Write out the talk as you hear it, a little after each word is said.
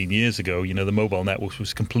years ago, the mobile networks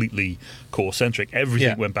was completely core-centric.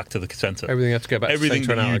 Everything went back to the centre. Everything had to go back to the centre.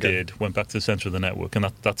 Everything that you did went back to the centre of the network. And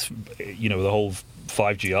that's the whole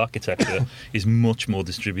 5G architecture is much more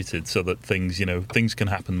distributed so that things can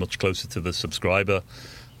happen much closer to the subscriber.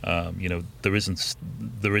 There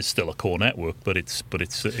is still a core network, but it's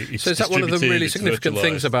so is that one of the really significant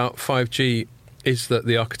things about 5G is that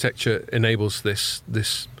the architecture enables this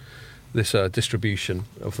distribution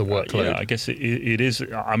of the workload? Yeah, I guess it is.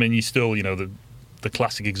 I mean, you still, the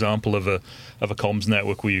classic example of a comms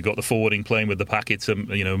network where you've got the forwarding plane with the packets,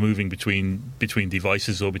 moving between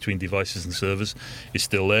devices or between devices and servers is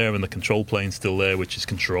still there, and the control plane's still there, which is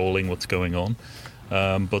controlling what's going on.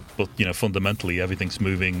 But fundamentally, everything's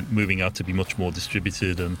moving out to be much more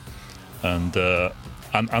distributed, and the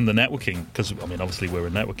networking, because obviously we're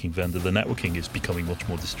a networking vendor. The networking is becoming much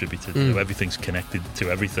more distributed. Everything's connected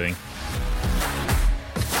to everything.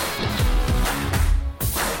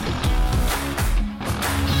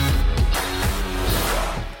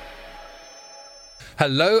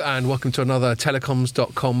 Hello and welcome to another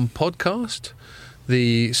telecoms.com podcast.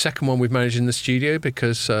 The second one we've managed in the studio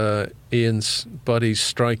because Ian's buddies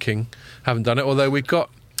striking haven't done it. Although we've got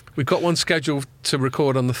one scheduled to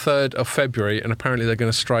record on the 3rd of February, and apparently they're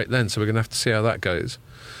going to strike then, so we're going to have to see how that goes.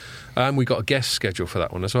 We've got a guest scheduled for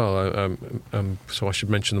that one as well, so I should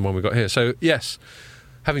mention the one we've got here. So, yes,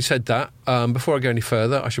 having said that, before I go any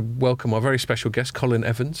further, I should welcome our very special guest, Colin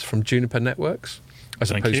Evans from Juniper Networks, as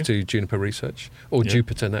opposed to Juniper Research, or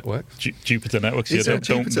Jupiter Networks. Jupiter Networks, don't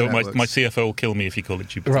my CFO will kill me if you call it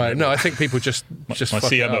Jupiter Networks. No, I think people just my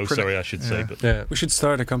CMO, sorry, I should say. But we should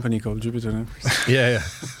start a company called Jupiter Networks. Yeah.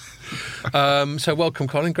 So welcome,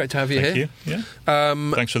 Colin. Great to have you here. Thank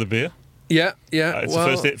you. Thanks for the beer. Yeah. It's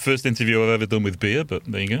the first interview I've ever done with beer, but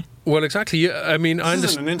there you go. Well, exactly. I mean, this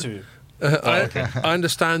isn't an interview. I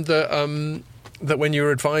understand that that when you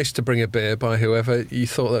were advised to bring a beer by whoever, you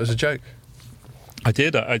thought that was a joke. I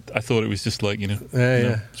did. I thought it was just like,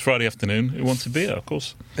 it's Friday afternoon. Who wants a beer? Of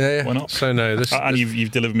course. Yeah. Why not? So no, and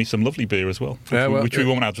you've delivered me some lovely beer as well, which we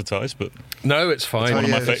won't advertise, but no, it's fine.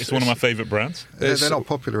 It's one of my favourite brands. They're not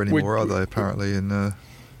popular anymore, are they? Apparently, in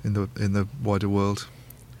the wider world.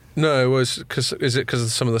 No, is it because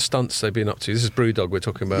of some of the stunts they've been up to? This is Brewdog we're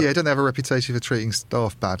talking about. Yeah, don't they have a reputation for treating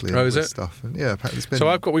staff badly? Oh, is it? Stuff. And apparently it's been.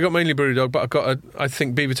 So we got mainly Brewdog, but I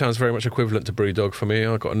think Beavertown's very much equivalent to Brewdog for me.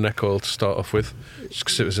 I got a neck oil to start off with, just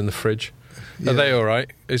because it was in the fridge. Yeah. Are they all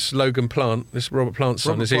right? It's Logan Plant. It's Robert Plant's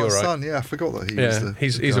son. Is he all right? Son, I forgot that he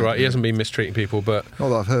was. He's all right. He hasn't been mistreating people, but not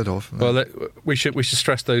that I've heard of. No. Well, we should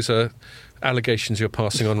stress those allegations you're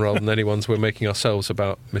passing on rather than any ones we're making ourselves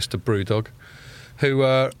about Mr. Brewdog,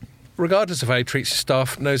 who. Regardless of how he treats his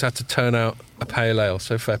staff, knows how to turn out a pale ale,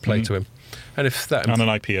 so fair play to him. And if that and an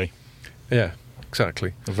IPA. Yeah,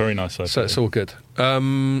 exactly. A very nice IPA. So it's all good.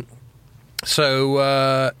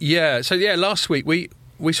 Last week we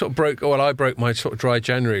sort of broke, I broke my sort of dry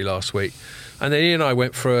January last week, and then Ian and I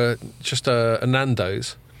went for a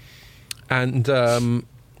Nando's, and we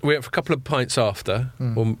went for a couple of pints after,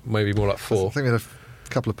 or maybe more like 4. I think we had a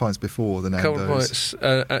couple of pints before the Nando's.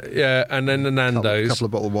 And then the Nando's. A couple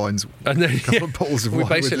of bottle of wines. And then, a couple of bottles of wine. We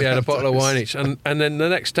basically had a bottle of wine each. And then the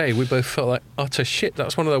next day, we both felt like utter shit.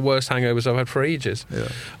 That's one of the worst hangovers I've had for ages. Yeah.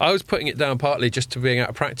 I was putting it down partly just to being out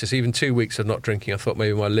of practice. Even 2 weeks of not drinking, I thought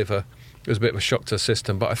maybe my liver was a bit of a shock to the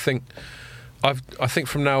system. But I think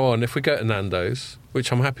from now on, if we go to Nando's,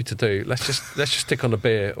 which I'm happy to do, let's just stick on a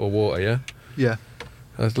beer or water, yeah? Yeah.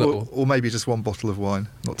 Or maybe just one bottle of wine.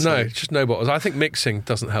 No, just no bottles. I think mixing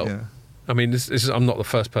doesn't help. Yeah. I mean, I'm not the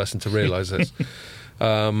first person to realise this.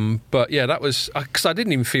 But yeah, that was because I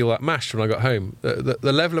didn't even feel that mashed when I got home. The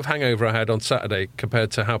level of hangover I had on Saturday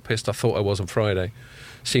compared to how pissed I thought I was on Friday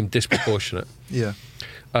seemed disproportionate. Yeah.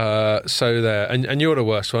 So there, and you're the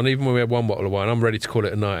worst one. Even when we had one bottle of wine, I'm ready to call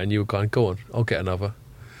it a night, and you were going, "Go on, I'll get another."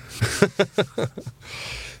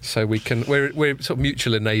 So we're sort of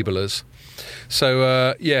mutual enablers.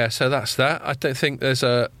 So so that's that. I don't think there's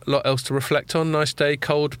a lot else to reflect on. Nice day,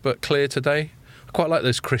 cold but clear today. I quite like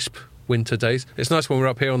those crisp winter days. It's nice when we're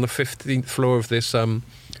up here on the 15th floor of this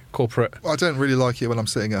corporate. I don't really like it when I'm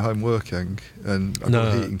sitting at home working and I've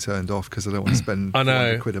got the heating turned off because I don't want to spend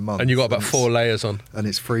 £400 a month. And you've got about 4 layers on. And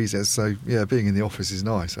it's freezing. So yeah, being in the office is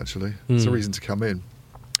nice actually. It's a reason to come in.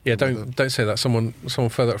 Yeah, don't say that. Someone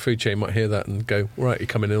further up the food chain might hear that and go, right, you're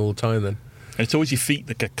coming in all the time then. And it's always your feet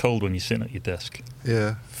that get cold when you're sitting at your desk.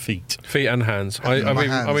 Yeah. Feet and hands.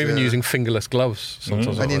 I'm even using fingerless gloves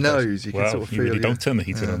sometimes. And your nose, you can sort of feel it. You really don't turn the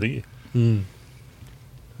heat on, do you?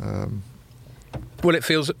 Well, it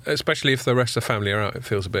feels, especially if the rest of the family are out, it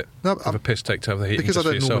feels a bit of a piss take to have the heat. Because I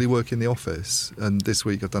don't normally work in the office, and this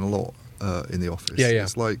week I've done a lot in the office. Yeah.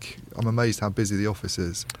 It's like, I'm amazed how busy the office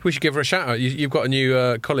is. We should give her a shout out. You've got a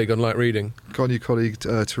new colleague on Light Reading. Got a new colleague,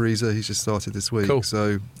 Teresa, who's just started this week. Cool.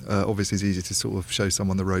 So obviously it's easier to sort of show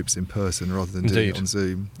someone the ropes in person rather than doing it on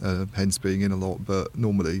Zoom, hence being in a lot. But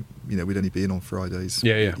normally, we'd only be in on Fridays,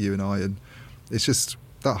 you and I. And it's just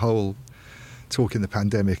that whole talk in the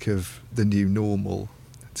pandemic of the new normal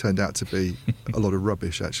turned out to be a lot of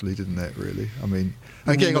rubbish, actually, didn't it, really? I mean,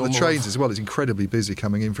 and getting on the trains as well, it's incredibly busy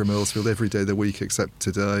coming in from Earlsfield every day of the week except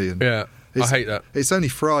today. And I hate that. It's only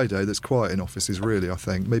Friday that's quiet in offices, really, I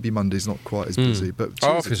think. Maybe Monday's not quite as busy. But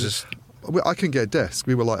our offices... I couldn't get a desk.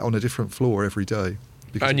 We were like on a different floor every day.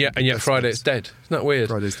 And yet Friday it's dead. Isn't that weird?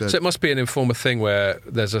 Friday's dead. So it must be an informal thing where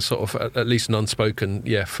there's a sort of at least an unspoken,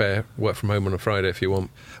 fair work from home on a Friday if you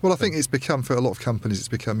want. Well, I think it's become, for a lot of companies, it's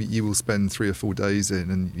become you will spend 3 or 4 days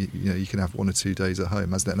in, and you can have 1 or 2 days at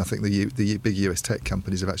home, hasn't it? And I think the big US tech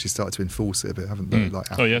companies have actually started to enforce it a bit, haven't they?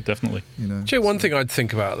 Like Apple, oh yeah, definitely. Do you know, one thing I'd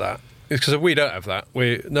think about that is because we don't have that.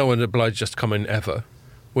 No one obliges us to come in ever.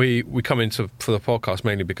 We come in for the podcast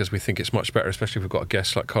mainly because we think it's much better, especially if we've got a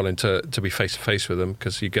guest like Colin, to be face-to-face with them,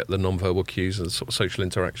 because you get the non-verbal cues and sort of social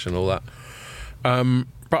interaction, all that.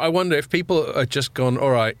 But I wonder if people are just gone,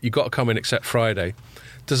 all right, you've got to come in except Friday.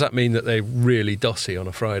 Does that mean that they're really dossy on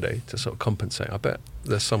a Friday to sort of compensate? I bet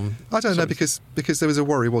there's some... I don't know, because there was a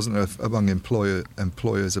worry, wasn't there, among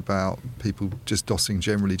employers about people just dossing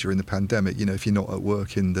generally during the pandemic. If you're not at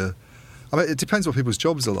work in the... I mean, it depends what people's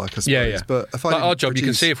jobs are like, I suppose. Yeah. But if our job, you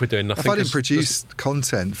can see if we're doing nothing. If I didn't produce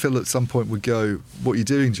content, Phil at some point would go, "What are you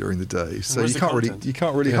doing during the day?" So you can't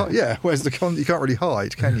really hide. Yeah, where's the you can't really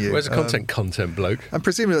hide, can you? Where's the content bloke? And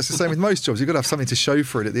presumably that's the same with most jobs. You've got to have something to show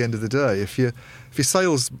for it at the end of the day. If your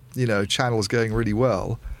sales channel's going really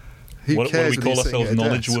well, who cares? What do we call ourselves?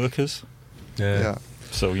 Knowledge workers. Yeah.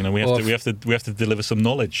 So we have to deliver some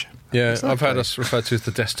knowledge. Yeah, exactly. I've heard us referred to as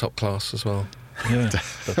the desktop class as well. Yeah,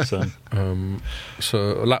 that's,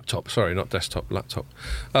 so laptop, sorry, not desktop, laptop.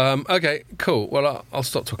 Okay, cool. Well, I'll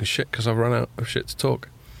stop talking shit because I've run out of shit to talk.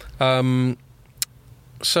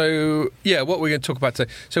 So what we're going to talk about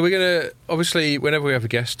today. So we're going to, obviously, whenever we have a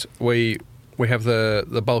guest, we have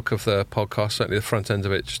the bulk of the podcast, certainly the front end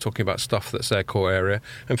of it, just talking about stuff that's their core area.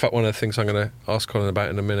 In fact, one of the things I'm going to ask Colin about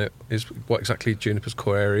in a minute is what exactly Juniper's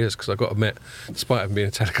core area is, because I've got to admit, despite having been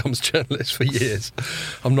a telecoms journalist for years,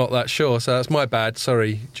 I'm not that sure. So that's my bad.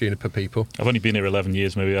 Sorry, Juniper people. I've only been here 11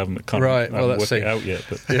 years. Maybe I haven't worked it out yet.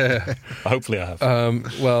 But yeah, hopefully I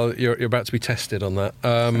have. Well, you're about to be tested on that,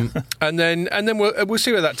 and then we'll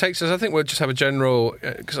see where that takes us. I think we'll just have a general,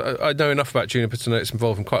 because I know enough about Juniper to know it's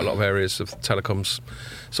involved in quite a lot of areas of telecoms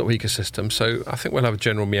sort of ecosystem, so I think we'll have a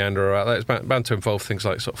general meander about that. It's bound to involve things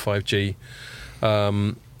like sort of 5G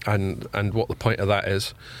and what the point of that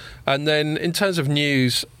is. And then in terms of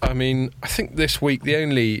news, I mean, I think this week the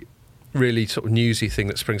only really sort of newsy thing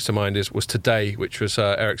that springs to mind was today, which was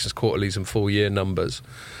Ericsson's quarterlies and full year numbers.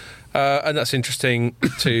 And that's interesting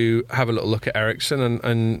to have a little look at Ericsson.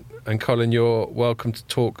 And Colin, you're welcome to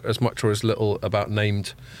talk as much or as little about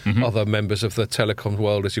named other members of the telecoms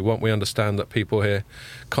world as you want. We understand that people here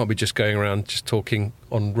can't be just going around just talking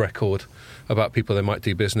on record about people they might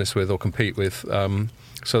do business with or compete with.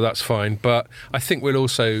 So that's fine. But I think we'll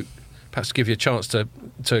also perhaps give you a chance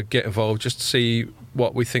to get involved, just to see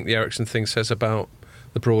what we think the Ericsson thing says about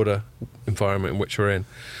the broader environment in which we're in.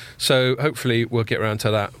 So hopefully we'll get around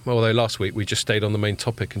to that. Although last week we just stayed on the main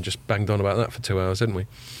topic and just banged on about that for 2 hours, didn't we?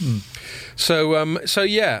 So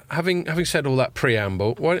yeah, having said all that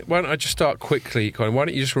preamble, why don't I just start quickly, Colin? Why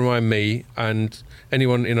don't you just remind me and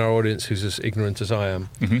anyone in our audience who's as ignorant as I am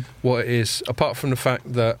what it is, apart from the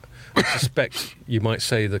fact that I suspect you might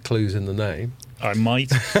say the clues in the name. I might,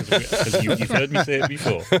 because you've heard me say it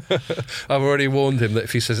before. I've already warned him that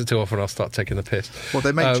if he says it too often, I'll start taking the piss. Well,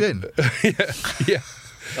 they make gin. Yeah.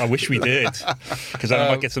 I wish we did, because then I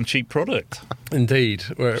might get some cheap product. Indeed,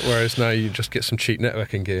 whereas now you just get some cheap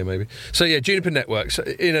networking gear, maybe. So yeah, Juniper Networks,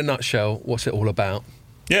 in a nutshell, what's it all about?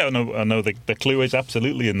 Yeah, I know the clue is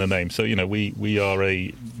absolutely in the name. So, we are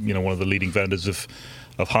one of the leading vendors of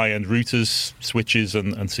high-end routers, switches,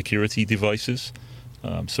 and security devices.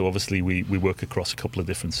 So obviously we work across a couple of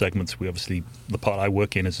different segments. The part I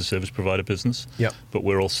work in is a service provider business. Yeah. But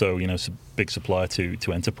we're also a big supplier to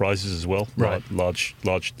enterprises as well. Right. Large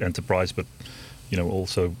enterprise, but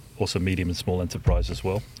also medium and small enterprise as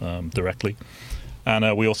well, directly.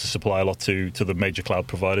 And we also supply a lot to the major cloud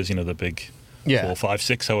providers. The big 4, 5,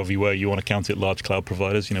 6, however you want to count it, large cloud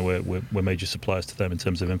providers. We're major suppliers to them in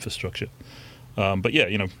terms of infrastructure. But yeah,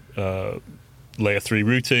 layer 3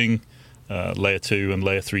 routing. layer 2 and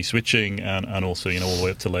layer 3 switching, and also all the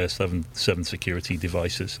way up to layer 7 security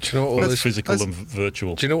devices. Do you know what all those physical and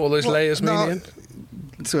virtual? Do you know what all those layers mean, Ian?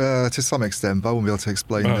 To some extent, but I won't be able to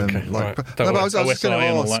explain them. Right. I was just going to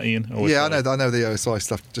ask. That, Ian? Yeah, I know the OSI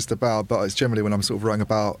stuff just about, but it's generally when I'm sort of writing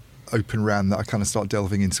about Open RAN that I kind of start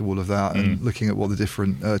delving into all of that and looking at what the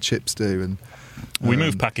different chips do. And we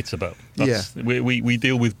move packets about. We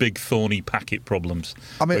deal with big thorny packet problems.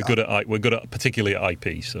 I mean, we're good at particularly at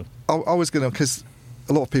IP. So I was going to, because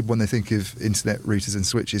a lot of people when they think of internet routers and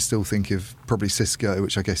switches still think of probably Cisco,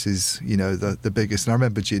 which I guess is the biggest. And I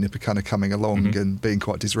remember Juniper kind of coming along and being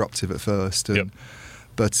quite disruptive at first.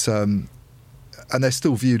 But and they're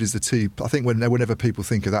still viewed as the two. I think whenever people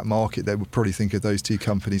think of that market, they would probably think of those two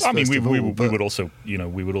companies. I mean, we would also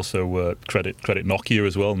credit Nokia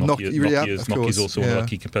as well. Nokia's also one of our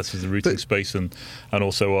key competitors in the routing space, and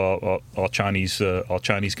also our Chinese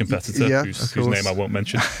competitor, whose name I won't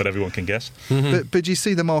mention, but everyone can guess. But do you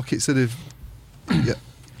see the market sort of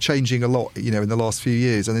changing a lot? In the last few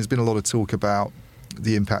years, and there's been a lot of talk about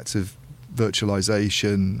the impact of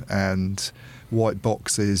virtualization and white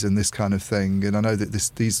boxes and this kind of thing, and I know that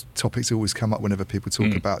these topics always come up whenever people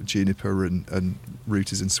talk about Juniper and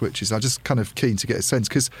routers and switches. I'm just kind of keen to get a sense,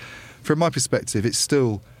 because from my perspective it's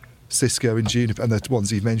still Cisco and Juniper and the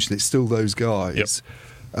ones you've mentioned, it's still those guys.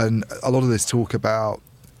 And a lot of this talk about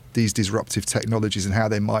these disruptive technologies and how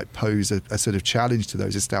they might pose a sort of challenge to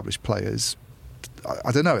those established players,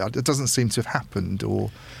 I don't know, it doesn't seem to have happened.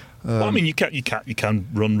 Or well, I mean, you can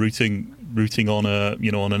run routing on an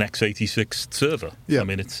x86 server. I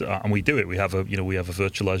mean, it's and we do it. We have a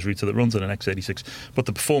virtualized router that runs on an x86, but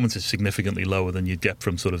the performance is significantly lower than you'd get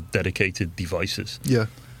from sort of dedicated devices.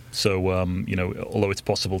 So although it's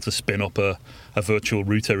possible to spin up a virtual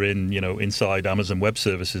router inside Amazon Web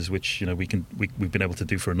Services, which we've been able to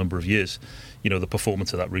do for a number of years, the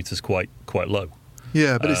performance of that router is quite low.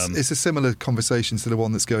 Yeah, but it's a similar conversation to the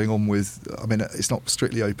one that's going on with, I mean, it's not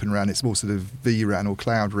strictly Open RAN, it's more sort of vRAN or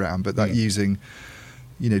Cloud RAN, but that using,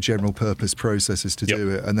 general purpose processors to do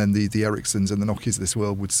it. And then the Ericssons and the Nokias of this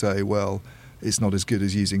world would say, well, it's not as good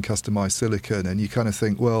as using customized silicon. And you kind of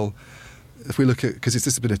think, well, if we look at, because this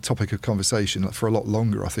has been a topic of conversation for a lot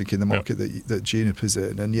longer, I think, in the market that Juniper's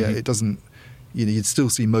in. And it doesn't, you'd still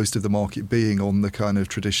see most of the market being on the kind of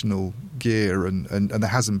traditional gear, and there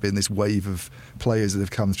hasn't been this wave of players that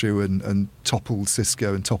have come through and toppled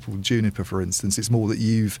Cisco and toppled Juniper, for instance. It's more that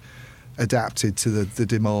you've adapted to the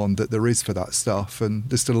demand that there is for that stuff, and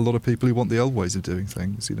there's still a lot of people who want the old ways of doing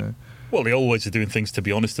things, Well, the old ways of doing things, to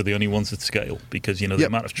be honest, are the only ones that scale, because the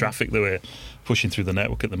amount of traffic that we're pushing through the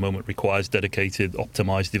network at the moment requires dedicated,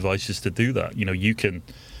 optimized devices to do that. You can,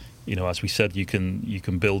 as we said, you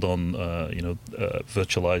can build on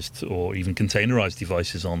virtualized or even containerized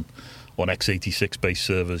devices on x86 based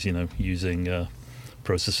servers, using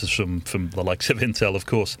processors from the likes of Intel, of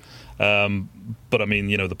course. But I mean,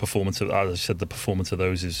 the performance of, as I said, the performance of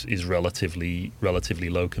those is relatively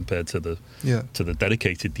low compared to the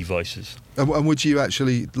dedicated devices. And would you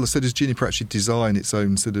actually, so does Juniper actually design its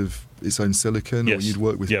own silicon, yes. Or you'd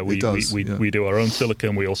work with? We do our own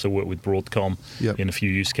silicon. We also work with Broadcom in a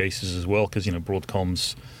few use cases as well, because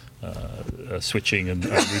Broadcom's switching and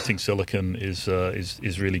routing silicon is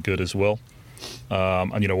really good as well.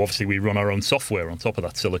 And obviously we run our own software on top of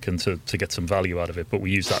that silicon to get some value out of it, but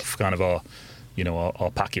we use that for kind of our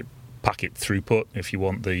packet throughput, if you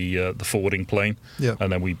want, the forwarding plane,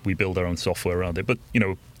 and then we build our own software around it. But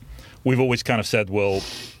we've always kind of said, well,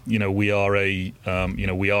 we are a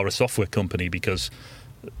software company, because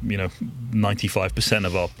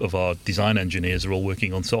 95% of our design engineers are all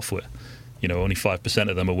working on software. Only 5%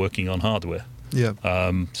 of them are working on hardware.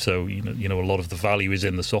 So a lot of the value is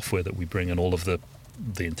in the software that we bring, and all of the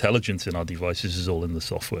intelligence in our devices is all in the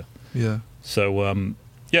software. So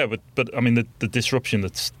but I mean the disruption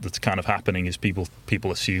that's kind of happening is people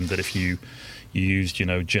assume that if you used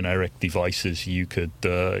generic devices, you could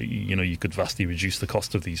vastly reduce the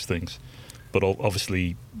cost of these things. But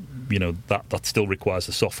obviously, that still requires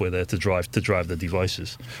the software there to drive the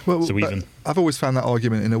devices. Well, so I've always found that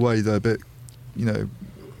argument in a way, though, a bit,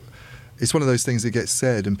 it's one of those things that gets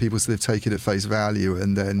said and people sort of take it at face value,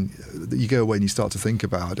 and then you go away and you start to think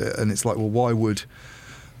about it, and it's like, well, why would...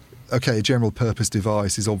 Okay, a general purpose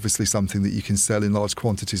device is obviously something that you can sell in large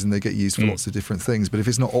quantities and they get used for lots of different things, but if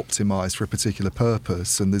it's not optimized for a particular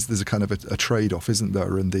purpose, and there's a kind of a trade-off, isn't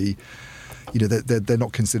there? And they're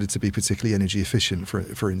not considered to be particularly energy efficient,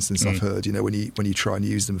 for instance. I've heard, when you try and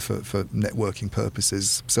use them for networking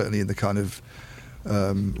purposes, certainly in the kind of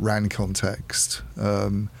RAN context.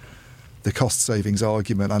 the cost savings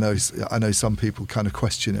argument. I know some people kind of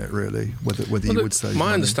question it really, whether you would say.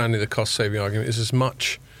 My understanding of the cost saving argument is as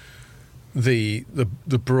much the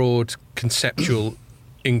broad conceptual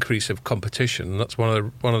increase of competition. That's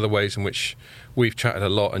one of the ways in which we've chatted a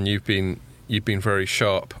lot, and you've been very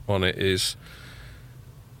sharp on it. Is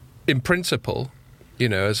in principle,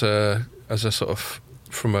 as a sort of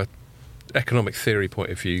from a economic theory point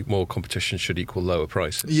of view, more competition should equal lower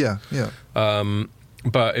prices. Yeah.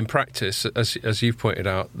 But in practice, as you've pointed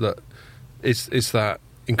out, that is that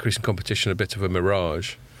increasing competition a bit of a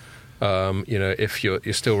mirage? If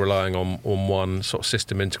you're still relying on one sort of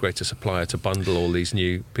system integrator supplier to bundle all these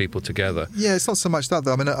new people together. Yeah, it's not so much that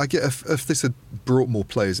though. I mean, I get if this had brought more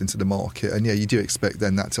players into the market, and you do expect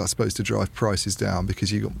then that I suppose to drive prices down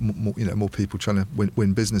because you got more people trying to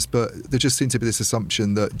win business. But there just seems to be this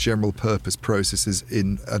assumption that general purpose processes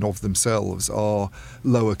in and of themselves are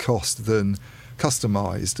lower cost than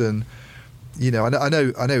customized, and I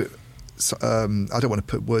know I don't want to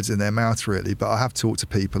put words in their mouth really, but I have talked to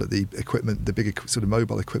people at the bigger sort of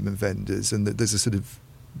mobile equipment vendors, and there's a sort of,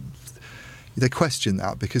 they question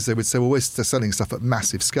that because they would say, well, we're selling stuff at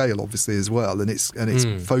massive scale obviously as well, and it's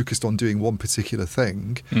focused on doing one particular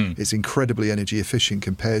thing. It's incredibly energy efficient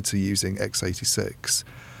compared to using x86.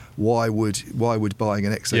 Why would buying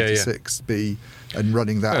an x86 be and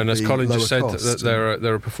running that? And as Colin just said, that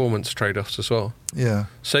there are performance trade-offs as well. Yeah.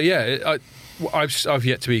 So I've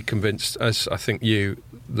yet to be convinced, as I think you,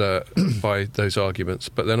 by those arguments,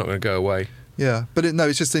 but they're not going to go away. Yeah, but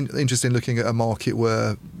it's just interesting looking at a market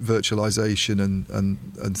where virtualization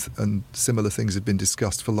and similar things have been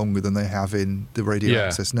discussed for longer than they have in the radio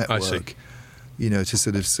access network. I see. To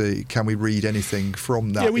sort of see, can we read anything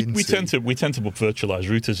from that? Yeah, we tend to put virtualized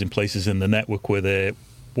routers in places in the network where they're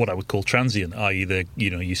what I would call transient, i.e.,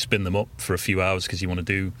 you spin them up for a few hours because you want to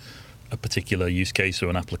do a particular use case or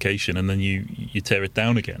an application, and then you tear it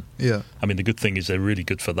down again. Yeah. I mean, the good thing is they're really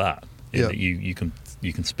good for that. That you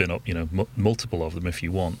can spin up multiple of them if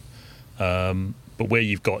you want. But where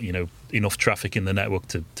you've got enough traffic in the network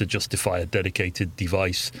to justify a dedicated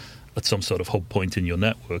device at some sort of hub point in your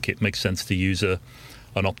network, it makes sense to use an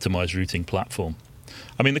optimized routing platform.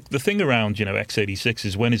 I mean, the thing around x86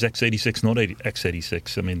 is, when is x86 not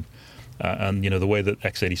x86? I mean, and the way that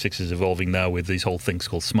x86 is evolving now with these whole things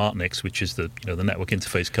called SmartNICs, which is the network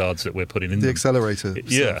interface cards that we're putting in the them. Accelerator.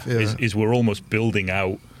 Is we're almost building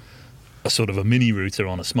out a sort of a mini router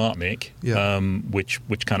on a SmartNIC,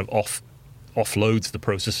 which kind of offloads the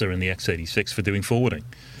processor in the x86 for doing forwarding.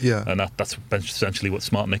 Yeah. And that's essentially what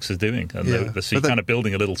SmartNICs is doing. And so you're kind of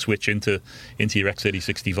building a little switch into your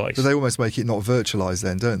x86 device. But they almost make it not virtualized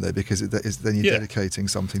then, don't they? Because then you're dedicating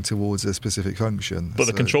something towards a specific function. But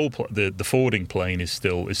the forwarding plane is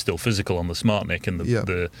still physical on the SmartNIC, and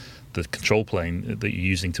the control plane that you're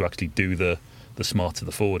using to actually do the smart to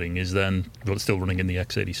the forwarding is then still running in the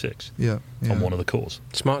x86 on one of the cores.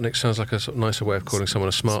 SmartNIC sounds like a sort of nicer way of calling someone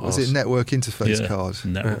a smart ass. Is it network interface card?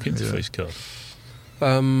 Network interface card.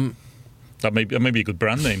 That may be a good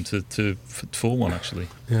brand name for one, actually.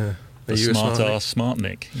 Yeah. The smart ass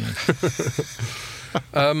SmartNIC.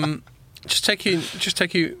 Yeah. Just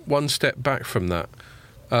take you one step back from that.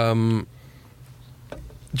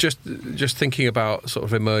 Just thinking about sort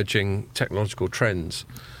of emerging technological trends.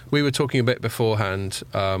 We were talking a bit beforehand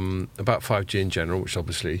about 5G in general, which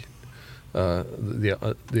obviously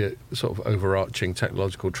the sort of overarching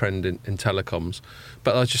technological trend in telecoms.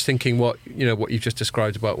 But I was just thinking what you've just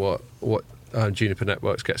described about what Juniper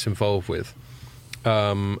Networks gets involved with,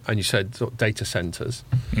 and you said sort of data centers,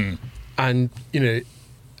 and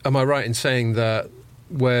am I right in saying that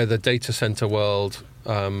where the data center world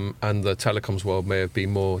and the telecoms world may have been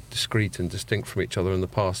more discrete and distinct from each other in the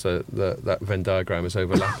past, that Venn diagram is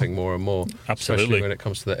overlapping more and more, Absolutely. Especially when it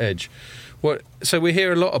comes to the edge. So we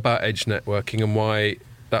hear a lot about edge networking and why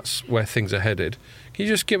that's where things are headed. Can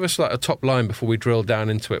you just give us like a top line before we drill down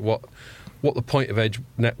into it, what the point of edge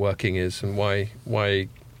networking is and why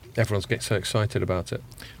everyone's getting so excited about it?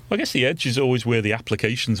 Well, I guess the edge is always where the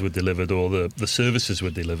applications were delivered or the services were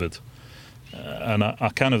delivered. And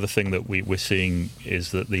kind of the thing that we're seeing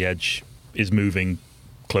is that the edge is moving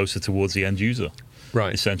closer towards the end user.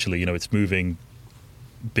 Right. Essentially, it's moving,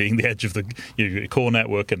 being the edge of the core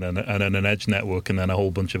network and then an edge network and then a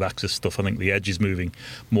whole bunch of access stuff. I think the edge is moving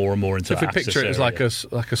more and more into access. So if we picture it as like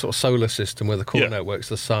a sort of solar system where the core network's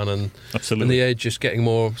the sun and the edge is getting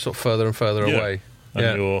more sort of further and further away.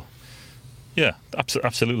 And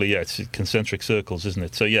absolutely. Yeah, it's concentric circles, isn't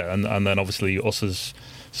it? So and then obviously us as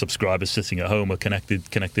subscribers sitting at home are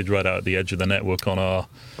connected right out at the edge of the network on our.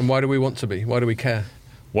 And why do we want to be? Why do we care?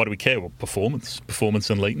 why do we care? Well, performance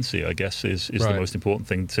and latency, I guess, is Right. the most important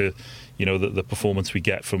thing. To, the performance we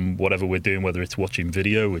get from whatever we're doing, whether it's watching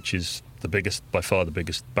video, which is by far the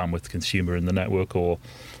biggest bandwidth consumer in the network, or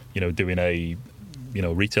doing a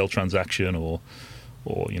retail transaction, or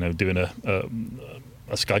doing a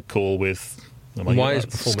Skype call with. Why is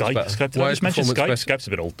performance better? Skype, did I just mention Skype? Skype's a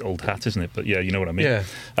bit old hat, isn't it? But yeah, you know what I mean. Yeah.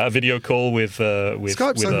 A video call with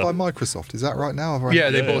Skype's owned by Microsoft. Is that right now?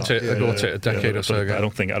 They bought it. They bought it a decade or so ago. I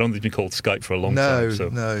don't think it's been called Skype for a long time. So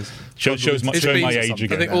no. Shows my age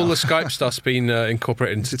again. I think all the Skype stuff's been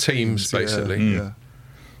incorporated into Teams, basically. Yeah.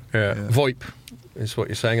 VoIP is what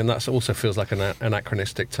you're saying, and that also feels like an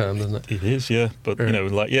anachronistic term, doesn't it? It is, yeah. But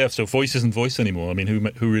so voice isn't voice anymore. I mean,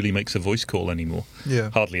 who really makes a voice call anymore? Yeah,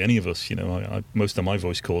 hardly any of us. Most of my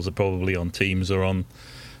voice calls are probably on Teams or on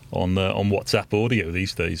WhatsApp audio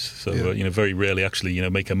these days. So very rarely actually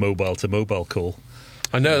make a mobile to mobile call.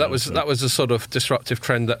 I know that was a sort of disruptive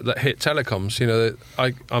trend that hit telecoms.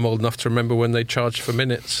 I'm old enough to remember when they charged for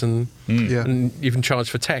minutes and even charged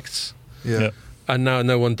for texts. Yeah. And now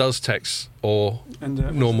no one does texts or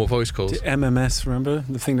normal voice calls. The MMS, remember?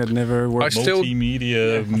 The thing that never worked.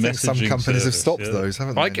 Multimedia messaging. I think some companies have stopped service, those,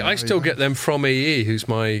 haven't they? I still get them from EE, who's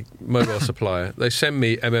my mobile supplier. They send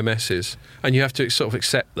me MMSs, and you have to sort of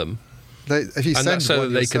accept them. If you and send that's so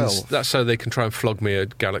one that yourself, that's so they can try and flog me a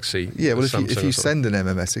Galaxy. Yeah, well, if you send an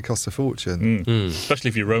MMS, it costs a fortune. Especially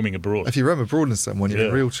if you're roaming abroad. If you roam abroad and someone, you're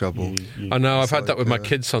in real trouble. I know. I've had that with my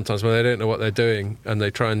kids sometimes when they don't know what they're doing and they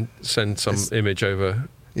try and send some image over.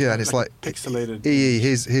 Yeah, and it's like pixelated. EE,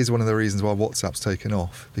 here's one of the reasons why WhatsApp's taken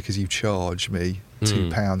off, because you charge me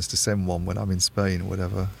 £2 to send one when I'm in Spain or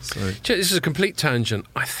whatever. So this is a complete tangent.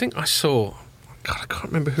 I think I saw. God, I can't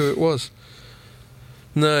remember who it was.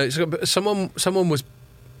 No, someone was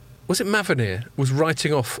it Mavenir was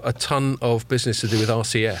writing off a ton of business to do with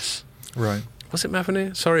RCS. Right. Was it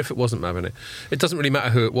Mavenir? Sorry if it wasn't Mavenir. It doesn't really matter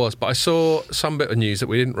who it was, but I saw some bit of news that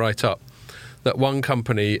we didn't write up, that one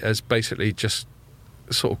company has basically just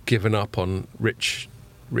sort of given up on rich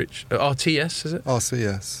RTS, is it?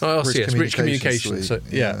 RCS. Oh, RCS, Rich Communications. So,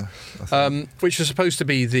 which was supposed to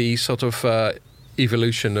be the sort of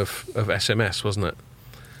evolution of SMS, wasn't it?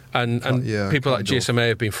 And people like GSMA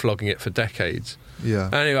have been flogging it for decades. Yeah.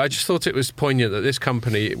 Anyway, I just thought it was poignant that this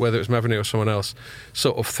company, whether it was Mavenir or someone else,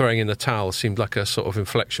 sort of throwing in the towel seemed like a sort of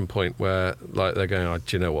inflection point where, like, they're going,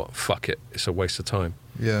 do you know what? Fuck it. It's a waste of time.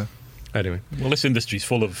 Yeah. Anyway. Well, this industry's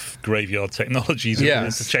full of graveyard technologies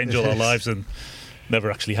to change all our lives and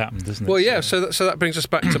never actually happened, doesn't it? Well, yeah, so that brings us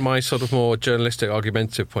back to my sort of more journalistic,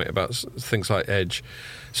 argumentative point about things like Edge.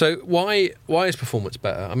 So why is performance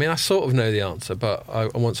better? I mean, I sort of know the answer, but I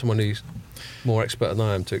want someone who's more expert than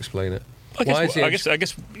I am to explain it. I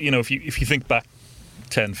guess if you think back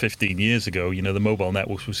 10, 15 years ago, the mobile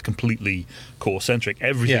network was completely core-centric.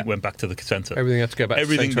 Everything went back to the centre. Everything had to go back to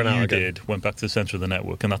the centre. Everything you did went back to the centre of the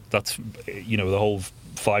network, and that's the whole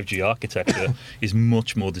 5G architecture is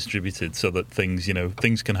much more distributed, so that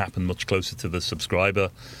things can happen much closer to the subscriber.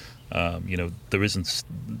 There is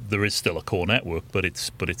still a core network, but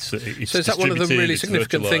it's so is that one of the really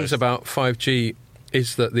significant things about 5G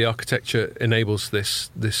is that the architecture enables this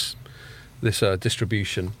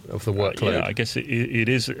distribution of the workload? Yeah, I guess it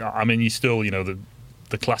is. I mean, you still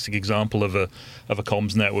the classic example of a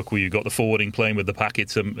comms network where you've got the forwarding plane with the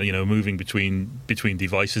packets moving between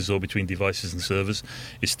devices or between devices and servers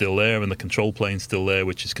is still there, and the control plane's still there,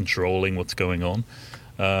 which is controlling what's going on.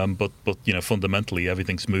 But fundamentally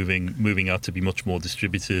everything's moving out to be much more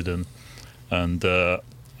distributed, and the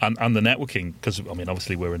networking, because I mean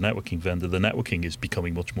obviously we're a networking vendor, the networking is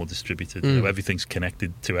becoming much more distributed. Everything's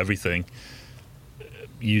connected to everything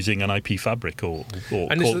using an IP fabric or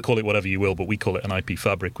call it whatever you will, but we call it an IP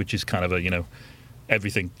fabric, which is kind of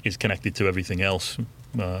everything is connected to everything else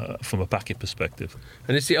from a packet perspective.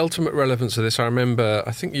 And it's the ultimate relevance of this. I remember,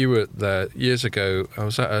 I think you were there years ago, I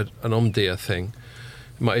was at an Omdia thing.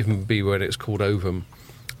 It might even be when it was called Ovum,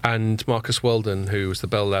 and Marcus Weldon, who was the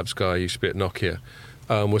Bell Labs guy, used to be at Nokia,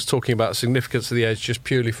 was talking about the significance of the edge just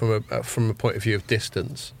purely from a point of view of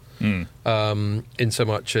distance, in so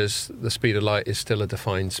much as the speed of light is still a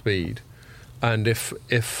defined speed, and if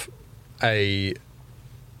a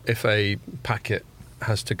packet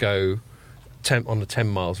has to go on a 10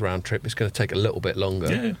 miles round trip, it's going to take a little bit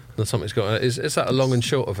longer than something's got. Is that a long and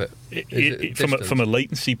short of it? From a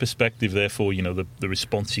latency perspective, therefore, the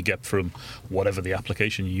response you get from whatever the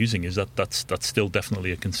application you're using is that's still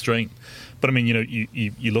definitely a constraint. But I mean,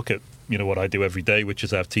 you look at what I do every day, which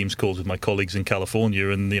is I have Teams calls with my colleagues in California,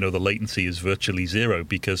 and the latency is virtually zero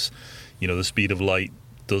because the speed of light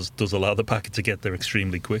does allow the packet to get there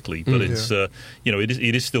extremely quickly. But it's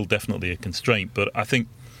it is still definitely a constraint. But I think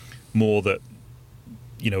more that,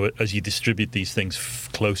 as you distribute these things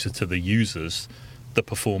closer to the users, the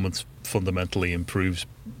performance fundamentally improves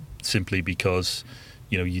simply because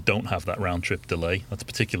you don't have that round-trip delay. That's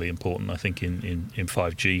particularly important, I think, in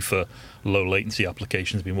 5G for low-latency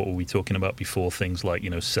applications. I mean, what were we talking about before? Things like,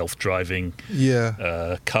 self-driving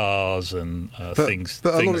cars and things.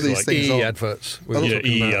 But a lot of these like things adverts.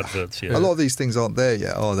 adverts, yeah. A lot of these things aren't there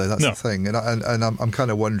yet, are they? That's the thing. And I'm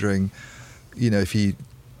kind of wondering, if you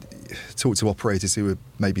talk to operators who are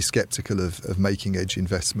maybe sceptical of making edge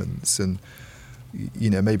investments and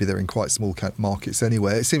maybe they're in quite small markets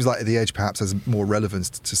anyway. It seems like the edge perhaps has more relevance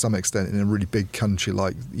to some extent in a really big country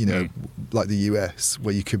like like the US,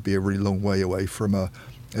 where you could be a really long way away from a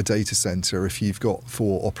data center. If you've got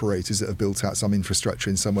 4 operators that have built out some infrastructure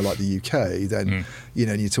in somewhere like the UK, then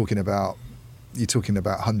you're talking about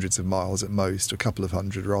hundreds of miles at most, a couple of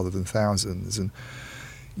hundred rather than thousands. And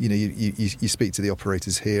you speak to the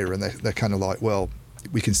operators here, and they're kind of like, well,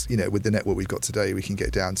 we can, with the network we've got today, we can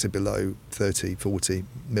get down to below 30, 40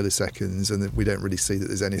 milliseconds, and we don't really see that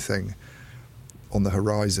there's anything on the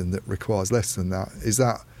horizon that requires less than that. Is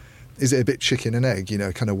it a bit chicken and egg,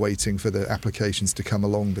 kind of waiting for the applications to come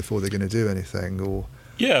along before they're going to do anything? Or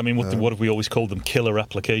yeah, I mean, what have we always called them? Killer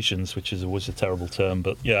applications, which was a terrible term,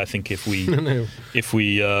 but yeah, I think if we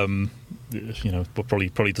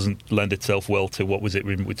probably doesn't lend itself well to what was it?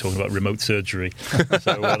 We're talking about remote surgery, so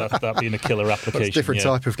that being a killer application. That's a different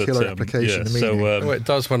type of killer application. Yeah, so it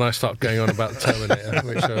does when I start going on about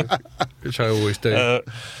Terminator, which I always do.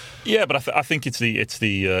 But I think it's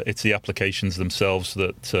the applications themselves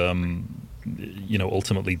that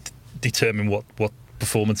ultimately determine what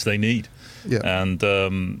performance they need. Yeah. And I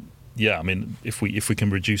mean, if we can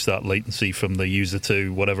reduce that latency from the user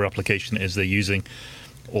to whatever application it is they're using,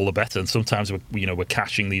 all the better. And sometimes we're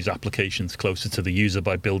caching these applications closer to the user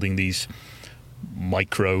by building these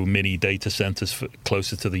micro mini data centers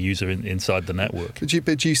closer to the user inside the network.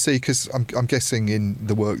 But do you see, because I'm guessing in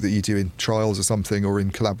the work that you do in trials or something, or in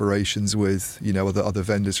collaborations with other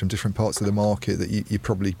vendors from different parts of the market, that you're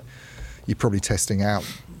probably testing out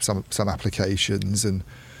some applications and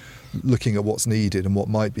looking at what's needed and what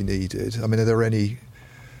might be needed. I mean, are there any?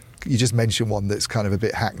 You just mentioned one that's kind of a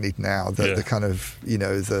bit hackneyed now, the kind of,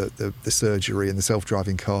 the surgery and the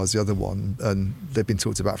self-driving cars, the other one, and they've been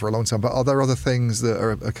talked about for a long time. But are there other things that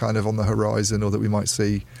are kind of on the horizon or that we might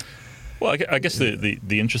see? Well, I guess the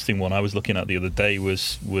interesting one I was looking at the other day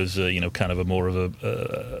was kind of a more of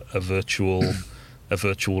a virtual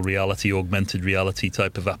reality, augmented reality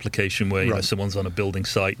type of application where someone's on a building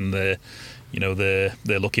site and they're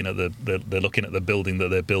looking at the building that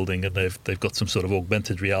they're building, and they've got some sort of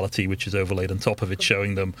augmented reality which is overlaid on top of it,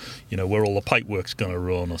 showing them where all the pipe work's going to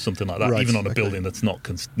run or something like that, even on a building that's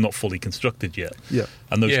not fully constructed yet. Yeah,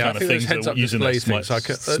 and those kind of things that using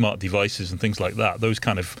smart devices and things like that. Those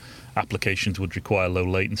kind of applications would require low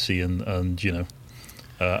latency and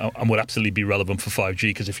would absolutely be relevant for 5G,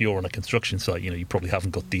 because if you're on a construction site, you probably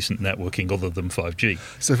haven't got decent networking other than 5G.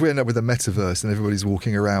 So if we end up with a metaverse and everybody's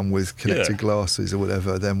walking around with connected glasses or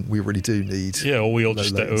whatever, then we really do need. Yeah, or we all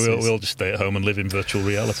just stay at home and live in virtual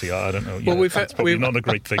reality. I don't know. Well, that's probably not a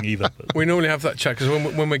great thing either. But. We normally have that chat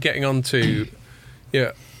because when we're getting on to,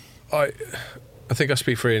 I think I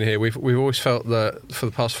speak for Ian here. We've always felt that for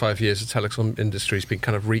the past 5 years, the telecom industry has been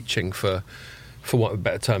kind of reaching for want of a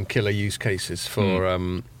better term, killer use cases for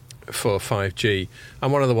 5G.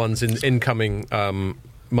 And one of the ones in incoming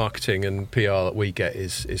marketing and PR that we get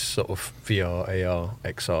is sort of VR, AR,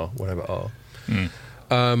 XR, whatever are.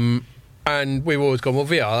 And we've always gone, well,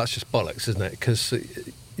 VR, that's just bollocks, isn't it? Because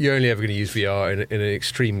you're only ever going to use VR in an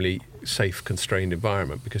extremely safe, constrained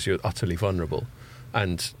environment because you're utterly vulnerable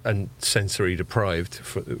and sensory deprived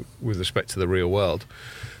with respect to the real world.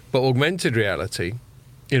 But augmented reality,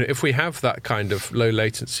 if we have that kind of low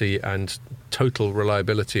latency and total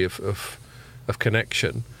reliability of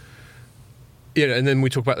connection, and then we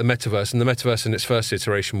talk about the metaverse, and the metaverse in its first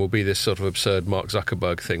iteration will be this sort of absurd Mark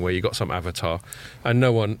Zuckerberg thing where you got some avatar, and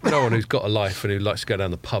no one who's got a life and who likes to go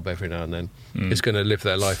down the pub every now and then is going to live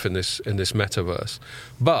their life in this metaverse.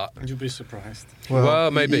 But you'll be surprised. Well,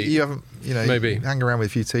 maybe you haven't. Maybe you hang around with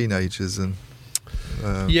a few teenagers and.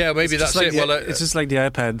 Maybe that's it. It's just like the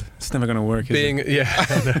iPad. It's never going to work.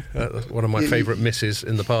 One of my favourite misses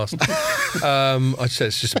in the past. I said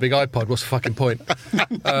it's just a big iPod. What's the fucking point?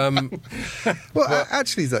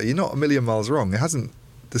 Actually, though, you're not a million miles wrong. It hasn't.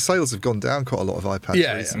 The sales have gone down quite a lot of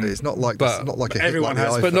iPads recently. It's not like a hit everyone like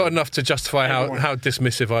has, the iPhone. But not enough to justify how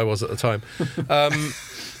dismissive I was at the time.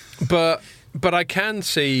 But I can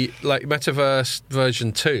see like Metaverse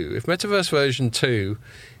version 2. If Metaverse version 2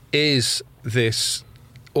 is this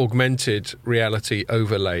augmented reality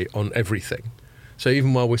overlay on everything. So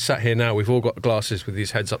even while we're sat here now, we've all got glasses with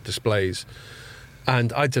these heads-up displays.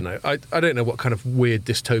 And I don't know. I don't know what kind of weird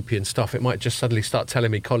dystopian stuff. It might just suddenly start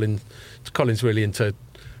telling me Colin's really into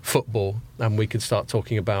football, and we could start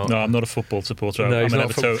talking about... No, I'm not a football supporter. No, I'm an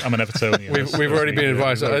Evertonian. We've already been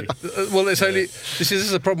advised. Well, it's only... This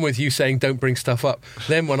is a problem with you saying don't bring stuff up.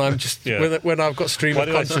 Then when I'm just... When I've got stream of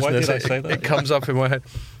consciousness, why did I say that? It comes up in my head.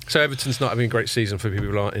 So Everton's not having a great season for people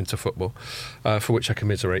who aren't into football, for which I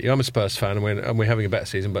commiserate you. I'm a Spurs fan, and we're having a better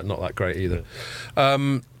season, but not that great either.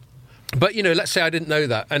 Yeah. But, let's say I didn't know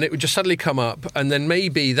that, and it would just suddenly come up, and then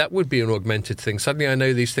maybe that would be an augmented thing. Suddenly I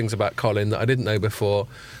know these things about Colin that I didn't know before,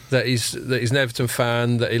 that he's an Everton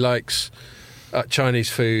fan, that he likes Chinese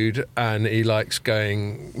food, and he likes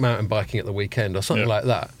going mountain biking at the weekend, or something like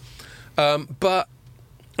that.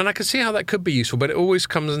 And I can see how that could be useful, but it always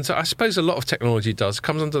comes into, I suppose a lot of technology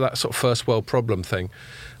comes under that sort of first world problem thing.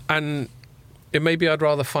 And maybe I'd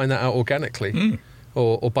rather find that out organically.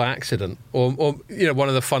 Or by accident, or one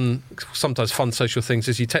of the sometimes fun social things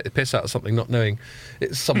is you take the piss out of something, not knowing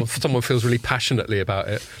someone feels really passionately about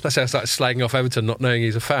it. Let's say I start slagging off Everton, not knowing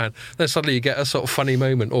he's a fan. Then suddenly you get a sort of funny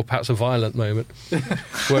moment, or perhaps a violent moment,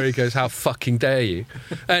 where he goes, "How fucking dare you?"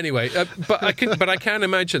 Anyway, but I can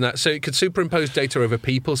imagine that. So it could superimpose data over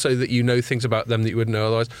people, so that you know things about them that you wouldn't know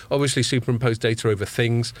otherwise. Obviously, superimpose data over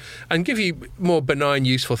things, and give you more benign,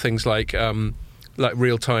 useful things like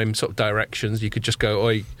real-time sort of directions. You could just go,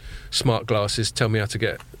 "Oi, smart glasses, tell me how to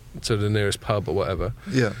get to the nearest pub," or whatever.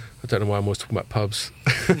 Yeah. I don't know why I'm always talking about pubs.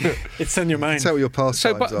 It's in your mind. Tell what your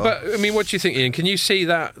pastimes are. But I mean, what do you think, Ian? Can you see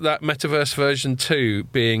that metaverse version 2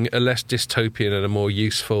 being a less dystopian and a more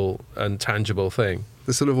useful and tangible thing?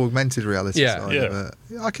 The sort of augmented reality side of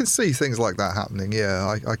it. I can see things like that happening,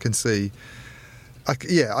 I can see...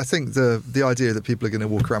 I think the idea that people are going to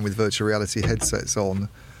walk around with virtual reality headsets on,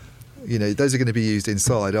 those are going to be used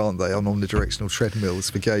inside, aren't they, on omnidirectional treadmills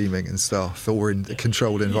for gaming and stuff, or in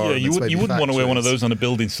controlled environments. Yeah, you wouldn't want to wear one of those on a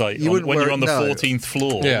building site when you're on the 14th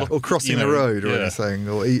floor, or crossing the road or anything,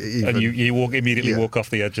 or even, and you walk off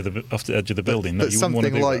the edge of the building. But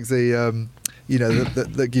something like the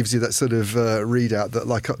that gives you that sort of readout that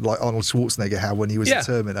like Arnold Schwarzenegger had when he was a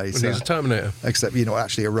Terminator. When he was a Terminator. Except you're not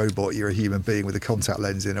actually a robot, you're a human being with a contact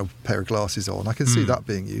lens and a pair of glasses on. I can see that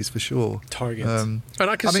being used for sure. Target. And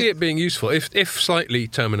I can see it being useful. If slightly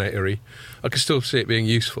Terminator-y, I can still see it being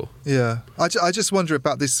useful. Yeah. I just wonder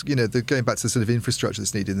about this, going back to the sort of infrastructure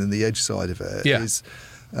that's needed and the edge side of it is...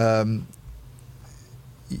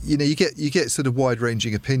 you get sort of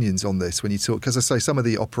wide-ranging opinions on this when you talk, because I say some of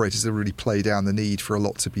the operators have really played down the need for a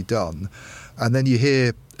lot to be done, and then you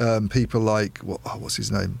hear people like what's his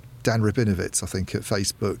name, Dan Rabinovitz, I think, at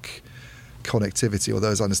Facebook Connectivity, although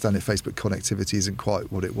as I understand it, Facebook Connectivity isn't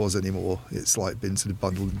quite what it was anymore. It's like been sort of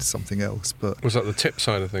bundled into something else. But was that the tip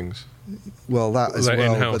side of things? Well, that as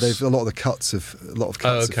well. In-house? But they've a lot of cuts of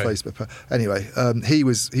Facebook. Anyway,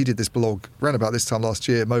 he did this blog around about this time last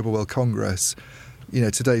year, Mobile World Congress.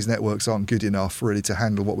 Today's networks aren't good enough really to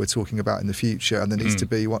handle what we're talking about in the future, and there needs to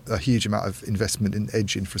be a huge amount of investment in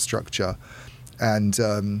edge infrastructure. And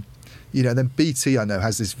then BT, I know,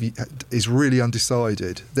 has this view, is really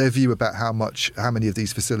undecided. Their view about how many of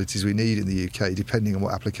these facilities we need in the UK, depending on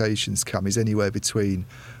what applications come, is anywhere between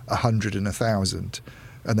 100 and 1,000.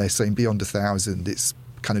 And they're saying beyond 1,000, it's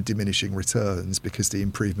kind of diminishing returns because the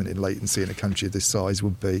improvement in latency in a country of this size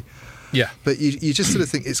would be. Yeah. But you just sort of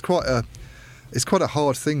think it's quite a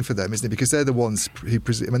hard thing for them, isn't it? Because they're the ones who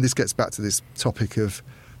this gets back to this topic of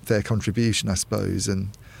their contribution, I suppose, and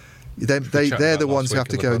they're the ones who have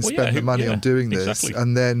to go and spend the money on doing this, exactly.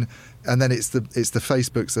 and then it's the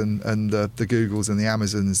Facebooks and the Googles and the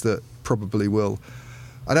Amazons that probably will.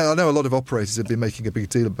 I know a lot of operators have been making a big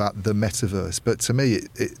deal about the metaverse, but to me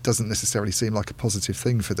it doesn't necessarily seem like a positive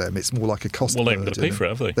thing for them. It's more like a cost burden. Well, they've got to pay for it,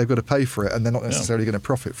 have they? They've got to pay for it, and they're not necessarily going to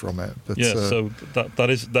profit from it. But, so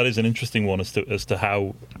that is an interesting one as to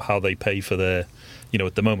how they pay for their,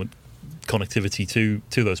 at the moment, connectivity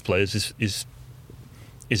to those players is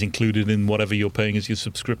included in whatever you're paying as your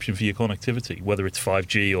subscription for your connectivity, whether it's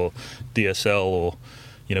 5G or DSL or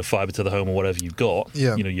fibre to the home or whatever you've got.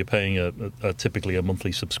 You're paying a typically a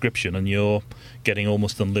monthly subscription, and you're getting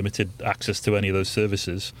almost unlimited access to any of those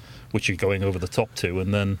services, which you're going over the top to,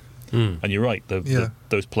 and then and you're right,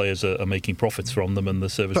 those players are making profits from them, and the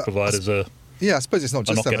service providers are. Yeah, I suppose it's not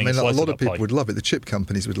just that. I mean, a lot of people would love it. The chip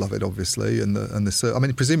companies would love it, obviously, and the. I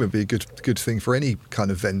mean, presumably a good thing for any kind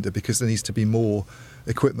of vendor, because there needs to be more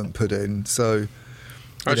equipment put in. So.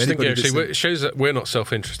 I just think it shows that we're not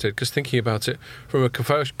self-interested, because thinking about it from a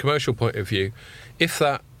commercial point of view, if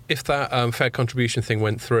that if that fair contribution thing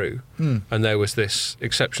went through, and there was this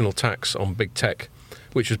exceptional tax on big tech,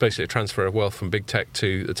 which was basically a transfer of wealth from big tech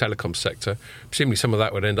to the telecom sector, presumably some of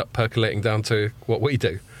that would end up percolating down to what we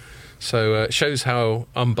do. So it shows how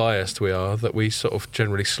unbiased we are, that we sort of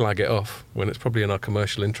generally slag it off when it's probably in our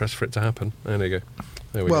commercial interest for it to happen. There you go.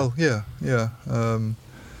 There we go. Yeah.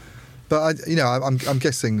 But I'm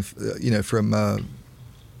guessing, from.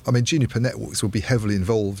 Juniper Networks would be heavily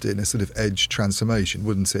involved in a sort of edge transformation,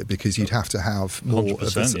 wouldn't it? Because you'd have to have more of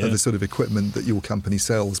the sort of equipment that your company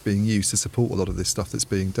sells being used to support a lot of this stuff that's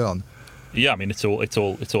being done. Yeah, I mean, it's all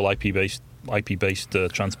IP-based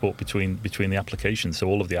transport between the applications. So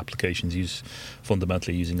all of the applications use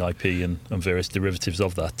fundamentally using IP and various derivatives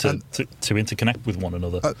of that to interconnect with one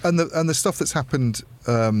another. And the stuff that's happened,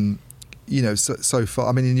 so far.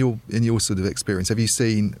 I mean, in your sort of experience, have you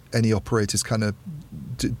seen any operators kind of,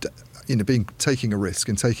 taking a risk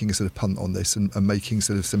and taking a sort of punt on this and making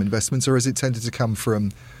sort of some investments, or has it tended to come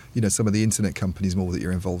from some of the internet companies more that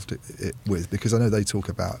you're involved with? Because I know they talk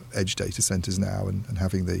about edge data centers now and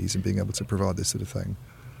having these and being able to provide this sort of thing.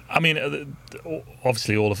 I mean,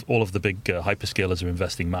 obviously, all of the big hyperscalers are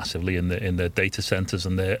investing massively in their data centers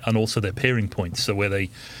and also their peering points. So where they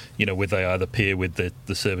either peer with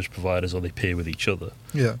the service providers or they peer with each other.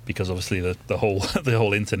 Yeah. Because obviously the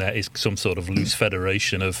whole internet is some sort of loose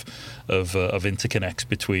federation of interconnects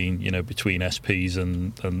between SPs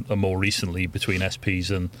and more recently between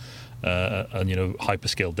SPs and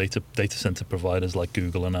hyperscale data center providers like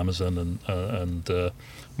Google and Amazon and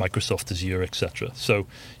Microsoft Azure, etc. So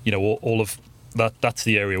all of that's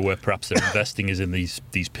the area where perhaps they're investing is in these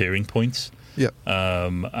peering points. Yeah.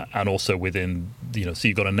 And also within so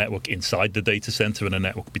you've got a network inside the data center and a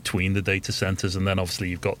network between the data centers, and then obviously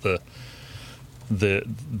you've got the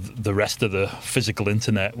rest of the physical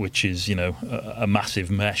internet, which is a massive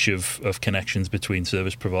mesh of connections between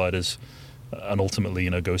service providers. And ultimately,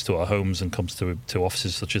 goes to our homes and comes to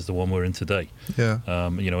offices such as the one we're in today. Yeah.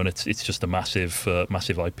 And it's just a massive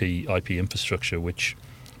IP infrastructure, which,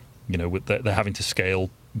 they're having to scale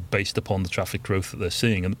based upon the traffic growth that they're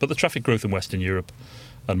seeing. But the traffic growth in Western Europe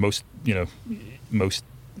and most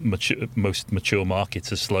mature markets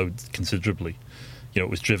has slowed considerably. It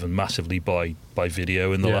was driven massively by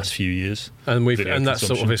video in the last few years. And that's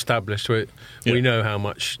sort of established. We know how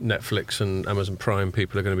much Netflix and Amazon Prime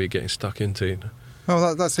people are going to be getting stuck into.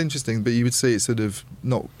 Oh, that's interesting. But you would see it sort of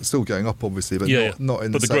still going up, obviously, but not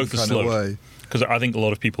in the same kind of way. Because I think a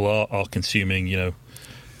lot of people are consuming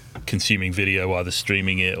video, either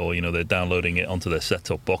streaming it or they're downloading it onto their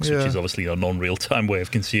set-top box, which is obviously a non-real-time way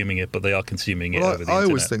of consuming it, but they are consuming it over the internet. I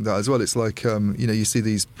always think that as well. It's like you see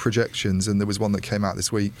these projections, and there was one that came out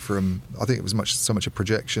this week from, I think it was so much a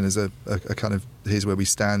projection as a kind of here's where we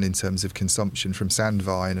stand in terms of consumption from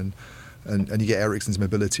Sandvine, and you get Ericsson's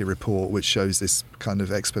mobility report, which shows this kind of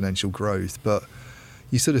exponential growth. But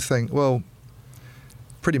you sort of think, well,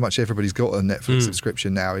 pretty much everybody's got a Netflix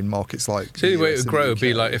subscription now in markets like. So the way it would grow would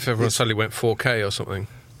be like if everyone suddenly went 4K or something.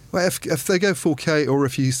 Well, if they go 4K, or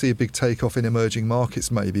if you see a big takeoff in emerging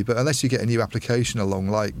markets, maybe. But unless you get a new application along,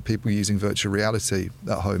 like people using virtual reality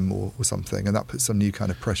at home or something, and that puts some new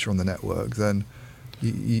kind of pressure on the network, then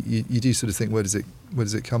you do sort of think, where does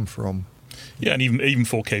it come from? Yeah, and even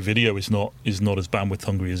 4K video is not as bandwidth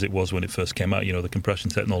hungry as it was when it first came out. The compression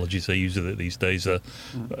technologies they use these days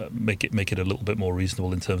make it a little bit more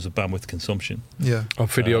reasonable in terms of bandwidth consumption. Yeah. Our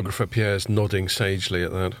videographer Pierre's nodding sagely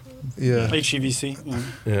at that. Yeah. HEVC.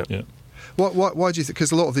 Yeah. Why do you think?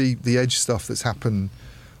 Because a lot of the edge stuff that's happened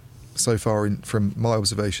so far, from my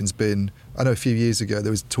observations, been, I know a few years ago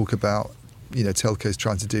there was talk about telcos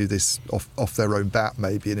trying to do this off their own bat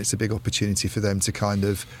maybe, and it's a big opportunity for them to kind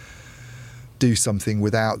of do something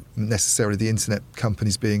without necessarily the internet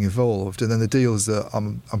companies being involved. And then the deals that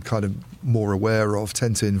I'm kind of more aware of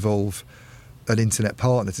tend to involve an internet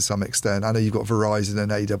partner to some extent. I know you've got Verizon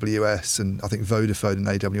and AWS, and I think Vodafone and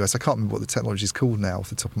AWS. I can't remember what the technology is called now off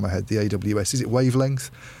the top of my head. The AWS, is it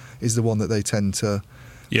Wavelength? Is the one that they tend to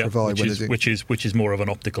provide, which is more of an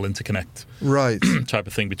optical interconnect, right, type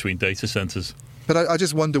of thing between data centers. But I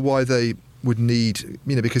just wonder why they would need,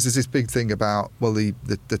 because there's this big thing about, well, the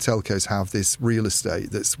telcos have this real estate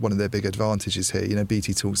that's one of their big advantages here.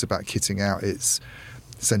 BT talks about kitting out its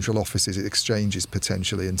central offices, its exchanges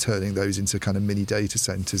potentially, and turning those into kind of mini data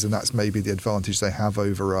centres, and that's maybe the advantage they have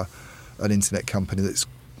over an internet company that's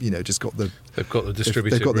just got the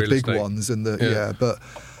distributed they've got the big estate ones and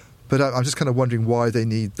but I'm just kind of wondering why they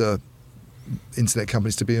need the internet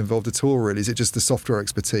companies to be involved at all, really. Is it just the software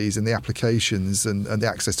expertise and the applications and the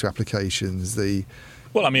access to applications, the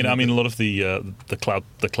Well, I mean, a lot of the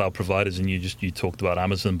cloud providers, and you talked about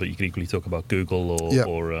Amazon, but you could equally talk about Google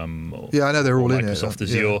or I know they're all Microsoft in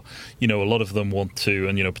it. Azure. You know, a lot of them want to,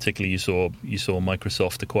 and particularly you saw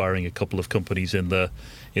Microsoft acquiring a couple of companies in the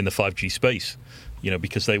 5G space.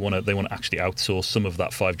 Because they want to actually outsource some of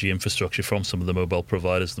that 5G infrastructure from some of the mobile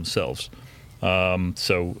providers themselves.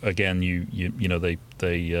 So again,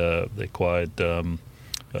 they acquired.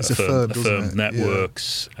 Affirmed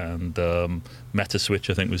Networks and Metaswitch,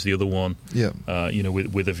 I think, was the other one. Yeah.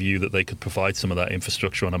 With a view that they could provide some of that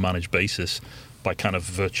infrastructure on a managed basis by kind of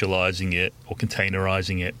virtualizing it or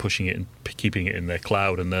containerizing it, pushing it and keeping it in their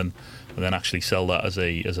cloud, and then actually sell that as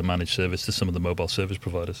a managed service to some of the mobile service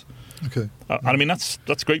providers. Okay. I mean,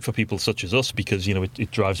 that's great for people such as us because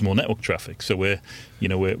it drives more network traffic. So we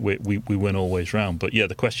win all ways round. But yeah,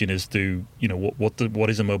 the question is, what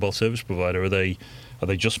is a mobile service provider? Are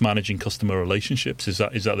they just managing customer relationships? Is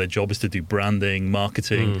that their job is to do branding,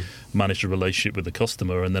 marketing, manage the relationship with the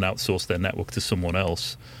customer, and then outsource their network to someone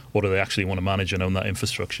else? Or do they actually want to manage and own that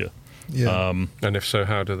infrastructure? Yeah. And if so,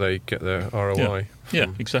 how do they get their ROI? Yeah,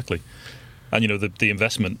 exactly. And the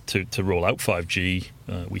investment to roll out 5G,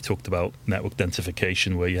 we talked about network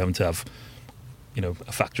densification, where you're having to have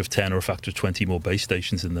a factor of 10 or a factor of 20 more base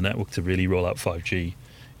stations in the network to really roll out 5G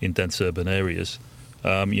in dense urban areas.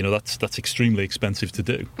 That's extremely expensive to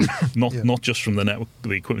do. Not just from the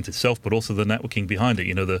equipment itself, but also the networking behind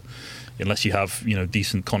it. Unless you have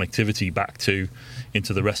decent connectivity back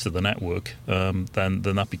into the rest of the network, then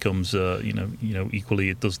that becomes equally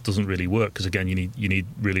it doesn't really work, because again you need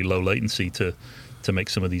really low latency to make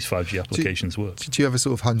some of these 5G applications work. Do you have a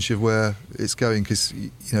sort of hunch of where it's going? Because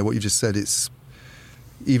what you just said, it's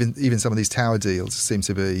even some of these tower deals seem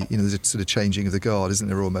to be, there's a sort of changing of the guard, isn't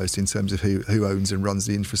there, almost, in terms of who owns and runs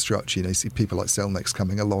the infrastructure. You see people like Cellnex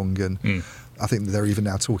coming along, and I think they're even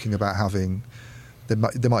now talking about having. They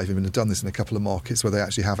might even have done this in a couple of markets where they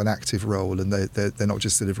actually have an active role, and they're not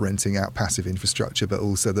just sort of renting out passive infrastructure, but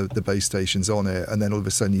also the base stations on it. And then all of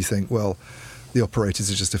a sudden you think, well, the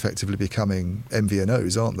operators are just effectively becoming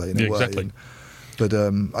MVNOs, aren't they? In a way. Exactly. But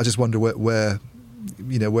I just wonder where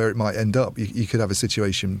it might end up. You could have a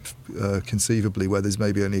situation conceivably where there's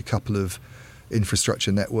maybe only a couple of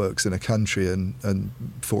infrastructure networks in a country and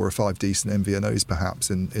 4 or 5 decent MVNOs perhaps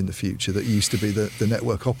in the future that used to be the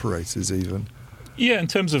network operators even. Yeah, in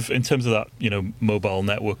terms of that, mobile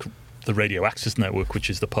network, the radio access network, which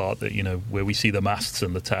is the part that where we see the masts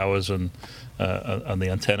and the towers and the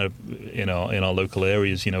antenna in our local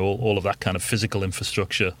areas, all of that kind of physical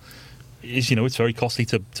infrastructure is, it's very costly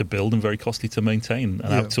to build and very costly to maintain,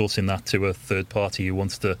 and outsourcing that to a third party who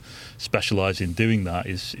wants to specialise in doing that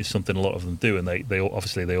is something a lot of them do, and they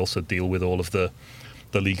also deal with all of the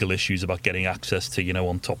legal issups about getting access to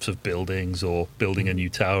on tops of buildings, or building a new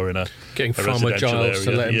tower in getting Farmer Giles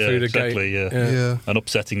to let him through the exactly, gate. Yeah. And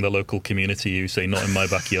upsetting the local community who say, not in my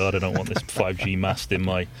backyard, I don't want this 5G mast in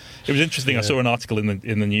my. It was interesting. I saw an article in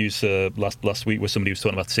the news last week where somebody was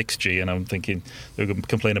talking about 6G, and I'm thinking they were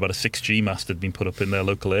complaining about a 6G mast had been put up in their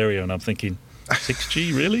local area, and I'm thinking,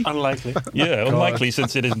 6G really? Unlikely. Yeah, unlikely,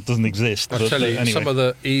 since it doesn't exist. I'll tell you, anyway. Some of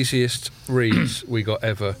the easiest reads we got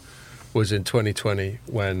ever was in 2020,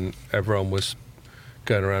 when everyone was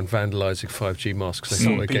going around vandalising 5G masks.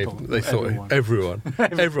 They thought everyone.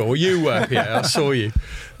 Well, you were, Pierre, I saw you,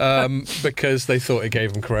 because they thought it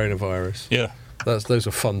gave them coronavirus. Yeah. Those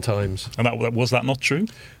are fun times. And was that not true?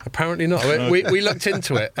 Apparently not. We looked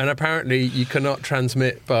into it, and apparently you cannot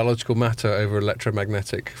transmit biological matter over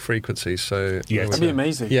electromagnetic frequencies. So that'd be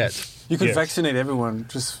amazing. Yet you could vaccinate everyone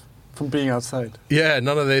just from being outside. Yeah,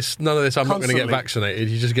 none of this. I'm not going to get vaccinated.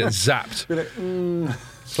 You just get zapped.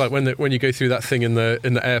 It's like when you go through that thing in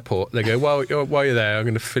the airport. They go, well, while you're there, I'm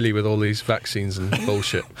going to fill you with all these vaccines and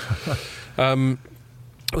bullshit.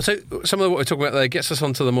 So some of what we're talking about there gets us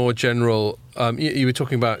onto the more general. You were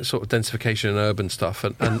talking about sort of densification and urban stuff,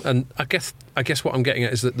 and I guess what I'm getting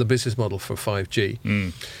at is that the business model for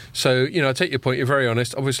 5G. So I take your point. You're very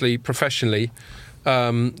honest. Obviously, professionally,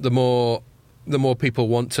 the more people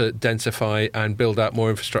want to densify and build out more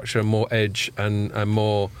infrastructure and more edge and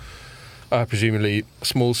more presumably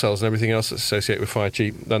small cells and everything else that's associated with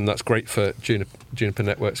 5G, then that's great for Juniper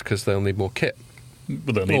Networks, because they'll need more kit.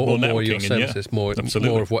 But they'll need more networking, more your services, more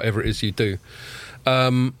of whatever it is you do.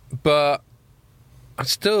 But I'm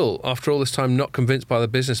still, after all this time, not convinced by the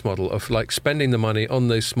business model of spending the money on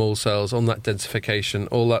those small cells, on that densification,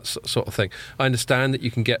 all that sort of thing. I understand that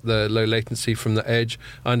you can get the low latency from the edge.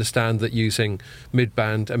 I understand that using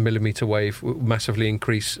mid-band and millimetre wave will massively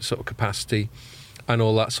increase sort of capacity and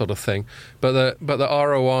all that sort of thing. But the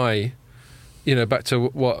ROI back to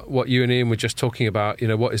what you and Ian were just talking about,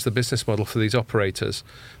 what is the business model for these operators?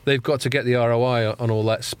 They've got to get the ROI on all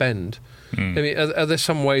that spend. I mean, are there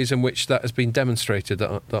some ways in which that has been demonstrated that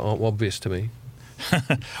aren't obvious to me?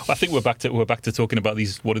 I think we're back to talking about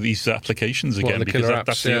these applications again, because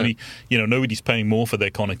that's the only, nobody's paying more for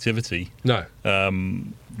their connectivity. No.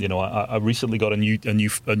 I recently got a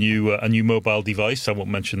new mobile device. I won't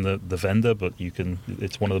mention the vendor, but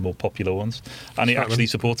it's one of the more popular ones, and it actually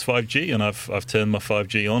supports 5G. And I've turned my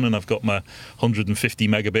 5G on, and I've got my 150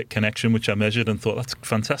 megabit connection, which I measured and thought that's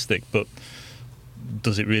fantastic. But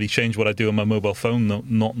does it really change what I do on my mobile phone? No,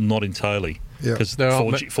 not entirely. Because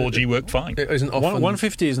 4G worked fine. It isn't often.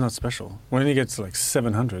 150 is not special. When it gets to like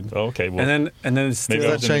 700. Oh, okay. Well, and then it's still...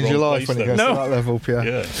 Does that change your life when it goes to that level, Pierre?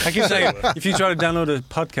 Yeah. I keep saying, if you try to download a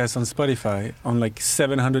podcast on Spotify on like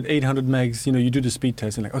 700, 800 megs, you do the speed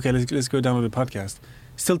test and like, okay, let's go download a podcast.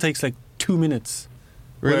 Still takes like 2 minutes.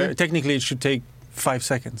 Really? Where technically it should take 5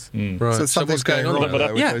 seconds. Right. So something's going on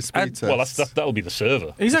there with those speed tests. Well, that'll be the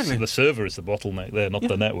server. Exactly. The server is the bottleneck there, not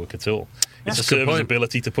the network at all. It's the server's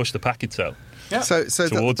ability to push the packets out. Yeah. So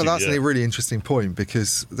that's a really interesting point,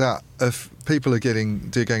 because that if people are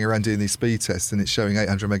going around doing these speed tests and it's showing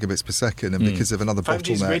 800 megabits per second, and because of another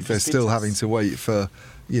bottleneck, they're still having to wait for,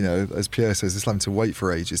 as Pierre says, they're having to wait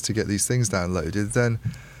for ages to get these things downloaded. Then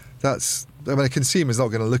a consumer's not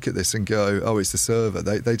going to look at this and go, "Oh, it's the server."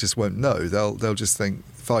 They just won't know. They'll just think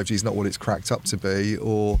 5G is not what it's cracked up to be,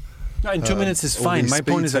 or. No, in 2 minutes is fine. My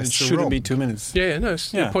point is that it shouldn't be 2 minutes. Yeah, no,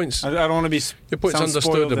 your point's... I don't want to be... Your point's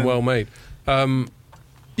understood and well made. I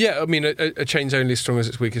mean, a chain's only as strong as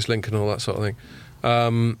its weakest link and all that sort of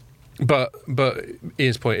thing. But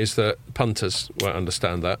Ian's point is that punters won't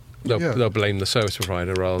understand that. They'll blame the service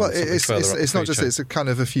provider rather than something further up. It's not just... It's a kind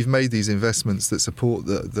of, if you've made these investments that support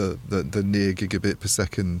the near gigabit per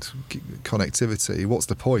second connectivity, what's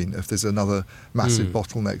the point if there's another massive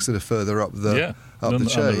bottleneck sort of further up the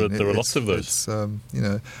chain? There are lots of those. And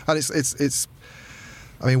it's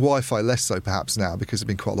I mean, Wi-Fi less so perhaps now, because there have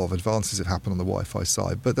been quite a lot of advances that happen on the Wi-Fi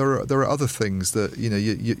side. But there are other things that,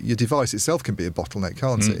 your device itself can be a bottleneck,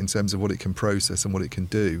 can't it, in terms of what it can process and what it can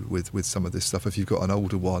do with some of this stuff. If you've got an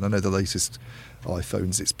older one, I know the latest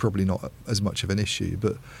iPhones, it's probably not as much of an issue.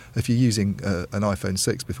 But if you're using an iPhone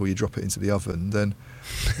 6 before you drop it into the oven, then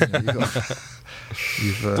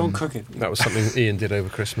don't cook it. That was something Ian did over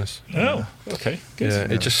Christmas. Oh, okay.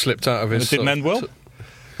 Good. It just slipped out of his... It didn't end well?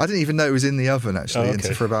 I didn't even know it was in the oven actually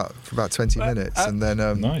for about 20 minutes, and then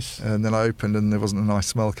nice. And then I opened and there wasn't a nice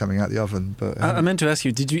smell coming out the oven. But I meant to ask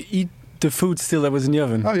you, did you eat the food still that was in the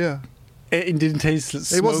oven? Oh yeah. It didn't taste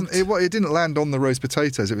smoked? It wasn't. It didn't land on the roast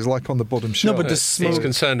potatoes. It was like on the bottom shelf. No, but the smoke. He's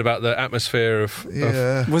concerned about the atmosphere of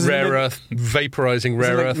rare earth, vaporising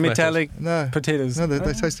rare earth metallic potatoes. No,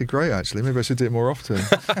 they tasted great actually. Maybe I should do it more often.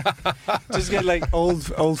 Just get like old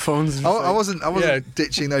phones. I wasn't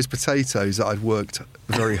ditching those potatoes that I'd worked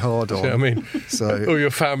very hard on. See what I mean? So all your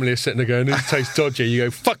family are sitting there going, "These taste dodgy." You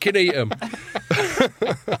go, "Fucking eat them."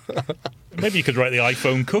 Maybe you could write the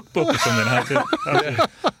iPhone cookbook or something. How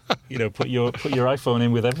to put your iPhone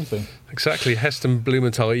in with everything. Exactly. Heston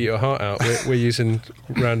Blumenthal, eat your heart out. We're using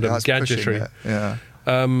random gadgetry.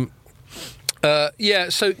 So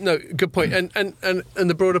no, good point. And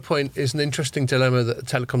the broader point is an interesting dilemma that the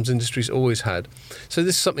telecoms industry's always had. So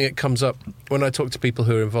this is something that comes up when I talk to people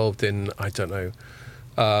who are involved in, I don't know,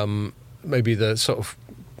 maybe the sort of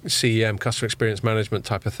CEM, customer experience management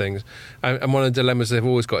type of things. And one of the dilemmas they've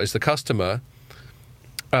always got is the customer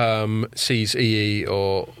sees EE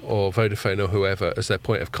or Vodafone or whoever as their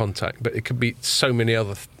point of contact, but it could be so many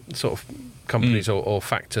other sort of companies or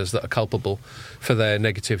factors that are culpable for their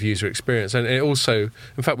negative user experience. And it also,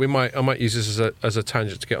 in fact, I might use this as a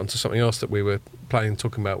tangent to get onto something else that we were planning on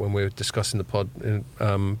talking about when we were discussing the pod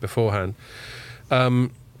beforehand.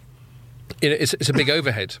 It's a big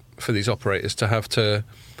overhead for these operators to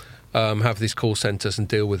have these call centres and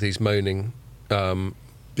deal with these moaning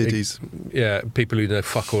biddies. People who know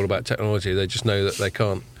fuck all about technology. They just know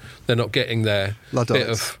that they're not getting their bit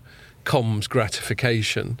of comms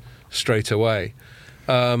gratification straight away.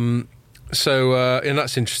 And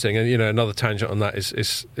that's interesting. And another tangent on that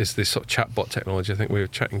is this sort of chatbot technology. I think we were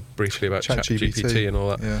chatting briefly about ChatGPT and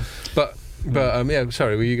all that. Yeah. But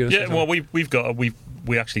sorry, were you going to say something? Well,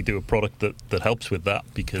 we actually do a product that helps with that,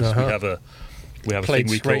 because we have a thing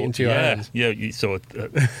we straight call into your hand. So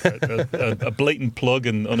a blatant plug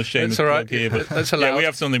and unashamed plug here, but that's allowed. We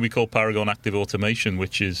have something we call Paragon Active Automation,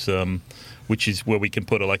 which is where we can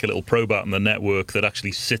put a little probe out on the network that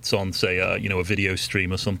actually sits on, say, a video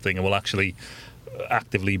stream or something, and will actually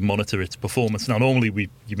actively monitor its performance. Now, normally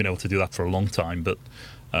you've been able to do that for a long time, but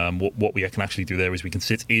What we can actually do there is we can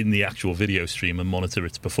sit in the actual video stream and monitor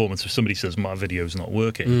its performance. If somebody says my video is not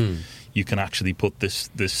working, you can actually put this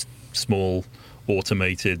small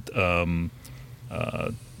automated.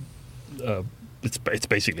 It's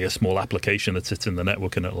basically a small application that sits in the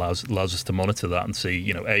network, and it allows us to monitor that and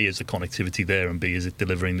see, A, is the connectivity there, and B, is it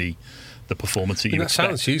delivering the performance that you expect.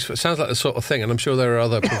 Sounds useful. It sounds like the sort of thing, and I'm sure there are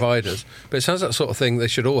other providers, but it sounds like the sort of thing they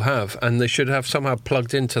should all have, and they should have somehow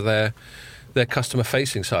plugged into their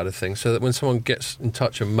customer-facing side of things, so that when someone gets in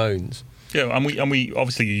touch and moans. Yeah, and we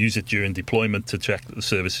obviously use it during deployment to check that the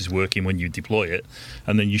service is working when you deploy it,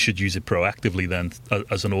 and then you should use it proactively then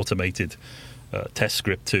as an automated test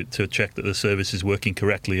script to check that the service is working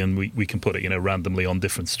correctly, and we can put it randomly on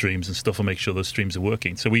different streams and stuff and make sure those streams are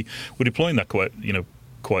working. So we're deploying that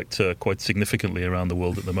quite significantly around the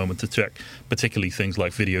world at the moment to check particularly things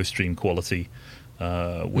like video stream quality,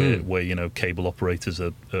 where cable operators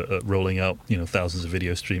are rolling out thousands of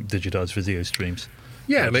digitized video streams.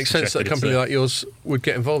 Yeah, it makes sense that a company like yours would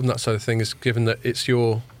get involved in that sort of thing, is given that it's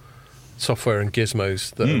your software and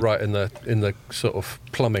gizmos that are right in the sort of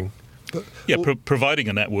plumbing. Yeah, providing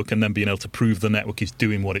a network and then being able to prove the network is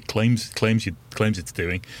doing what it claims it's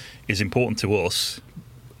doing is important to us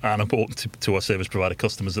and important to our service provider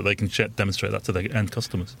customers, that they can demonstrate that to their end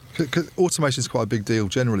customers. Automation is quite a big deal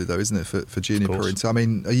generally, though, isn't it, for Juniper? And so, I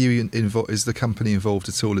mean, are you is the company involved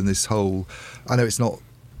at all in this whole? I know it's not.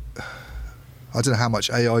 I don't know how much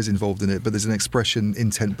AI is involved in it, but there's an expression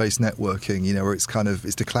intent-based networking, where it's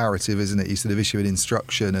declarative, isn't it? You sort of issue an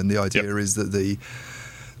instruction, and the idea is that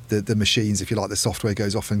the machines, if you like, the software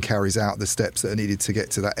goes off and carries out the steps that are needed to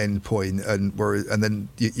get to that end point, and then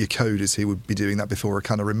your coders who would be doing that before are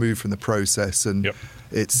kind of removed from the process, and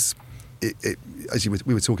as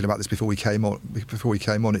we were talking about this before we came on,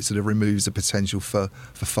 it sort of removes the potential for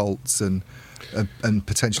faults and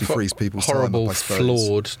potentially frees people's horrible, time up, I suppose.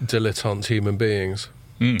 Flawed, dilettante human beings.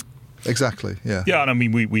 Exactly. Yeah. Yeah, and I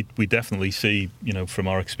mean we definitely see from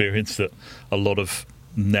our experience that a lot of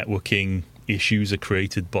networking issues are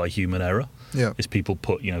created by human error. Yeah, is people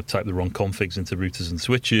type the wrong configs into routers and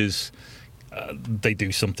switches. They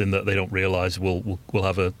do something that they don't realise will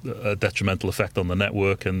have a detrimental effect on the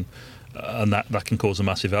network, and that can cause a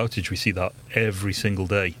massive outage. We see that every single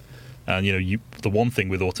day. And the one thing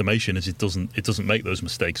with automation is it doesn't make those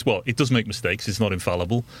mistakes. Well, it does make mistakes. It's not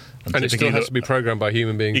infallible, and it still has to be programmed by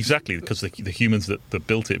human beings. Exactly, because the humans that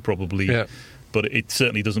built it probably. Yeah. But it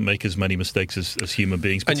certainly doesn't make as many mistakes as human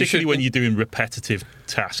beings, particularly when you're doing repetitive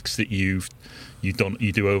tasks that you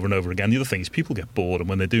do over and over again. The other thing is people get bored, and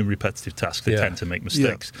when they're doing repetitive tasks, they tend to make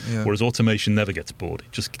mistakes. Yeah. Whereas automation never gets bored;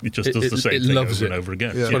 it just does the same thing over and over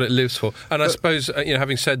again. Yeah. That's what it lives for. And I suppose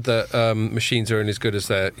having said that, machines are only as good as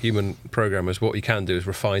their human programmers. What you can do is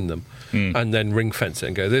refine them, and then ring fence it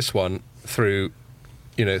and go this one through.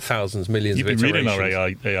 Thousands, millions of iterations. You've been reading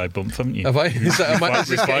our AI bump, haven't you? Have I?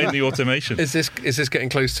 Refine the automation. Is this getting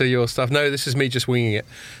close to your stuff? No, this is me just winging it.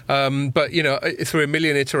 But through a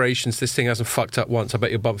million iterations, this thing hasn't fucked up once. I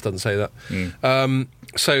bet your bump doesn't say that.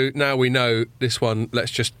 So now we know this one.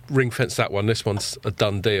 Let's just ring fence that one. This one's a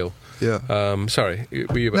done deal. Yeah. Sorry,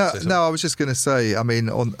 were you about to say something? No, I was just going to say. I mean,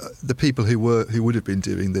 on the people who would have been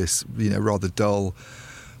doing this, rather dull.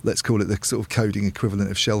 Let's call it the sort of coding equivalent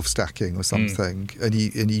of shelf stacking or something, and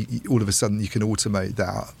you all of a sudden you can automate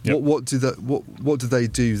that. Yep. What do they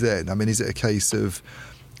do then? I mean, is it a case of,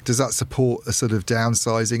 does that support a sort of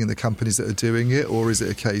downsizing in the companies that are doing it, or is it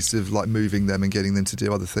a case of like moving them and getting them to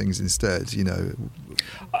do other things instead?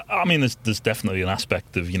 I mean, there's definitely an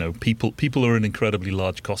aspect of people are an incredibly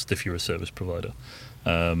large cost if you're a service provider.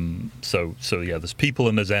 So yeah, there's people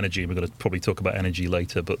and there's energy, and we're going to probably talk about energy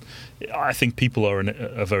later, but I think people are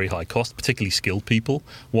a very high cost, particularly skilled people.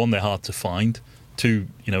 One, they're hard to find. Two,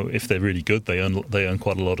 if they're really good, they earn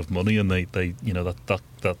quite a lot of money, and they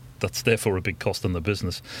that's therefore a big cost in the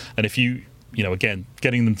business. And if again,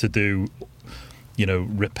 getting them to do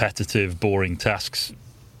repetitive, boring tasks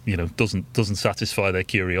doesn't satisfy their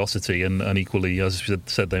curiosity, and equally, as I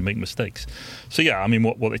said, they make mistakes. So yeah, I mean,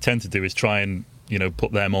 what they tend to do is try and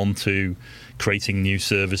put them onto creating new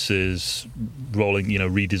services,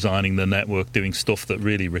 redesigning the network, doing stuff that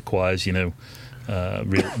really requires,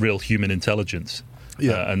 real human intelligence,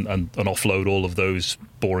 and offload all of those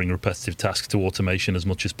boring, repetitive tasks to automation as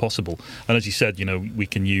much as possible. And as you said, we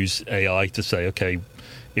can use AI to say, okay,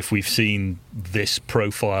 if we've seen this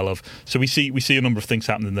profile of, so we see a number of things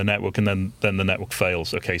happen in the network, and then the network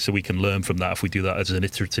fails. Okay, so we can learn from that. If we do that as an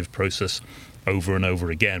iterative process over and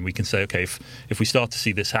over again, we can say, okay, if we start to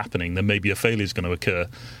see this happening, then maybe a failure is going to occur,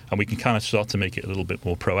 and we can kind of start to make it a little bit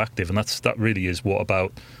more proactive. And that really is what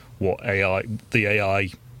the AI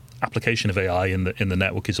application of AI in the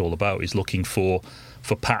network is all about, is looking for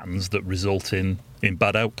patterns that result in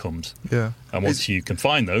bad outcomes. Yeah. And once you can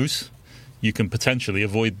find those, you can potentially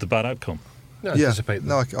avoid the bad outcome. No,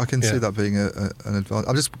 I can see that being an advantage.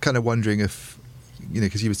 I'm just kind of wondering if,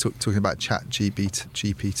 because you were talking about Chat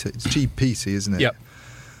GPT, isn't it? Yep.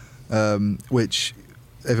 Which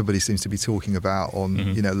everybody seems to be talking about on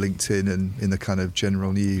LinkedIn and in the kind of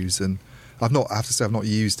general news. And I have to say I've not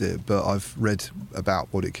used it, but I've read about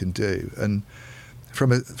what it can do. And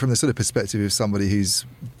from the sort of perspective of somebody whose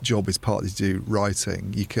job is partly to do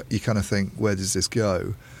writing, you kind of think, where does this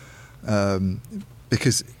go?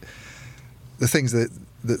 Because the things that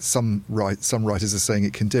some writers are saying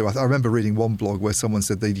it can do. I remember reading one blog where someone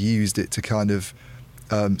said they'd used it to kind of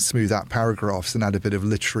smooth out paragraphs and add a bit of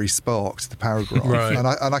literary spark to the paragraph. Right.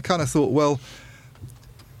 And I kind of thought, well,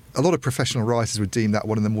 a lot of professional writers would deem that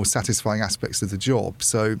one of the more satisfying aspects of the job.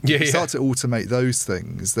 So if you start to automate those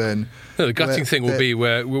things, then the gutting thing will be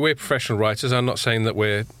where we're professional writers. I'm not saying that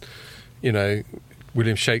we're,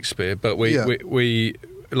 William Shakespeare, but we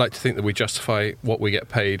like to think that we justify what we get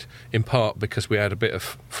paid in part because we add a bit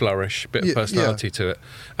of flourish, a bit of personality to it.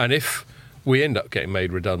 And if we end up getting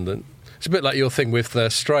made redundant, it's a bit like your thing with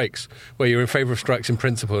strikes, where you're in favour of strikes in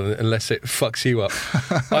principle unless it fucks you up.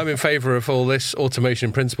 I'm in favour of all this automation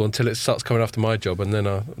in principle until it starts coming after my job, and then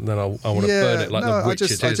I want to burn it like the witch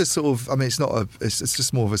it is. I just sort of, it's not it's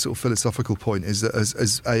just more of a sort of philosophical point, is that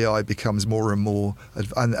as AI becomes more and more,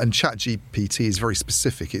 and ChatGPT is very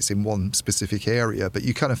specific, it's in one specific area, but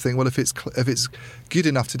you kind of think, well, if it's good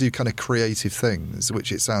enough to do kind of creative things,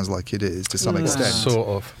 which it sounds like it is to some extent. Sort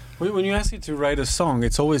of. When you ask it to write a song,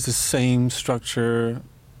 it's always the same structure.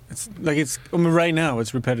 It's like right now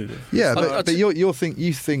it's repetitive. Yeah, but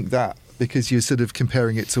you think that because you're sort of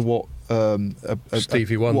comparing it to what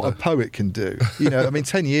Stevie Wonder, what a poet can do.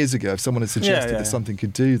 10 years ago, if someone had suggested that something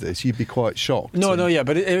could do this, you'd be quite shocked.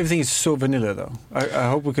 But everything is so vanilla, though. I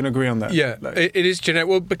hope we can agree on that. Yeah, it is generic.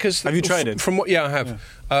 Well, because have you tried it? I have.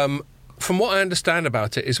 Yeah. From what I understand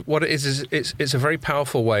about it, it's a very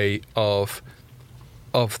powerful way of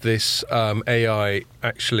this AI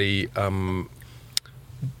actually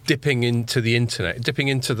dipping into the internet, dipping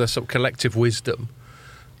into the sort of collective wisdom,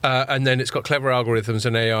 and then it's got clever algorithms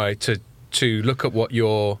and AI to look at what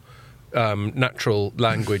your natural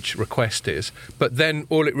language request is. But then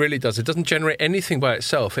all it really does, it doesn't generate anything by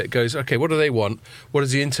itself. It goes, okay, what do they want? What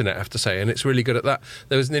does the internet have to say? And it's really good at that.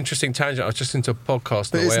 There was an interesting tangent. I was just into a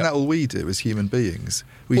podcast. But isn't that all we do as human beings?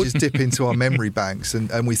 We just dip into our memory banks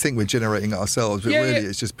and we think we're generating it ourselves, but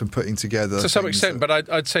it's just been putting together to some extent. But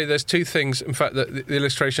I'd say there's two things, in fact, that the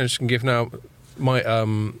illustration I just can give now might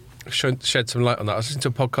shed some light on that. I was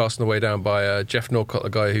listening to a podcast on the way down by Jeff Norcott, the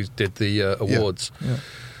guy who did the awards.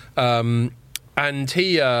 And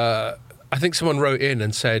he, I think someone wrote in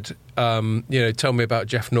and said, tell me about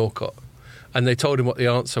Jeff Norcott. And they told him what the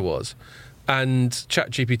answer was. And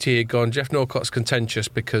ChatGPT had gone, Jeff Norcott's contentious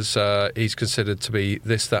because he's considered to be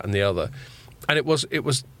this, that, and the other. And it was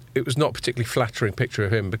not a particularly flattering picture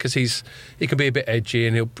of him because he can be a bit edgy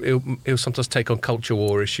and he'll sometimes take on culture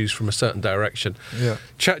war issues from a certain direction. Yeah.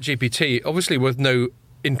 ChatGPT, obviously with no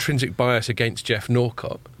intrinsic bias against Jeff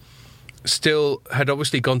Norcott, still had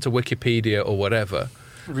obviously gone to Wikipedia or whatever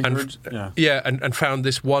and found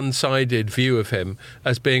this one-sided view of him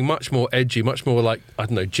as being much more edgy, much more like, I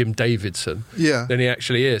don't know, Jim Davidson than he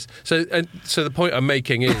actually is. So the point I'm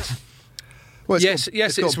making is Well, it's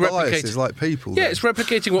replicating like people. Yeah, it's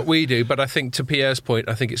replicating what we do, but I think to Pierre's point,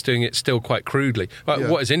 I think it's doing it still quite crudely.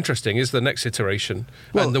 What is interesting is the next iteration,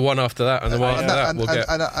 and the one after that, and the one after that. We'll get.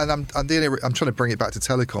 I'm trying to bring it back to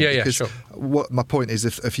telecom. Because sure. What my point is,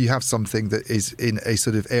 if you have something that is in a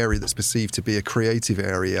sort of area that's perceived to be a creative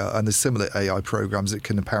area, and there's similar AI programs that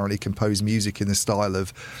can apparently compose music in the style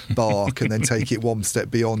of Bach, and then take it one step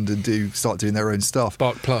beyond and start doing their own stuff.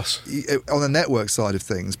 Bach Plus. On the network side of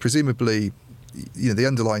things, presumably, the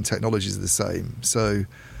underlying technologies are the same. So,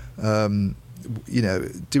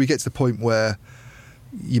 do we get to the point where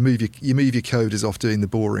you move your coders off doing the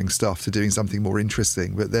boring stuff to doing something more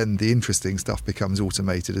interesting, but then the interesting stuff becomes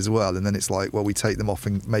automated as well, and then it's like, well, we take them off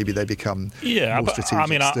and maybe they become more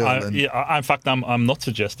strategic in fact, I'm not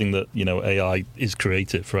suggesting that AI is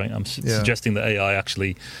creative, right? I'm suggesting that AI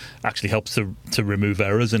actually helps to remove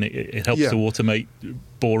errors, and it helps to automate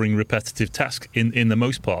boring, repetitive tasks in the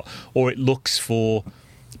most part, or it looks for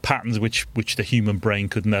patterns which the human brain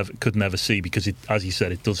could never see, because it, as you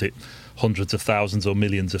said, it does it hundreds of thousands or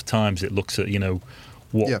millions of times. It looks at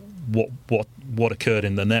what occurred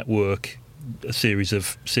in the network, a series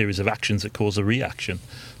of actions that cause a reaction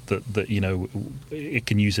that you know, it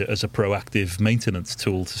can use it as a proactive maintenance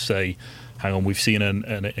tool to say, hang on, we've seen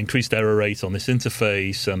an increased error rate on this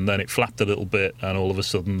interface, and then it flapped a little bit, and all of a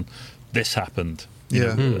sudden this happened. You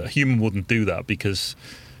know, a human wouldn't do that because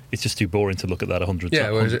it's just too boring to look at that 100 times.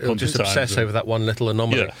 Yeah, well, it'll just obsess over that one little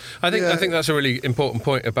anomaly. Yeah. I think that's a really important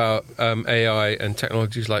point about AI and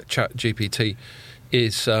technologies like ChatGPT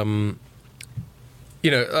is, one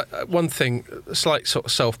thing, a slight sort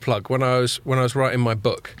of self-plug. When I was writing my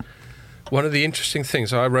book, one of the interesting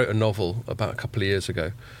things, I wrote a novel about a couple of years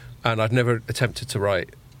ago, and I'd never attempted to write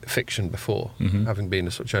fiction before, having been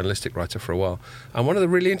a sort of journalistic writer for a while. And one of the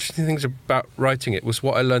really interesting things about writing it was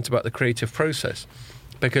what I learned about the creative process.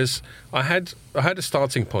 Because I had a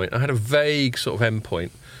starting point, I had a vague sort of end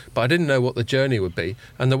point, but I didn't know what the journey would be.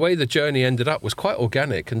 And the way the journey ended up was quite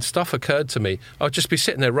organic, and stuff occurred to me. I would just be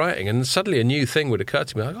sitting there writing, and suddenly a new thing would occur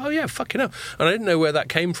to me. Like, oh yeah, fucking hell. And I didn't know where that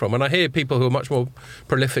came from. And I hear people who are much more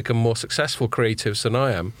prolific and more successful creatives than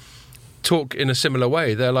I am talk in a similar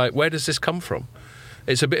way. They're like, where does this come from?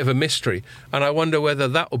 It's a bit of a mystery. And I wonder whether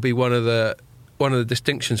that will be one of the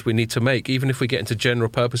distinctions we need to make, even if we get into general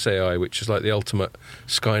purpose AI, which is like the ultimate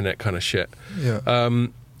Skynet kind of shit. Yeah.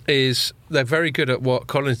 Is they're very good at what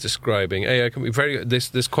Colin's describing. AI can be very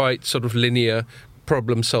this quite sort of linear,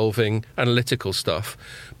 problem-solving, analytical stuff,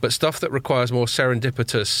 but stuff that requires more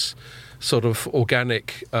serendipitous, sort of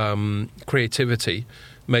organic creativity,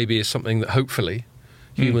 maybe is something that hopefully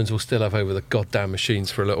humans will still have over the goddamn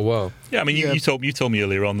machines for a little while. Yeah, I mean, you told me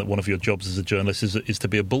earlier on that one of your jobs as a journalist is to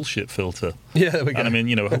be a bullshit filter. Yeah, there we go. And I mean,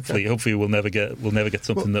 you know, hopefully we'll never get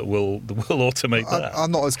something that will automate that.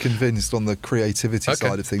 I'm not as convinced on the creativity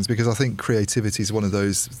side of things, because I think creativity is one of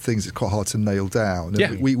those things that's quite hard to nail down.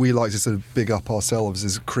 And we like to sort of big up ourselves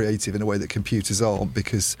as creative in a way that computers aren't,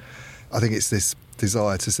 because I think it's this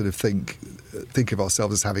desire to sort of think of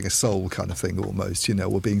ourselves as having a soul kind of thing almost, you know,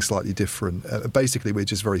 or being slightly different. Basically, we're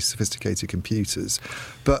just very sophisticated computers.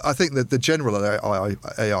 But I think that the general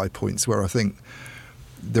AI points where I think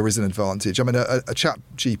there is an advantage. I mean, a chat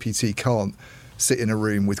GPT can't sit in a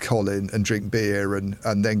room with Colin and drink beer and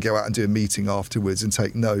then go out and do a meeting afterwards and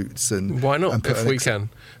take notes. And why not, if we can?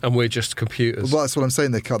 And we're just computers. Well, that's what I'm saying.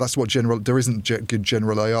 They can't. That's what there isn't good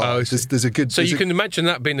general AI. Oh, there's a good. So you can imagine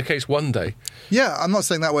that being the case one day. Yeah, I'm not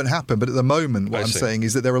saying that won't happen, but at the moment, what I'm saying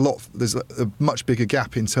is that there's a much bigger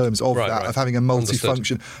gap in terms of of having a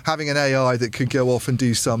multifunction, having an AI that could go off and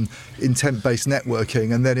do some intent-based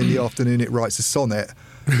networking, and then in the afternoon it writes a sonnet,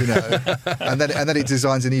 you know, and then it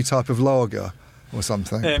designs a new type of lager or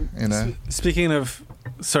something, you know. Speaking of,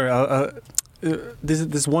 sorry,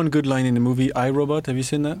 there's one good line in the movie iRobot. Have you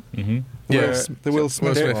seen that? Mm-hmm. Yeah, the Will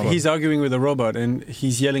Smith one. He's arguing with a robot, and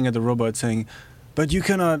he's yelling at the robot, saying, "But you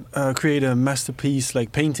cannot create a masterpiece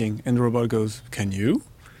like painting." And the robot goes, "Can you?"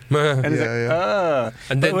 And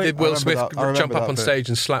And then did Will Smith jump up on stage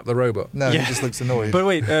and slap the robot? No, he just looks annoyed. But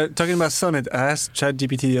wait, talking about sonnet, I asked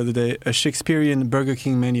ChatGPT the other day a Shakespearean Burger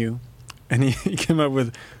King menu, and he came up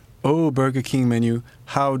with, "Oh, Burger King menu,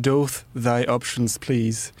 how doth thy options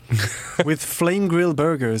please? With flame grilled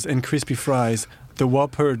burgers and crispy fries, the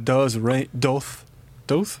Whopper doth reign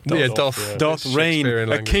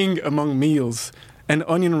a king among meals, and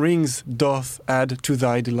onion rings doth add to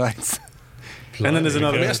thy delights." And then there's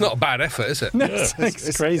another. That's not a bad effort, is it? No,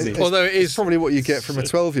 it's crazy. Although it's probably what you get from a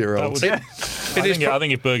 12-year-old. I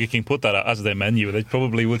think if Burger King put that out as their menu, they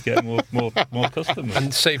probably would get more customers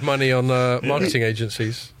and save money on marketing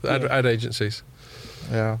agencies, ad agencies.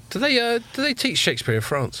 Yeah. Do they teach Shakespeare in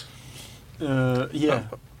France? Yeah.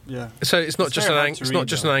 Yeah. So it's not just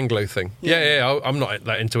an Anglo thing. Yeah. I'm not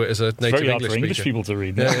that into it as a native English speaker. for English people to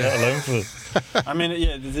read, let alone for. I mean,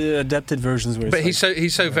 the adapted versions were. But he's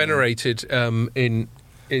so venerated in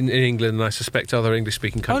England, and I suspect other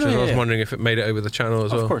English-speaking countries. I was wondering if it made it over the channel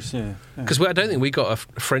as well. Of course, yeah. Because I don't think we got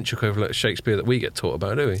a French equivalent of Shakespeare that we get taught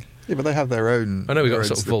about, do we? Yeah, but they have their own. I know we got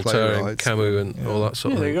sort of Voltaire and Camus and all that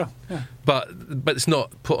sort of thing. There you go. Yeah. But it's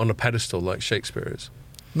not put on a pedestal like Shakespeare is.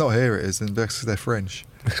 Not here it is, and because they're French.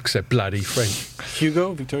 Because they're bloody French.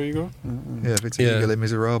 Victor Hugo? Yeah, Victor Hugo, Les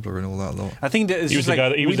Miserables and all that lot. I think that he was the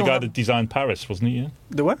guy that designed Paris, wasn't he? Yeah?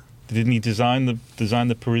 The what? Didn't he design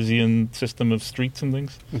the Parisian system of streets and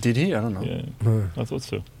things? Did he? I don't know. Yeah, I thought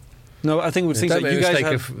so. No, I think with things like you guys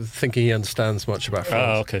have... of thinking he understands much about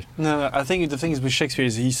France. Oh, okay. No, I think the thing is with Shakespeare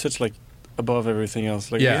is he's such like above everything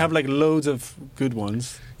else. Like we have like loads of good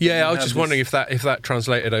ones. Yeah, I was just wondering if that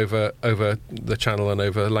translated over the channel and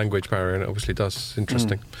over language barrier, and it obviously does. It's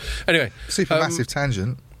interesting. Anyway, massive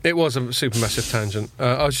tangent. It was a super massive tangent.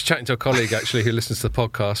 I was just chatting to a colleague actually who listens to the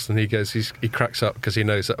podcast, and he goes, he cracks up because he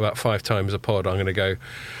knows that about 5 times a pod I'm going to go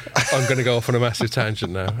off on a massive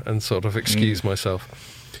tangent now and sort of excuse myself.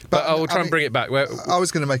 But I will try and bring it back. I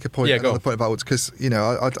was going to make a point, another point about because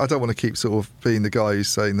I don't want to keep sort of being the guy who's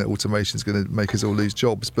saying that automation is going to make us all lose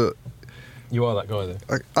jobs, but you are that guy, though.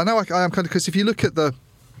 I know I am kind of, because if you look at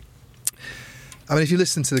if you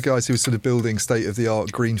listen to the guys who are sort of building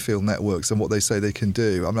state-of-the-art greenfield networks and what they say they can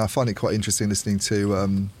do, I find it quite interesting listening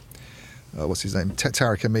to what's his name,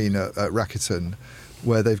 Tariq Amin at Rakuten,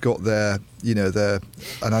 where they've got their,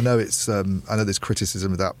 and I know there's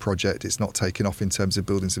criticism of that project. It's not taken off in terms of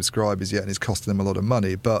building subscribers yet, and it's costing them a lot of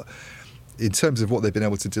money. But in terms of what they've been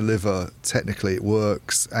able to deliver, technically it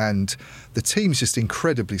works, and the team's just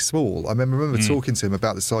incredibly small. I remember talking to him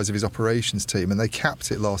about the size of his operations team, and they capped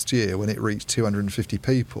it last year when it reached 250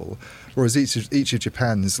 people, whereas each of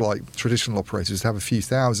Japan's like traditional operators have a few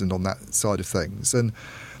thousand on that side of things. And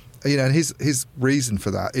and his reason for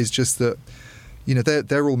that is just that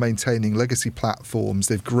they're all maintaining legacy platforms.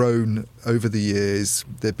 They've grown over the years.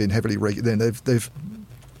 They've been heavily regulated. They've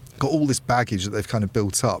got all this baggage that they've kind of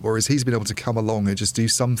built up, whereas he's been able to come along and just do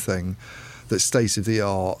something that's state of the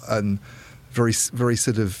art and very, very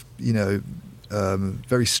sort of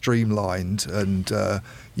very streamlined, and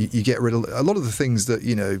you get rid of a lot of the things that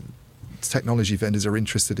technology vendors are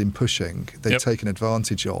interested in pushing. They've taken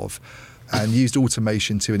advantage of and used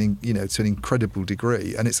automation to an incredible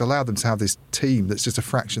degree, and it's allowed them to have this team that's just a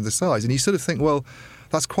fraction of the size. And you sort of think, well,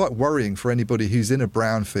 that's quite worrying for anybody who's in a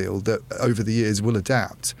brownfield that over the years will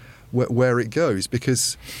adapt where it goes,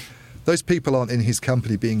 because those people aren't in his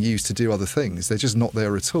company being used to do other things. They're just not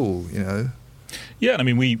there at all, Yeah,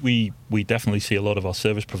 and we definitely see a lot of our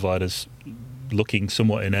service providers looking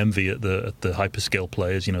somewhat in envy at the hyperscale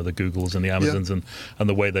players, the Googles and the Amazons, and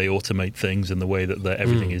the way they automate things, and the way that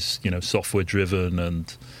everything is software driven,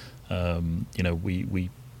 and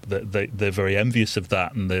they're very envious of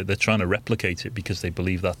that, and they're trying to replicate it because they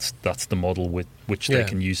believe that's the model which they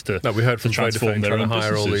can use to we heard from transform their own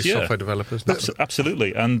hire all these businesses. software developers.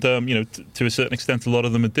 Absolutely, and to a certain extent, a lot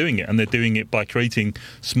of them are doing it, and they're doing it by creating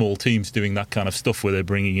small teams doing that kind of stuff, where they're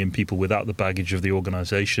bringing in people without the baggage of the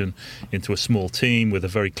organisation into a small team with a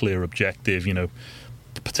very clear objective.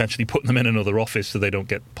 Potentially putting them in another office so they don't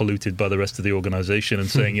get polluted by the rest of the organisation, and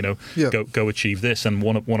saying, go achieve this. And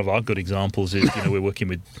one of our good examples is, we're working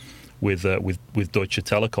with Deutsche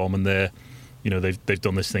Telekom, and they've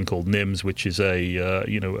done this thing called NIMS, which is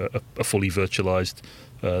a fully virtualized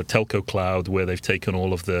telco cloud, where they've taken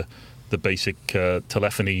all of the basic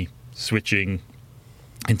telephony switching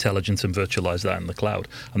intelligence and virtualize that in the cloud.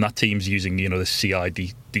 And that team's using the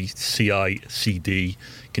CI/CD,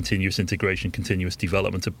 continuous integration, continuous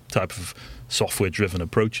development type of software-driven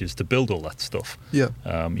approaches to build all that stuff. Yeah.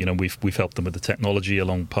 We've helped them with the technology,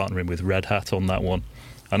 along partnering with Red Hat on that one,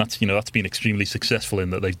 and that's been extremely successful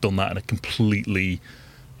in that they've done that in a completely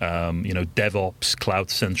DevOps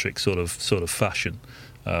cloud-centric sort of fashion,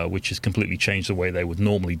 which has completely changed the way they would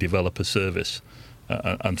normally develop a service.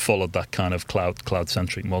 And followed that kind of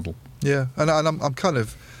cloud-centric model. Yeah, and I'm kind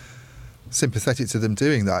of sympathetic to them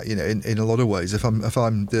doing that, in a lot of ways. If I'm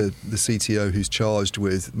the CTO who's charged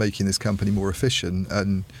with making this company more efficient,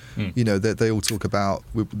 and they all talk about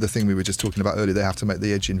the thing we were just talking about earlier. They have to make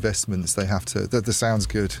the edge investments. They have to. That sounds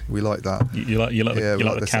good. We like that. You like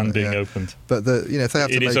the can being opened. But if they have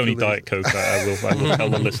to, it is only Diet Coke. I will tell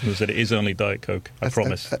the listeners that it is only Diet Coke. I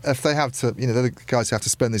promise. If they have to, they're the guys who have to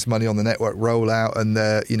spend this money on the network rollout, and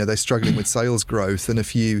they're struggling with sales growth, and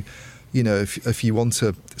if you want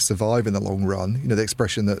to survive in the long run, the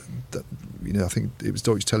expression that I think it was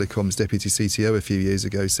Deutsche Telekom's deputy CTO a few years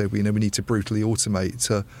ago said, we need to brutally automate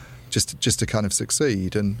to just to kind of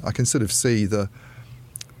succeed. And I can sort of see the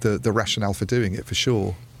rationale for doing it, for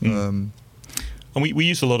sure. And we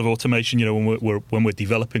use a lot of automation, when we're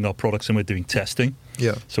developing our products and we're doing testing.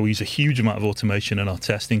 Yeah. So we use a huge amount of automation in our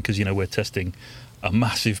testing, because we're testing a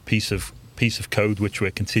massive piece of code which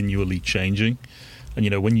we're continually changing. And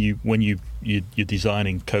when you're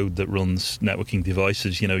designing code that runs networking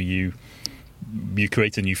devices, you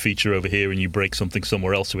create a new feature over here and you break something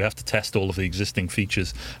somewhere else. So we have to test all of the existing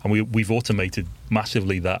features, and we've automated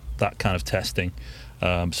massively that kind of testing,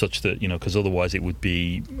 such that because otherwise it would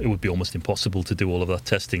be almost impossible to do all of that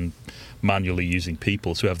testing manually using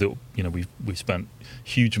people. So we've spent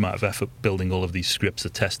huge amount of effort building all of these scripts to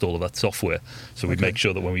test all of that software, so we make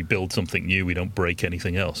sure that when we build something new we don't break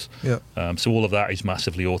anything else. So all of that is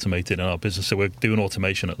massively automated in our business. So we're doing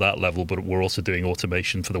automation at that level, but we're also doing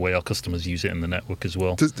automation for the way our customers use it in the network as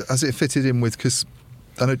well. Has it fitted in with, because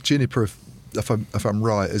I know Juniper, if I'm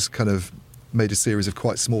right, has kind of made a series of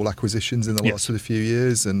quite small acquisitions in the last sort of few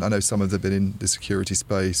years, and I know some of them have been in the security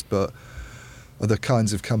space, but are the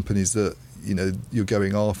kinds of companies that you're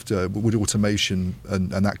going after? Would automation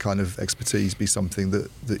and that kind of expertise be something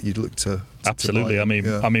that you'd look to? Absolutely.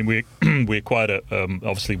 To I mean, we acquired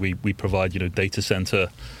obviously we provide data center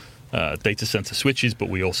switches, but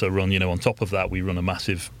we also run on top of that we run a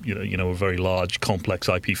massive a very large complex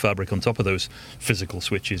IP fabric on top of those physical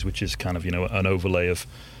switches, which is kind of an overlay of,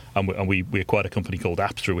 and we acquired a company called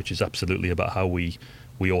Apstra, which is absolutely about how we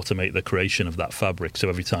automate the creation of that fabric. So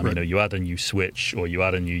every time you add a new switch or you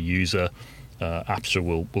add a new user, Apstra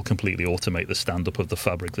will completely automate the stand-up of the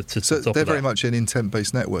fabric that sits on top of that. So they're very much in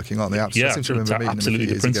intent-based networking, aren't they? Apstra? Yeah, I seem to remember meeting absolutely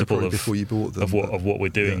them a few the principle before you bought them, of what we're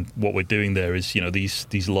doing. Yeah. What we're doing there is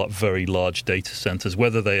these very large data centers,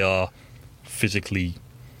 whether they are physically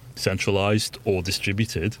centralized or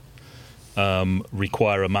distributed,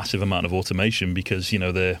 require a massive amount of automation because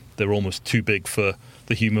they're almost too big for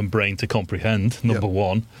the human brain to comprehend. Number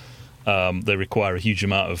one, they require a huge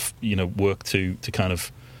amount of work to kind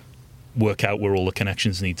of work out where all the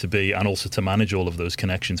connections need to be, and also to manage all of those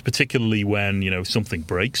connections, particularly when something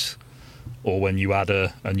breaks or when you add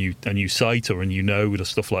a new site or a new node or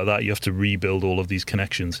stuff like that. You have to rebuild all of these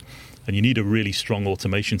connections, and you need a really strong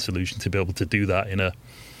automation solution to be able to do that in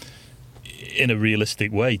a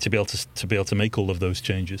realistic way, to be able to make all of those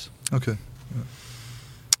changes. Okay.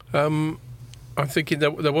 I'm thinking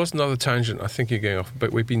there was another tangent I think you're going off,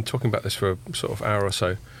 but we've been talking about this for a sort of hour or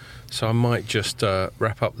so I might just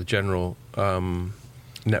wrap up the general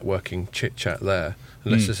networking chit-chat there,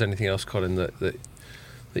 unless there's anything else, Colin, that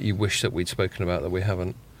you wish that we'd spoken about that we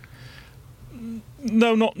haven't.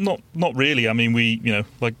 No, not really. I mean, we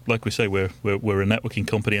like we say, we're a networking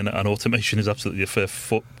company, and automation is absolutely a fair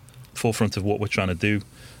forefront of what we're trying to do,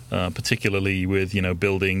 particularly with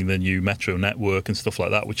building the new metro network and stuff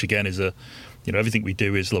like that, which again is everything we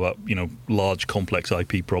do is about large complex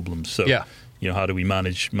IP problems. So how do we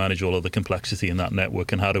manage all of the complexity in that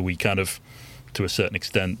network, and how do we kind of, to a certain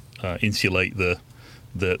extent, insulate the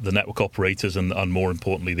network operators and more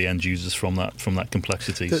importantly the end users from that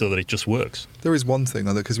complexity, so that it just works. There is one thing,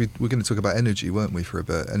 because we're going to talk about energy, weren't we, for a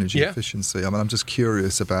bit? Energy efficiency. I mean, I'm just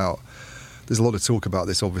curious about. There's a lot of talk about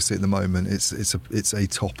this, obviously, at the moment. It's a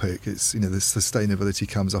topic. It's the sustainability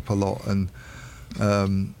comes up a lot, and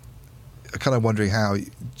I'm kind of wondering how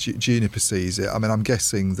Juniper sees it. I mean, I'm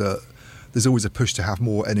guessing that there's always a push to have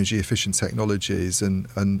more energy efficient technologies, and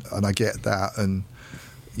I get that, and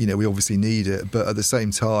we obviously need it, but at the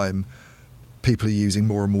same time, people are using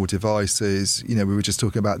more and more devices. We were just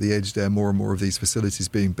talking about the edge there, more and more of these facilities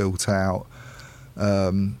being built out.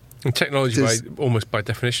 And technology, almost by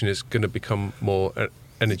definition, is going to become more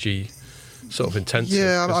energy sort of intensive.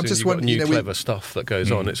 Yeah, I'm just wondering. New clever stuff that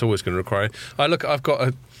goes on. It's always going to require. I've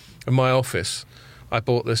got in my office, I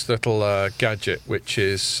bought this little gadget, which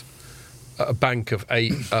is a bank of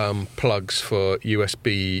 8 plugs for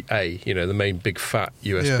USB-A, the main big fat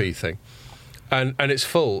USB thing. And it's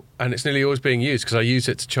full, and it's nearly always being used because I use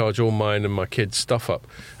it to charge all mine and my kids' stuff up.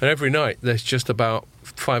 And every night there's just about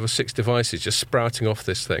 5 or 6 devices just sprouting off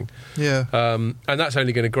this thing. Yeah. And that's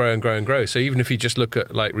only going to grow and grow and grow. So even if you just look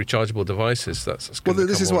at like rechargeable devices, that's going to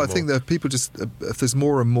this is what I think that people just, if there's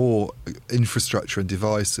more and more infrastructure and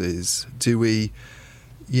devices, do we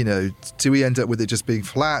end up with it just being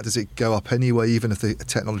flat? Does it go up anyway, even if the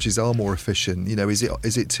technologies are more efficient?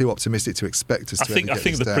 Is it too optimistic to expect us to I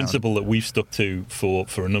think the principle that we've stuck to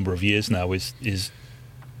for a number of years now is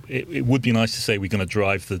it would be nice to say we're going to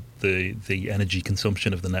drive the energy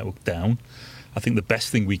consumption of the network down. I think the best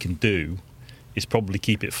thing we can do is probably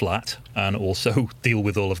keep it flat and also deal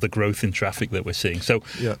with all of the growth in traffic that we're seeing. So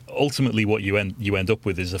ultimately what you end up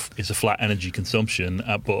with is a flat energy consumption,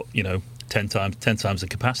 but 10 times the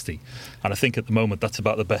capacity. And I think at the moment that's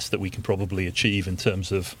about the best that we can probably achieve in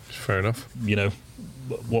terms of, fair enough,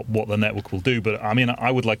 what the network will do. But I mean,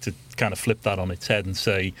 I would like to kind of flip that on its head and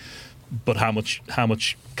say, but how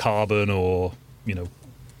much carbon or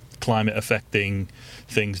climate affecting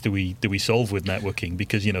things do we solve with networking?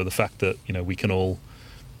 Because the fact that we can all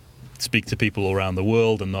speak to people around the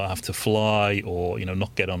world and not have to fly, or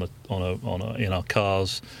not get on in our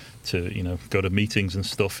cars to go to meetings and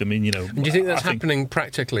stuff. I mean, And do you think that's happening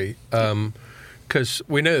practically? Because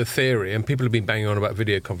we know the theory, and people have been banging on about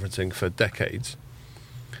video conferencing for decades.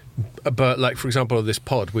 But, like, for example, of this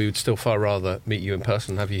pod, we would still far rather meet you in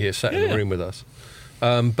person and have you here sat in the room with us.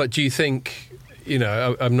 But do you think,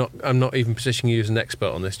 I'm not even positioning you as an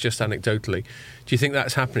expert on this, just anecdotally, do you think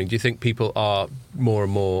that's happening? Do you think people are more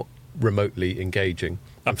and more remotely engaging?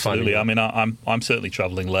 Absolutely. I mean, I'm certainly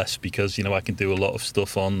travelling less because I can do a lot of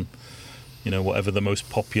stuff on whatever the most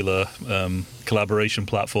popular collaboration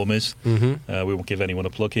platform is. Mm-hmm. We won't give anyone a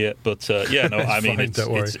plug here, but I mean,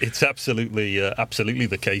 it's absolutely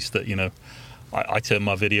the case that I turn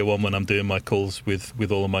my video on when I'm doing my calls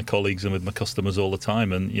with all of my colleagues and with my customers all the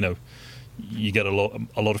time, and you get a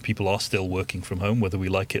lot of people are still working from home, whether we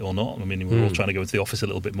like it or not. I mean, we're all trying to go into the office a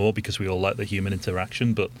little bit more because we all like the human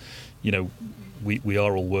interaction, but we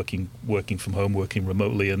are all working from home, working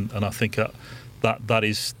remotely, and I think that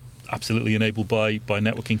is absolutely enabled by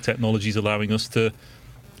networking technologies, allowing us to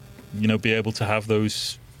be able to have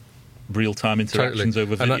those real-time interactions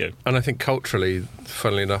over video. And I think culturally,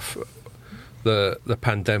 funnily enough, the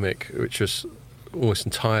pandemic, which was almost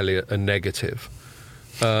entirely a negative,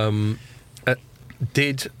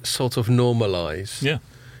 did sort of normalise. Yeah.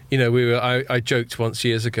 I joked once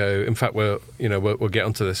years ago. In fact, we'll get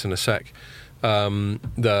onto this in a sec. Once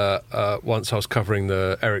I was covering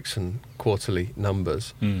the Ericsson quarterly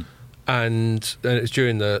numbers, and it was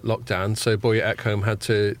during the lockdown, so Boye Ekholm had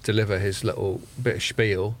to deliver his little bit of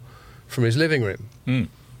spiel from his living room.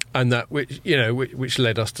 And that, which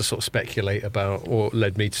led us to sort of speculate about, or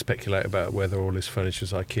led me to speculate about whether all his furniture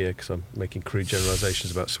is IKEA, because I'm making crude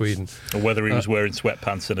generalisations about Sweden, or whether he was wearing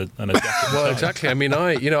sweatpants and a jacket. Well, exactly. I mean,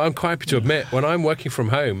 I'm quite happy to admit, when I'm working from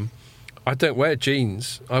home, I don't wear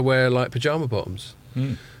jeans. I wear like pyjama bottoms.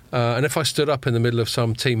 And if I stood up in the middle of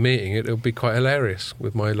some team meeting, it would be quite hilarious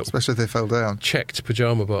with my little, especially if they fell down, checked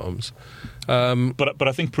pyjama bottoms. But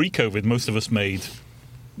I think pre-COVID, most of us made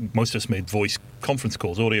voice conference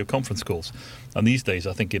calls, audio conference calls, and these days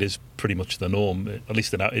I think it is pretty much the norm. At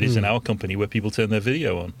least it is in our company, where people turn their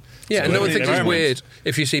video on. Yeah, so and no one thinks it's weird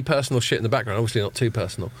if you see personal shit in the background. Obviously not too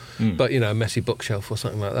personal, but a messy bookshelf or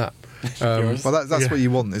something like that. Well, that's what you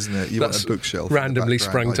want, isn't it? You want a bookshelf. Randomly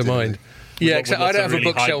sprung to mind. Yeah, except I don't have a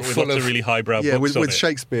bookshelf full of really highbrow books with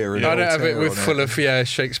Shakespeare. I don't have it with full of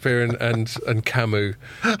Shakespeare and Camus.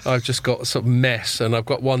 I've just got sort of mess, and I've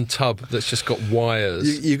got one tub that's just got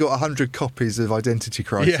wires. You got 100 copies of Identity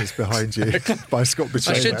Crisis behind you by Scott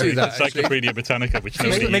Buchanan. I should do that. Encyclopedia Britannica, which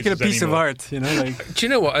nobody make it a piece anymore. of art. Do you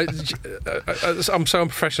know what? I'm so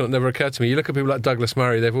unprofessional. It never occurred to me. You look at people like Douglas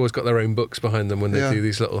Murray; they've always got their own books behind them when they do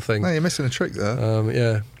these little things. No, you're missing a trick there.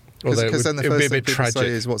 Yeah. Because then the first thing people tragic. say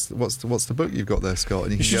is, what's the book you've got there, Scott?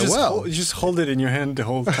 And you can you just hold it in your hand the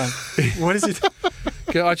whole time. What is it?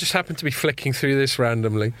 I just happen to be flicking through this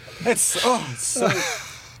randomly. It's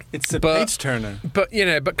a page turner.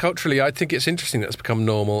 But culturally, I think it's interesting that it's become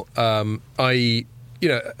normal. A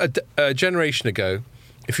generation ago,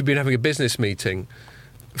 if you'd been having a business meeting,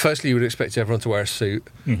 firstly, you would expect everyone to wear a suit.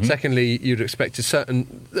 Mm-hmm. Secondly, you'd expect there's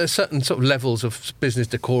certain sort of levels of business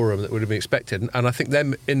decorum that would have been expected. And I think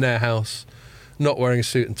them in their house, not wearing a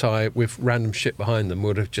suit and tie with random shit behind them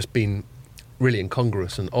would have just been really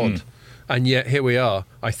incongruous and odd. And yet here we are,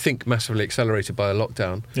 I think massively accelerated by a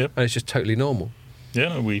lockdown, and it's just totally normal.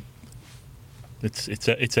 Yeah,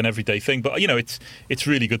 it's an everyday thing. But it's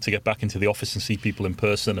really good to get back into the office and see people in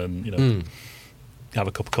person, and have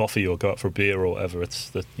a cup of coffee or go out for a beer or whatever.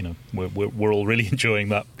 It's that we're all really enjoying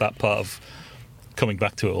that part of coming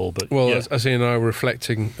back to it all. But as Ian and I were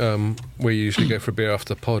reflecting, we usually go for a beer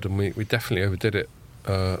after the pod, and we definitely overdid it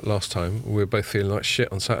last time. We were both feeling like shit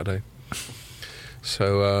on Saturday.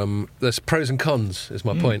 So there's pros and cons, is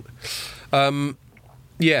my point.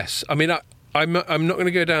 Yes, I mean I'm not going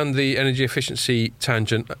to go down the energy efficiency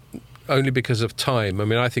tangent only because of time. I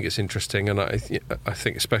mean, I think it's interesting, and I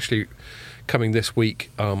think especially coming this week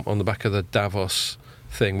on the back of the Davos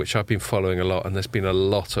thing, which I've been following a lot, and there's been a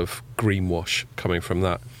lot of greenwash coming from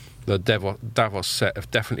that. The Davos set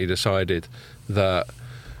have definitely decided that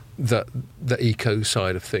the eco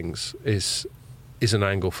side of things is an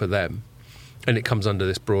angle for them, and it comes under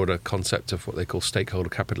this broader concept of what they call stakeholder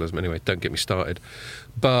capitalism. Anyway, don't get me started.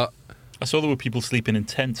 But I saw there were people sleeping in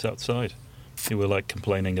tents outside who were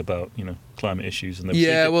complaining about climate issues, and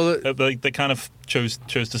they kind of chose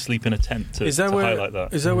to sleep in a tent to highlight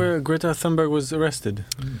that. Is that where Greta Thunberg was arrested?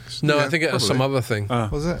 No, I think it was some other thing.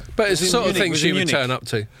 Was it? But it's the sort of thing she would turn up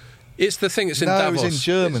to. It's the thing that's in Davos. It was in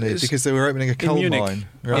Germany because they were opening a coal mine.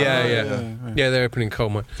 Right? Yeah, they're opening a coal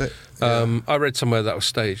mine. I read somewhere that was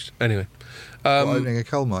staged. Anyway, opening a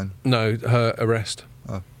coal mine. No, her arrest.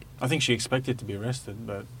 I think she expected to be arrested,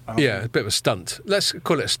 but a bit of a stunt. Let's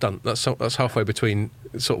call it a stunt. That's halfway between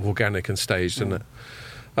sort of organic and staged, isn't it?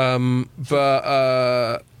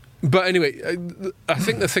 But anyway, I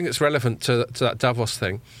think the thing that's relevant to that Davos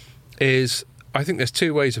thing is I think there's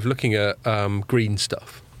two ways of looking at green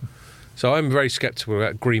stuff. So I'm very sceptical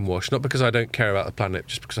about greenwash, not because I don't care about the planet,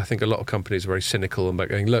 just because I think a lot of companies are very cynical and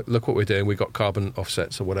going, look what we're doing. We've got carbon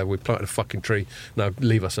offsets or whatever. We planted a fucking tree. Now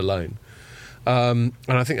leave us alone. And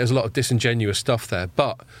I think there's a lot of disingenuous stuff there.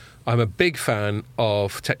 But I'm a big fan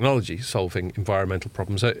of technology solving environmental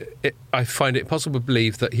problems. I find it impossible to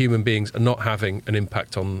believe that human beings are not having an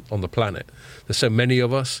impact on the planet. There's so many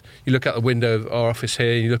of us. You look out the window of our office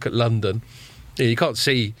here, you look at London, you can't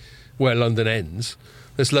see where London ends.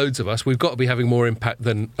 There's loads of us. We've got to be having more impact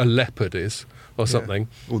than a leopard is or something.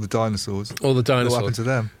 All the dinosaurs. What happened to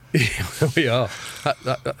them? We are.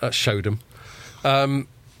 That showed them.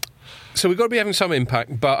 So we've got to be having some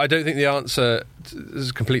impact, but I don't think the answer is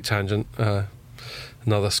a complete tangent.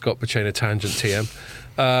 Another Scott Pacena tangent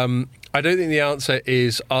TM. I don't think the answer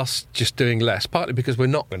is us just doing less, partly because we're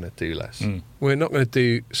not going to do less. We're not going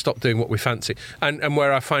to stop doing what we fancy. And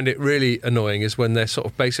where I find it really annoying is when they're sort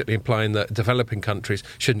of basically implying that developing countries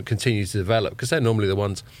shouldn't continue to develop, because they're normally the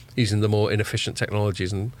ones using the more inefficient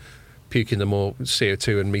technologies and puking the more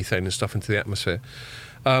CO2 and methane and stuff into the atmosphere.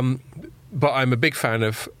 But I'm a big fan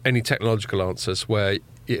of any technological answers where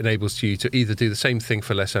it enables you to either do the same thing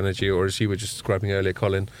for less energy, or, as you were just describing earlier,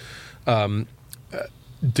 Colin,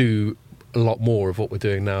 do a lot more of what we're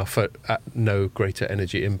doing now at no greater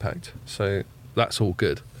energy impact. So that's all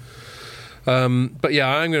good. But yeah,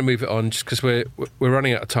 I'm going to move it on just because we're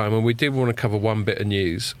running out of time, and we did want to cover one bit of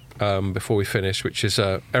news before we finish, which is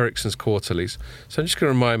Ericsson's quarterlies. So I'm just going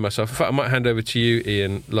to remind myself. In fact, I might hand over to you,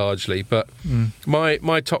 Ian, largely. But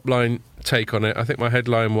my top line take on it, I think my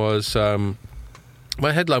headline was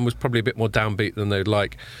probably a bit more downbeat than they'd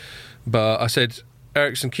like. But I said,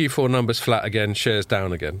 Ericsson Q4 numbers flat again, shares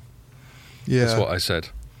down again. Yeah. That's what I said.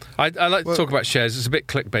 I like to talk about shares. It's a bit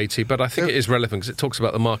clickbaity, but I think it is relevant because it talks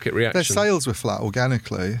about the market reaction. Their sales were flat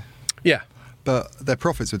organically. Yeah. But their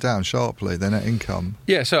profits were down sharply, their net income.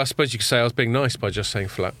 Yeah, so I suppose you could say I was being nice by just saying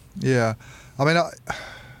flat. Yeah. I mean, I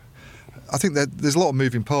think that there's a lot of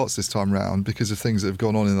moving parts this time round because of things that have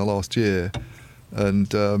gone on in the last year. And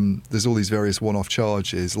there's all these various one-off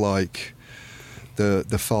charges, like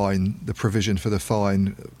the fine, the provision for the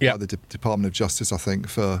fine by the Department of Justice, I think,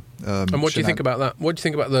 for... and what do you think about that? What do you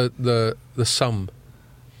think about the sum?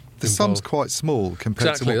 The sum's quite small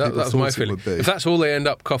compared to what people that was my thought feeling. it would be. If that's all they end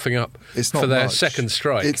up coughing up for their second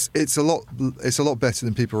strike, it's a lot better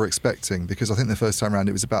than people were expecting, because I think the first time round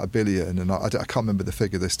it was about $1 billion, and I can't remember the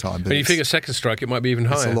figure this time. But when you figure second strike, it might be even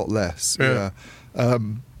higher. It's a lot less. Yeah.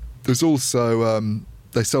 There's also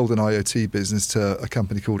they sold an IoT business to a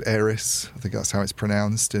company called Eris. I think that's how it's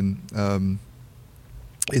pronounced in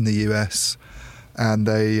the US. And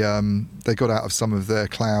they got out of some of their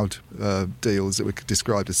cloud deals that were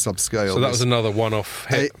described as subscale. So that was another one-off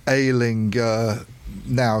hit. Ailing,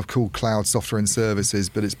 now called Cloud Software and Services,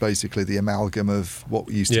 but it's basically the amalgam of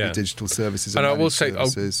what used to be digital services and I will say,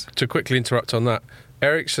 services. To quickly interrupt on that,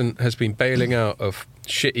 Ericsson has been bailing out of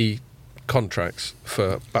shitty contracts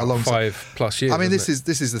for about 5+ years. I mean, this is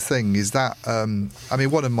the thing, is that I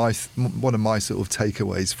mean, one of my sort of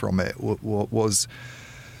takeaways from it was.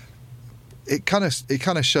 It kind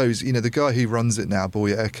of shows, you know, the guy who runs it now,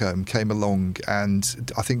 Boye Ekholm, came along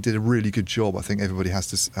and I think did a really good job. I think everybody has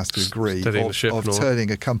to agree of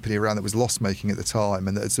turning a company around that was loss making at the time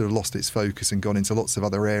and that had sort of lost its focus and gone into lots of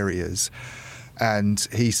other areas. And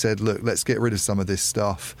he said, look, let's get rid of some of this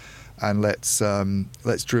stuff and let's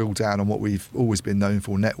drill down on what we've always been known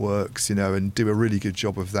for, networks, you know, and do a really good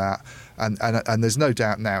job of that. And there's no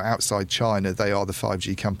doubt now, outside China, they are the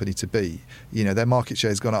 5G company to be. You know, their market share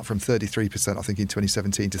has gone up from 33%, I think, in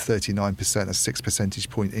 2017 to 39%, a 6 percentage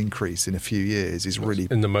point increase in a few years is really...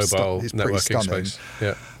 In the mobile networking space,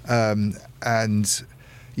 yeah. And,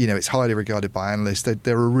 you know, it's highly regarded by analysts.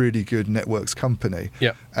 They're a really good networks company.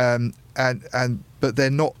 Yeah. But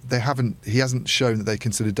he hasn't shown that they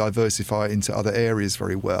can sort of diversify into other areas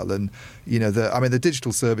very well. And, you know, the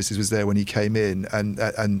digital services was there when he came in, and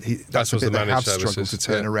that's a bit they have struggled to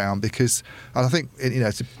turn around because, and I think, you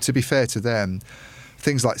know, to be fair to them,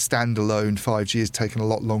 things like standalone 5G has taken a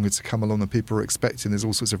lot longer to come along than people were expecting. There's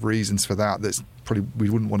all sorts of reasons for that that's probably we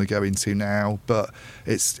wouldn't want to go into now, but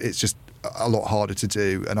it's just a lot harder to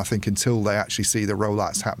do, and I think until they actually see the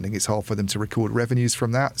rollouts happening, it's hard for them to record revenues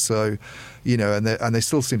from that. So, you know, and they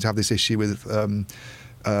still seem to have this issue with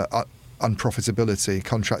unprofitability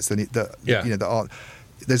contracts that you know that aren't.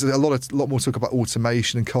 There's a lot more talk about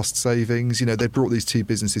automation and cost savings. You know, they brought these two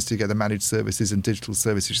businesses together, managed services and digital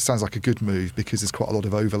services, which sounds like a good move because there's quite a lot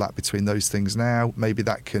of overlap between those things now. Maybe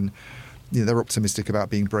that can. You know, they're optimistic about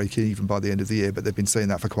being break-even by the end of the year, but they've been saying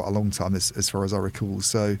that for quite a long time, as far as I recall.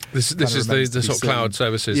 So this is the sort of cloud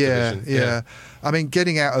services division. Yeah. I mean,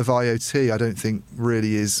 getting out of IoT, I don't think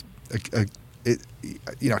really is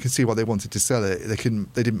you know, I can see why they wanted to sell it.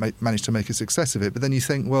 They didn't manage to make a success of it. But then you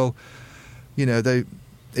think, well, you know,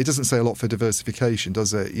 it doesn't say a lot for diversification,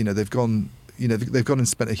 does it? You know, they've gone they've gone and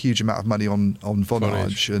spent a huge amount of money on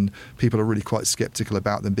Vonage, and people are really quite sceptical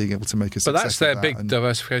about them being able to make a success. But that's their big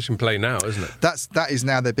diversification play now, isn't it? That is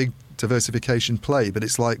now their big diversification play. But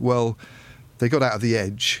it's like, well, they got out of the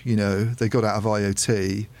edge. They got out of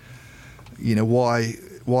IoT.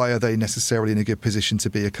 Why are they necessarily in a good position to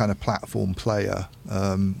be a kind of platform player,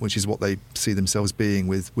 which is what they see themselves being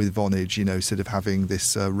with Vonage, sort of having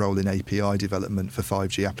this role in API development for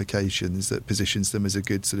 5G applications that positions them as a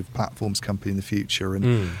good sort of platforms company in the future.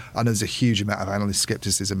 And there's a huge amount of analyst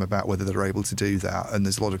skepticism about whether they're able to do that. And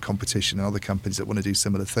there's a lot of competition and other companies that want to do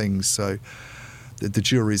similar things. So the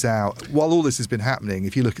jury's out. While all this has been happening,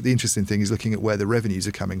 if you look at the interesting thing is looking at where the revenues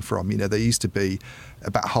are coming from. They used to be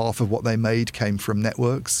about half of what they made came from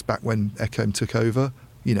networks back when Ecom took over.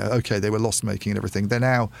 Okay, they were loss making and everything. They're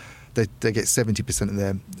now they get 70% of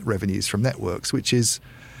their revenues from networks, which is,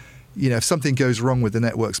 if something goes wrong with the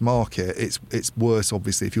networks market, it's worse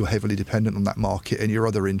obviously if you're heavily dependent on that market and your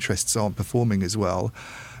other interests aren't performing as well.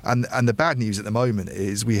 And the bad news at the moment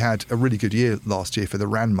is we had a really good year last year for the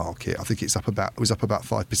RAN market. I think it was up about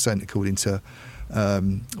 5% according to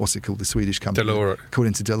what's it called, the Swedish company? Dell'Oro.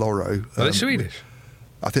 According to Dell'Oro. Are they Swedish?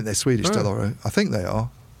 I think they're Swedish, Dell'Oro. I think they are.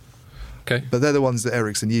 Okay. But they're the ones that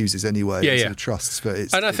Ericsson uses anyway. Yeah, sort of trusts for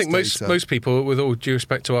its. And I think most people, with all due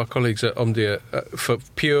respect to our colleagues at Omdia, for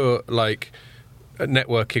pure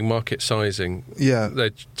networking market sizing,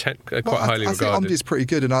 they're quite highly regarded. I think Omdia's pretty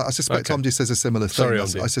good, and I suspect Omdia says a similar thing. Sorry,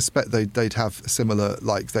 Omdia. I suspect they'd have similar,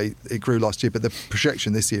 it grew last year, but the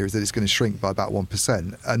projection this year is that it's going to shrink by about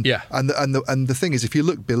 1%. And the thing is, if you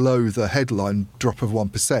look below the headline drop of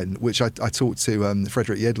 1%, which I talked to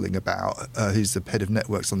Frederick Yedling about, who's the head of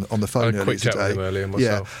networks on the phone earlier today. With him earlier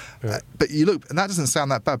myself. But you look, and that doesn't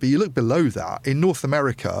sound that bad, but you look below that, in North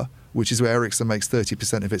America, which is where Ericsson makes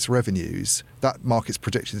 30% of its revenues, that market's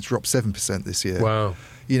projected to drop 7% this year. Wow.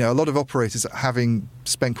 A lot of operators having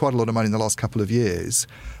spent quite a lot of money in the last couple of years,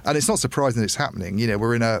 and it's not surprising that it's happening.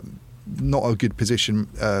 We're in not a good position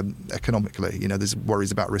economically. There's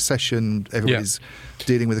worries about recession. Everybody's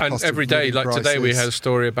dealing with the cost of every day, living crisis. Today we had a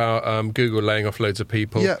story about Google laying off loads of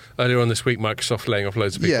people. Yeah. Earlier on this week, Microsoft laying off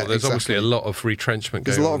loads of people. There's obviously a lot of retrenchment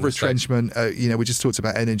going on. There's a lot of retrenchment. We just talked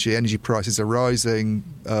about energy. Energy prices are rising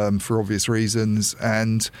for obvious reasons,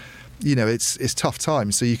 and it's tough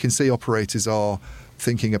times. So you can see operators are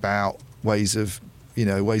thinking about ways of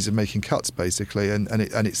making cuts basically, and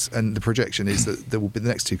the projection is that there will be the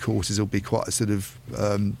next 2 quarters will be quite a sort of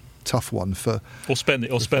tough one for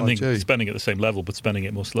spending at the same level, but spending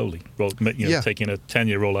it more slowly. Taking a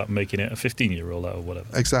 10-year rollout and making it a 15-year rollout or whatever.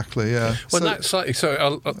 Exactly. Yeah. Well, that's slightly. Sorry.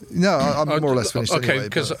 I'm more or less finished. Okay,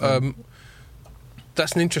 because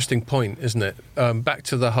that's an interesting point, isn't it? Back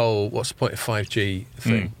to the whole what's the point of 5G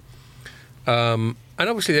thing. And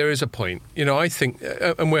obviously there is a point. I think,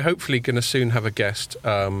 and we're hopefully going to soon have a guest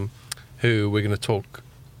who we're going to talk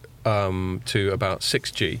to about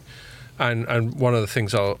 6G. And one of the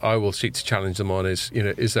things I will seek to challenge them on is,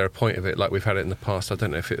 is there a point of it, like we've had it in the past? I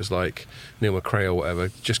don't know if it was like Neil McRae or whatever,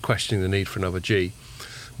 just questioning the need for another G.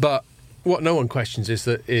 But what no one questions is,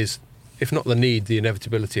 if not the need, the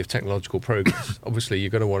inevitability of technological progress. Obviously,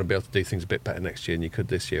 you're going to want to be able to do things a bit better next year than you could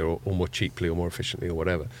this year, or more cheaply or more efficiently or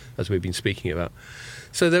whatever, as we've been speaking about.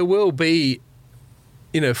 So there will be,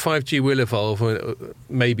 5G will evolve.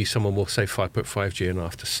 Maybe someone will say 5.5G and I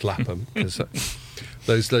have to slap them, because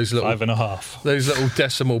those little 5.5. Those little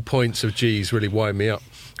decimal points of G's really wind me up.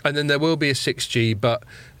 And then there will be a 6G, but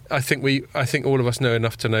I think all of us know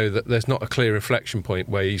enough to know that there's not a clear inflection point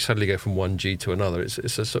where you suddenly go from 1G to another. It's a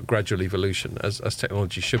sort of gradual evolution, as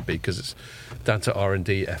technology should be, because it's down to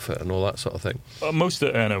R&D effort and all that sort of thing.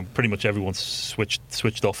 Pretty much everyone's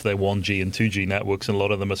switched off their 1G and 2G networks, and a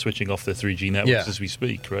lot of them are switching off their 3G networks as we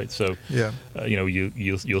speak, right? So,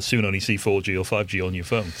 you'll soon only see 4G or 5G on your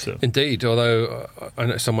phone. So. Indeed, although I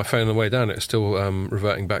noticed on my phone on the way down, it's still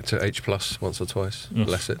reverting back to H+ once or twice.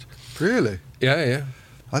 Bless it. Really? Yeah.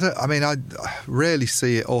 I rarely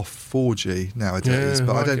see it off 4G nowadays,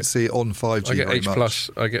 but I don't see it on 5G I get very H+, much.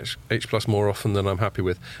 I get H+ more often than I'm happy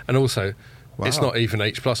with. And also, it's not even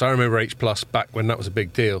H+. I remember H+ back when that was a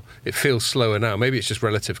big deal. It feels slower now. Maybe it's just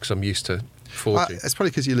relative because I'm used to 4G. It's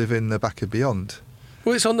probably because you live in the back of Beyond.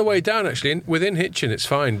 Well, it's on the way down, actually. Within Hitchin, it's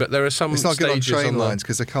fine, but there are some stages... It's not good on train lines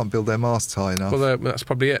because they can't build their masts high enough. Well, that's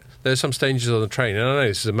probably it. There's some stages on the train, and I know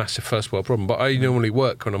this is a massive first world problem, but I normally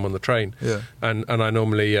work when I'm on the train, and I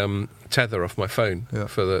normally tether off my phone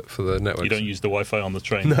for the network. You don't use the Wi-Fi on the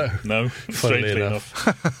train? No? Strangely enough.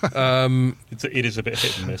 It is a bit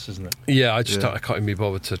hit and miss, isn't it? Yeah, I can't even be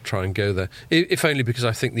bothered to try and go there. If only because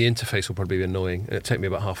I think the interface will probably be annoying, and it'll take me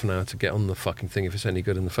about half an hour to get on the fucking thing if it's any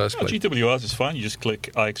good in the first place. GWRs is fine. You just click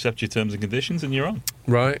click I accept your terms and conditions, and you're on.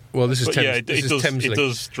 Right. Well, this is But Thames, it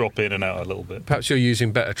does drop in and out a little bit. Perhaps you're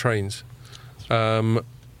using better trains. Yeah,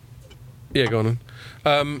 go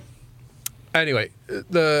on. Anyway,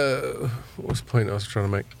 what was the point I was trying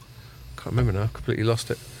to make? Can't remember now. Completely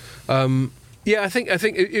lost it. I think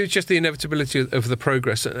it was just the inevitability of the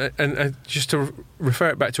progress, and just to refer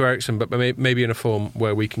it back to Ericsson, but maybe in a form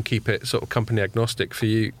where we can keep it sort of company agnostic for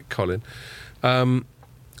you, Colin.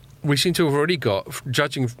 We seem to have already got,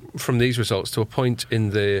 judging from these results, to a point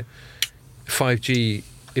in the 5G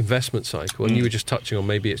investment cycle, and you were just touching on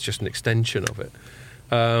maybe it's just an extension of it,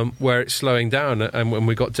 where it's slowing down, and when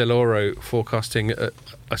we got Dell'Oro forecasting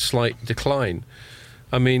a slight decline.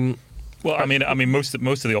 I mean, most of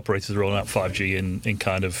the operators are rolling out 5G in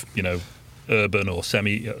kind of, urban or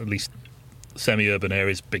at least semi-urban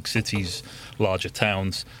areas, big cities, larger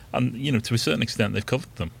towns, and to a certain extent they've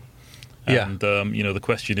covered them. And the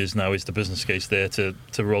question is now, is the business case there to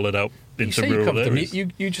roll it out into rural areas?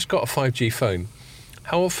 You just got a 5G phone.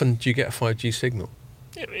 How often do you get a 5G signal?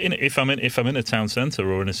 If I'm in a town centre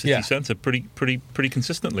or in a city centre, pretty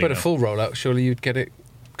consistently. But a full rollout, surely you'd get it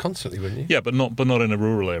constantly, wouldn't you? Yeah, but not in a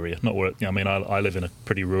rural area. Not where I live in a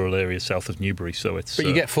pretty rural area south of Newbury, so it's. But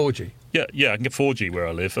you get 4G. Yeah, I can get 4G where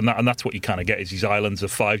I live, and that's what you kind of get, is these islands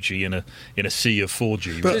of 5G in a sea of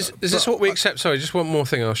 4G. But is this what we accept? Sorry, just one more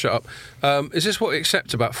thing, I'll shut up. Is this what we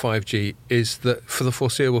accept about 5G? Is that for the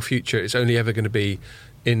foreseeable future, it's only ever going to be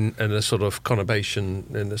in a sort of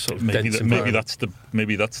conurbation, in a sort of dense environment?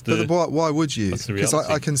 Maybe that's the. But why would you? Because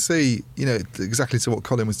I can see, exactly to what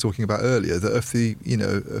Colin was talking about earlier, that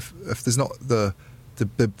if there's not the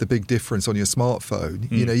big difference on your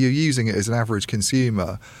smartphone, you're using it as an average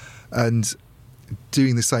consumer, and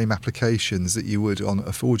doing the same applications that you would on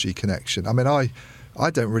a 4G connection. I mean, I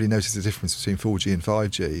don't really notice the difference between 4G and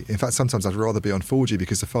 5G. In fact, sometimes I'd rather be on 4G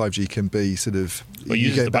because the 5G can be sort of,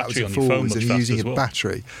 you go backwards and forwards and you're using a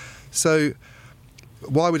battery. So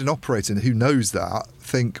why would an operator who knows that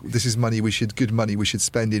think this is good money we should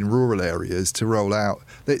spend in rural areas to roll out?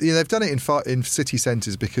 They've done it in city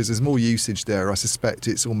centres because there's more usage there. I suspect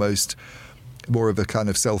it's almost more of a kind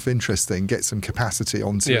of self-interest thing, get some capacity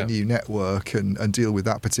onto a new network and deal with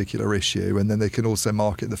that particular issue, and then they can also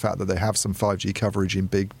market the fact that they have some 5G coverage in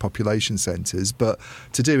big population centres. But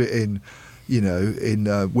to do it in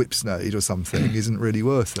Whipsnade or something isn't really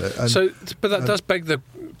worth it. But that does beg the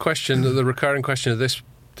question, the recurring question of this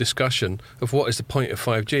discussion, of what is the point of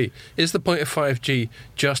 5G? Is the point of 5G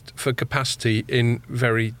just for capacity in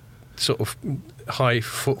very sort of high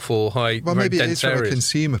footfall, very maybe dense it is from areas? a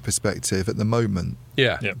consumer perspective at the moment.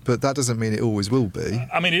 Yeah. But that doesn't mean it always will be.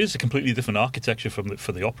 I mean, it is a completely different architecture for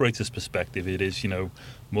the operator's perspective. It is,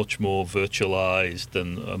 much more virtualized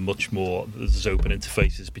and much more. There's open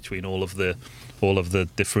interfaces between all of the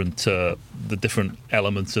different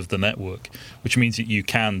elements of the network, which means that you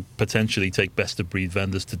can potentially take best of breed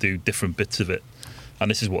vendors to do different bits of it. And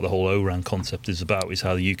this is what the whole O-RAN concept is about: is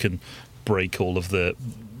how you can break all of the.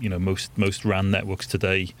 Most RAN networks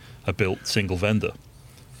today are built single vendor,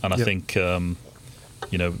 and I think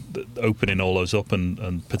opening all those up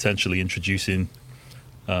and potentially introducing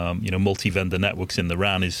multi-vendor networks in the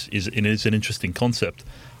RAN is an interesting concept.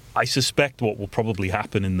 I suspect what will probably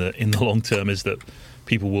happen in the long term is that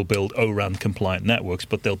people will build O-RAN compliant networks,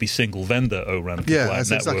 but there'll be single vendor O-RAN compliant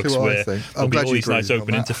networks exactly where there'll be all these nice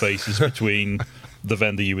open that. interfaces between the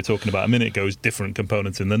vendor you were talking about a minute ago, is different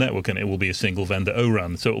components in the network, and it will be a single vendor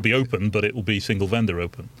O-RAN. So it will be open, but it will be single vendor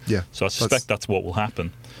open. Yeah. So I suspect that's what will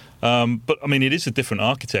happen. But I mean, it is a different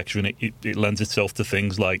architecture, and it lends itself to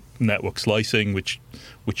things like network slicing, which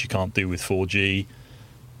you can't do with 4G.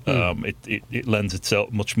 It lends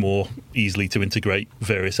itself much more easily to integrate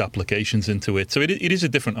various applications into it. So it is a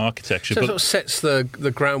different architecture. So it sort of sets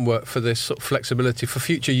the groundwork for this sort of flexibility for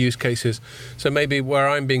future use cases. So maybe where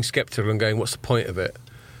I'm being sceptical and going, what's the point of it?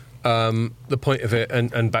 The point of it,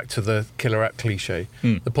 and back to the killer app cliche,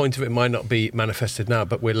 the point of it might not be manifested now,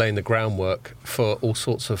 but we're laying the groundwork for all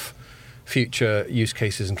sorts of future use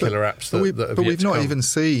cases and killer apps but we've not even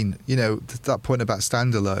seen, that point about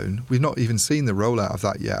standalone. We've not even seen the rollout of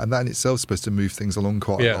that yet, and that in itself is supposed to move things along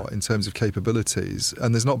quite a lot in terms of capabilities.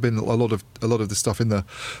 And there's not been a lot of the stuff in the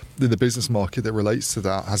business market that relates to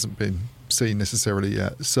that hasn't been seen necessarily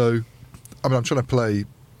yet. So, I mean, I'm trying to play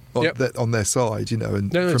on their side,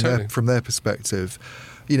 and from their perspective.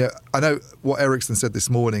 I know what Ericsson said this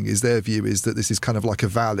morning is their view is that this is kind of like a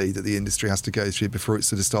valley that the industry has to go through before it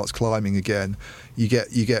sort of starts climbing again. You get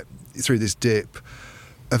through this dip.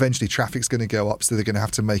 Eventually, traffic's going to go up, so they're going to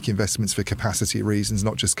have to make investments for capacity reasons,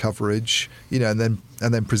 not just coverage. And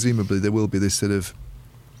then presumably there will be this sort of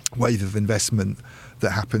wave of investment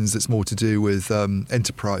that happens that's more to do with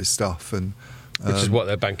enterprise stuff, and which is what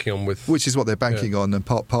they're banking on with. Which is what they're banking on, and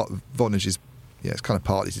part of Vonage is. Yeah, it's kind of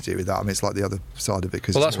partly to do with that. I mean, it's like the other side of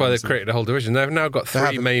it. Well, that's why they've created a whole division. They've now got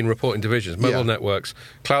three main reporting divisions: mobile networks,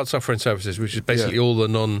 cloud software and services, which is basically all the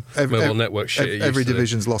non-mobile network shit. Every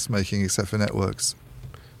division's loss-making except for networks.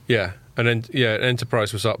 Yeah, and then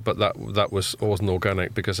enterprise was up, but that wasn't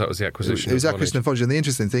organic because that was the acquisition. It was acquisition of Vonage, and the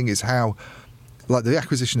interesting thing is how, like, the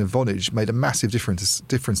acquisition of Vonage made a massive difference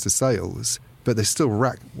to sales, but they still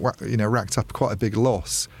racked up quite a big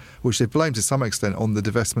loss, which they've blamed to some extent on the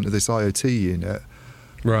divestment of this IoT unit.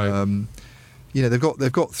 Right.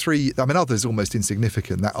 They've got three. I mean, others almost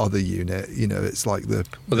insignificant. That other unit, it's like the.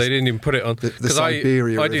 Well, they didn't even put it on because I do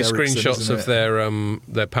screenshots of their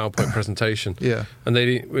PowerPoint presentation. Yeah, and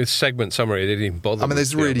they with segment summary, they didn't even bother. I mean,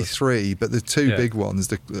 there's really three, but the two big ones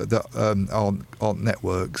that aren't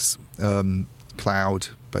networks, cloud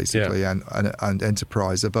basically, and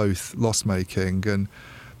enterprise are both loss making, and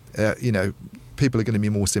people are going to be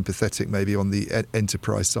more sympathetic maybe on the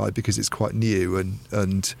enterprise side because it's quite new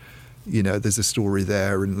and there's a story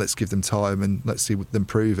there, and let's give them time and let's see them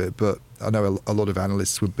prove it. But I know a lot of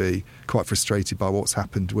analysts would be quite frustrated by what's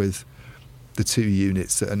happened with the two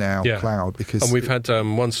units that are now cloud. And we've had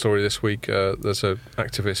one story this week. There's an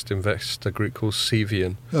activist investor group called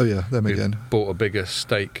Cevian. Oh yeah, them again. Bought a bigger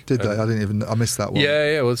stake. Did they? I missed that one.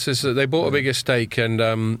 Yeah. Well, they bought a bigger stake,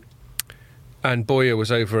 and Boyer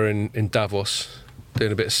was over in Davos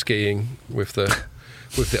doing a bit of skiing with the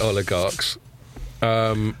oligarchs.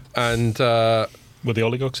 Were the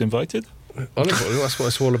oligarchs invited? That's what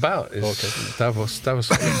it's all about.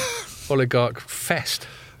 Davos oligarch fest.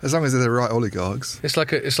 As long as they're the right oligarchs. It's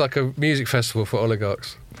like a music festival for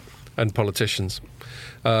oligarchs and politicians.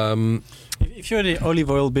 If you're in the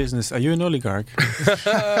olive oil business, are you an oligarch?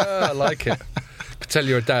 I like it. Tell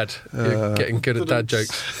your dad. You're getting good at dad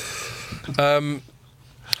jokes.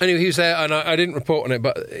 Anyway, he was there, and I didn't report on it,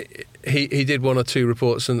 but he did one or two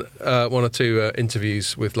reports and one or two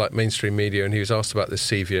interviews with like mainstream media, and he was asked about this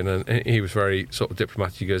Cevian, and he was very sort of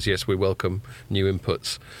diplomatic. He goes, "Yes, we welcome new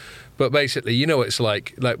inputs," but basically, it's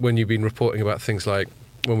like when you've been reporting about things like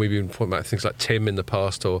when we've been reporting about things like Tim in the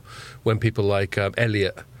past, or when people like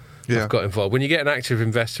Elliot have got involved. When you get an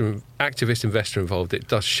activist investor involved, it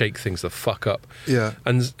does shake things the fuck up. Yeah,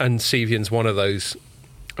 and Cevian's one of those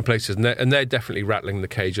places, and they're definitely rattling the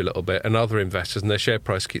cage a little bit, and other investors, and their share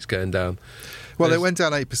price keeps going down. Well, they went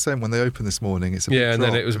down 8% when they opened this morning. It's a big and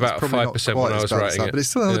drop. then it was about 5% when I was writing it. But it's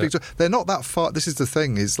still another big drop. They're not that far. This is the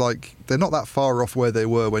thing, is like they're not that far off where they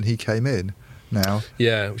were when he came in now.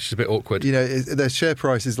 Yeah, which is a bit awkward. Their share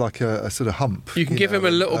price is like a sort of hump. You can give him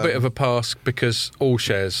a little bit of a pass because all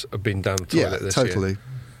shares have been down the toilet this totally.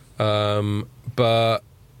 year. But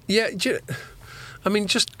yeah, I mean,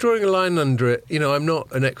 just drawing a line under it, I'm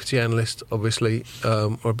not an equity analyst, obviously,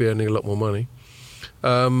 or I'd be earning a lot more money.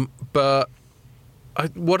 But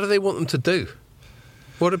what do they want them to do?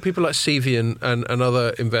 What do people like Cevian and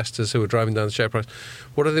other investors who are driving down the share price,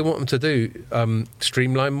 what do they want them to do?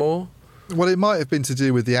 Streamline more? Well, it might have been to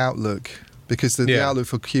do with the outlook, because the outlook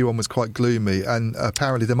for Q1 was quite gloomy, and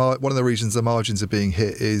apparently one of the reasons the margins are being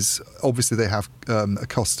hit is obviously they have a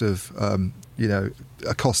cost of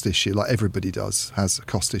a cost issue, like everybody has a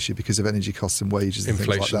cost issue because of energy costs and wages and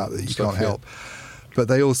inflation, things like that you can't help. But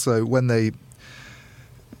they also,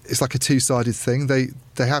 it's like a two-sided thing. They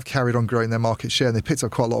have carried on growing their market share, and they picked up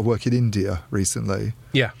quite a lot of work in India recently.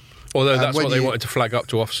 Yeah, although that's what they wanted to flag up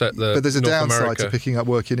to offset the. But there's a North downside America. to picking up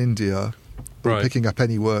work in India. Or picking up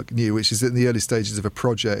any work new, which is in the early stages of a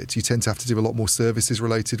project, you tend to have to do a lot more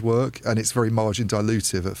services-related work, and it's very margin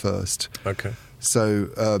dilutive at first. Okay. So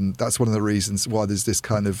that's one of the reasons why there's this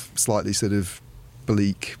kind of slightly sort of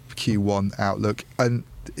bleak Q1 outlook. And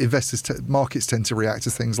markets tend to react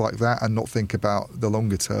to things like that and not think about the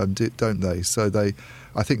longer term, don't they? So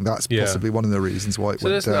I think that's possibly one of the reasons why it went down. So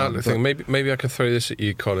there's an outlook thing. Maybe I could throw this at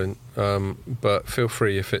you, Colin, but feel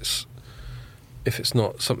free if it's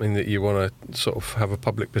not something that you want to sort of have a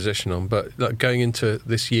public position on. But like going into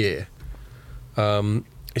this year,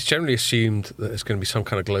 it's generally assumed that there's going to be some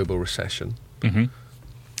kind of global recession. Mm-hmm.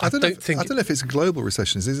 I don't know if it's a global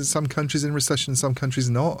recession. Is it some countries in recession, some countries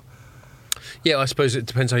not? Yeah, I suppose it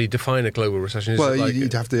depends how you define a global recession.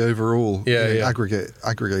 You'd have the overall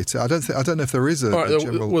aggregate it. I don't know if there is a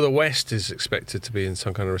general. Well, the West is expected to be in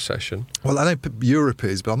some kind of recession. Well, I know Europe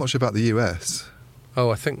is, but I'm not sure about the US. Oh,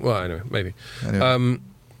 I think. Well, anyway, maybe. Anyway.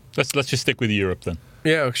 Let's just stick with Europe then.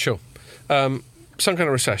 Yeah, sure. Some kind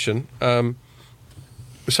of recession,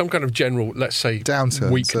 some kind of general, let's say,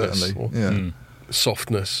 downturn, weakness, certainly. or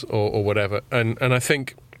softness, or whatever. And I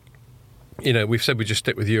think we've said we just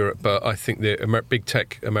stick with Europe, but I think the big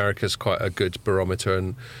tech America's quite a good barometer,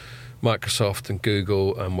 and Microsoft and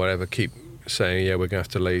Google and whatever keep saying, we're going to have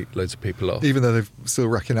to lay loads of people off. Even though they're still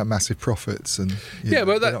racking up massive profits, and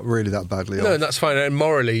but they're not really that badly off. No, that's fine. And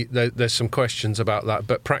morally, there's some questions about that,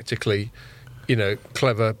 but practically,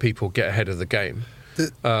 clever people get ahead of the game,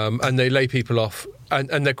 and they lay people off.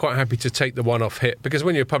 And they're quite happy to take the one-off hit, because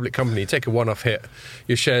when you're a public company, you take a one-off hit,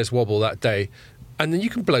 your shares wobble that day, and then you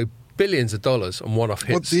can blow billions of dollars on one-off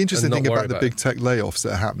hits. Well, the interesting thing about the big tech layoffs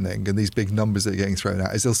that are happening and these big numbers that are getting thrown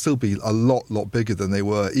out is they'll still be a lot bigger than they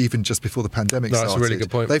were even just before the pandemic started. That's a really good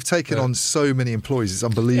point. They've taken on so many employees; it's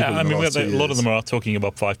unbelievable. Yeah, a lot of them are talking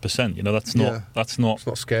about 5%. That's not. It's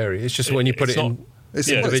not scary. It's just when you put it in. It's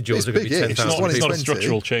individuals. It's big, it's not a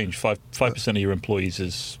structural change. 5% of your employees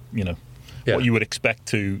is what you would expect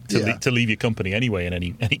to leave your company anyway in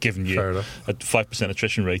any given year. Fair enough. A 5%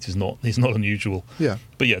 attrition rate is not unusual. Yeah.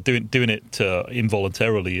 But doing it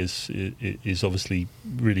involuntarily is obviously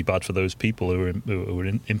really bad for those people who are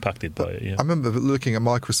impacted by it. Yeah. I remember looking at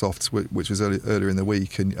Microsoft, which was earlier in the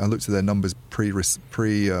week, and I looked at their numbers pre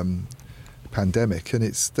pandemic, and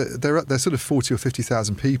they're sort of 40 or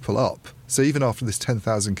 50,000 people up. So even after this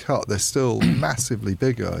 10,000 cut, they're still massively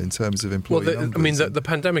bigger in terms of employee numbers. I mean, the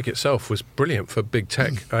pandemic itself was brilliant for big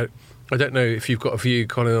tech. I don't know if you've got a view,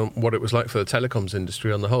 Colin, on what it was like for the telecoms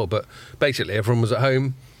industry on the whole, but basically everyone was at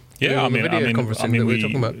home. Yeah, we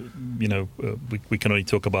talking about. We can only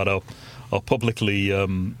talk about our publicly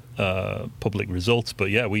public results, but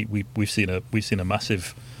we've seen a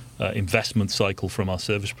massive investment cycle from our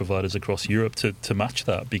service providers across Europe to match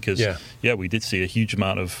that, because we did see a huge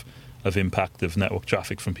amount of impact of network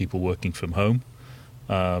traffic from people working from home.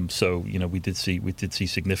 So we did see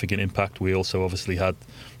significant impact. We also obviously had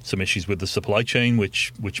some issues with the supply chain,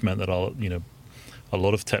 which meant that a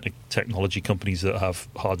lot of technology companies that have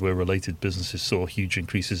hardware related businesses saw huge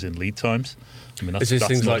increases in lead times. I mean, that's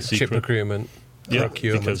things like chip procurement. Yeah,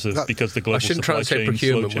 because the global I shouldn't try supply and say chain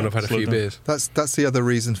procurement when I've had a few beers. That's the other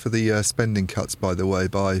reason for the spending cuts, by the way,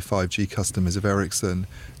 by 5G customers of Ericsson,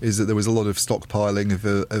 is that there was a lot of stockpiling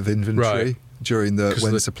of inventory during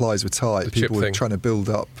when the supplies were tight. People were trying to build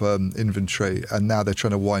up inventory, and now they're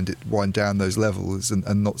trying to wind down those levels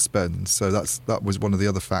and not spend. So that was one of the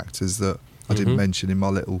other factors that I didn't mention in my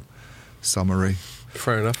little summary.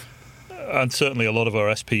 Fair enough. And certainly a lot of our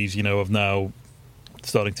SPs, have now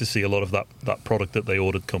starting to see a lot of that product that they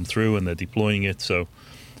ordered come through, and they're deploying it. So,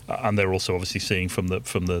 and they're also obviously seeing from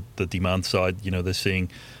the demand side, they're seeing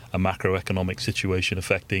a macroeconomic situation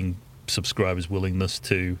affecting subscribers' willingness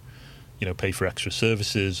to, pay for extra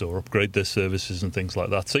services or upgrade their services and things like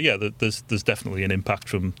that. So there's definitely an impact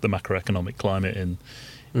from the macroeconomic climate in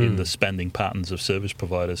the spending patterns of service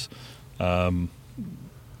providers. That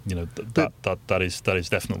is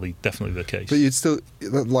definitely the case. But you'd still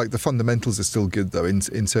the fundamentals are still good though in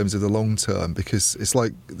terms of the long term, because it's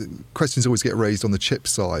like the questions always get raised on the chip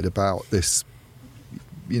side about this.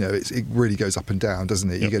 It really goes up and down, doesn't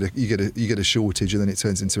it? Yep. You get a shortage, and then it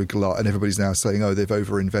turns into a glut, and everybody's now saying, "Oh, they've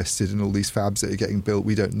overinvested in all these fabs that are getting built.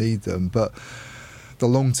 We don't need them." But the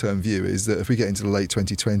long-term view is that if we get into the late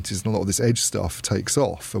 2020s and a lot of this edge stuff takes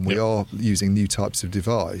off, and we are using new types of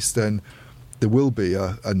device, then there will be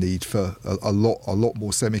a need for a lot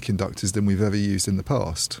more semiconductors than we've ever used in the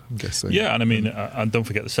past, I'm guessing. Yeah, and I mean, and don't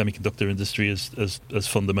forget the semiconductor industry has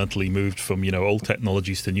fundamentally moved from old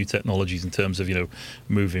technologies to new technologies in terms of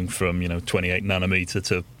moving from 28 nanometer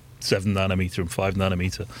to 7 nanometer and 5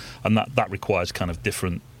 nanometer, and that requires kind of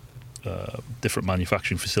different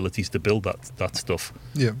manufacturing facilities to build that stuff.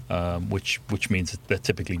 Yeah. Which means that they're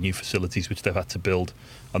typically new facilities which they've had to build,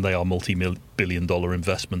 and they are multi-billion-dollar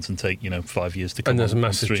investments and take 5 years to come. And there's a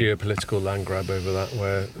massive geopolitical land grab over that,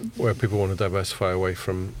 where people want to diversify away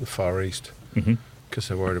from the Far East because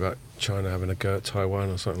they're worried about China having a go at Taiwan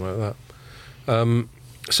or something like that.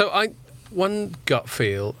 So one gut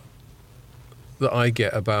feel that I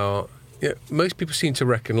get about. Yeah, most people seem to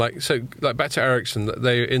reckon, like back to Ericsson, that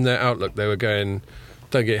they in their outlook they were going,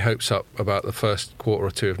 don't get your hopes up about the first quarter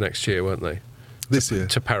or two of next year, weren't they? This year.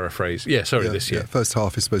 To paraphrase. This year. Yeah, first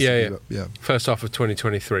half is supposed to be. Yeah. First half of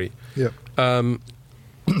 2023. Yeah.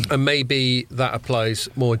 And maybe that applies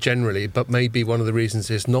more generally, but maybe one of the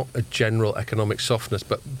reasons is not a general economic softness,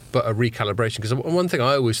 but a recalibration. Because one thing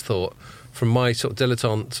I always thought, from my sort of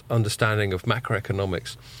dilettante understanding of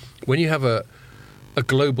macroeconomics, when you have a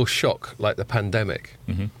global shock like the pandemic,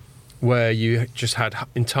 where you just had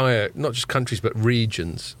entire, not just countries, but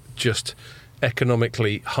regions just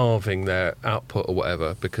economically halving their output or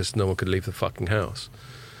whatever because no one could leave the fucking house.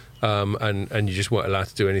 And you just weren't allowed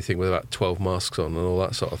to do anything with about 12 masks on and all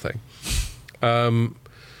that sort of thing.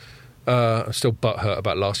 I'm still butthurt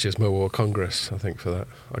about last year's Mobile World Congress, I think, for that.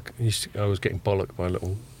 I was getting bollocked by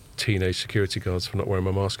little teenage security guards for not wearing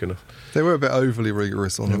my mask enough. They were a bit overly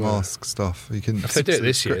rigorous on the mask stuff. You can, if they did it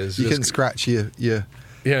this year, you can scratch your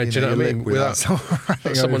yeah, do you know what I mean? Without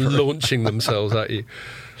someone launching themselves at you.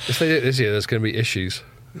 If they do it this year, there's going to be issues.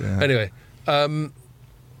 Yeah. Anyway,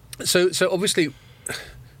 so obviously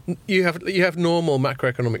you have normal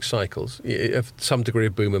macroeconomic cycles. You have some degree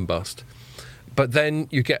of boom and bust. But then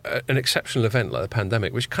you get an exceptional event like the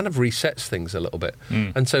pandemic, which kind of resets things a little bit.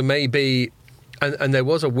 And so maybe... And there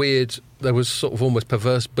was sort of almost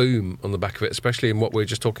perverse boom on the back of it, especially in what we were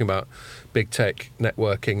just talking about, big tech,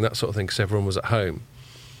 networking, that sort of thing, because everyone was at home.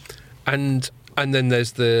 And then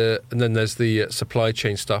there's the supply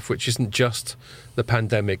chain stuff, which isn't just the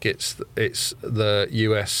pandemic. It's the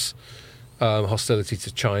US hostility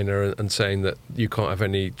to China and saying that you can't have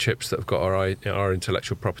any chips that have got our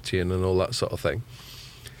intellectual property in and all that sort of thing.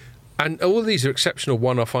 And all of these are exceptional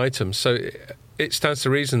one-off items. So it stands to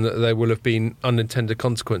reason that there will have been unintended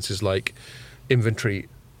consequences like inventory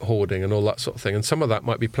hoarding and all that sort of thing. And some of that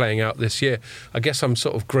might be playing out this year. I guess I'm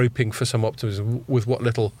sort of groping for some optimism with what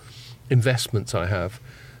little investments I have,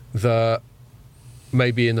 that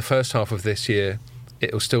maybe in the first half of this year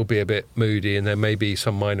it'll still be a bit moody and there may be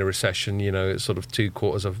some minor recession, it's sort of 2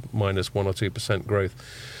 quarters of minus 1 or 2% growth.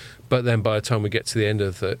 But then by the time we get to the end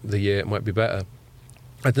of the year, it might be better.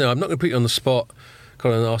 I don't know, I'm not going to put you on the spot,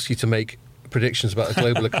 Colin, and ask you to make predictions about the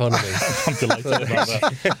global economy. I'm delighted about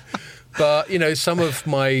that. But, some of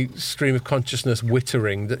my stream of consciousness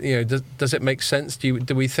wittering, does it make sense? Do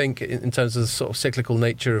we think in terms of the sort of cyclical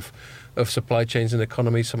nature of supply chains and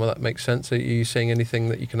economy, some of that makes sense? Are you saying anything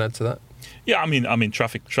that you can add to that? Yeah, I mean,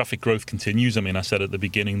 traffic growth continues. I mean, I said at the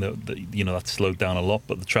beginning that that slowed down a lot,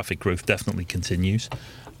 but the traffic growth definitely continues.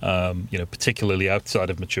 Particularly outside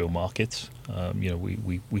of mature markets,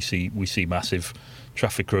 we see massive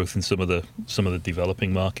traffic growth in some of the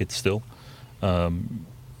developing markets still.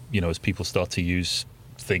 As people start to use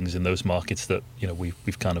things in those markets that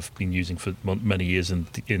we've kind of been using for many years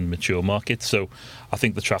in mature markets. So I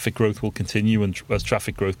think the traffic growth will continue, and as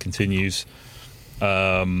traffic growth continues,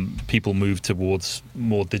 people move towards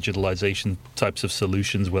more digitalization types of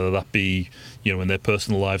solutions, whether that be in their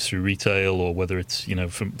personal lives through retail or whether it's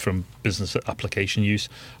from business application use.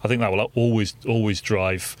 I think that will always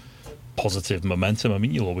drive positive momentum. I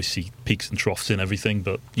mean, you'll always see peaks and troughs in everything,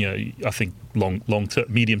 but I think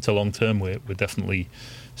medium to long term, we definitely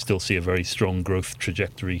still see a very strong growth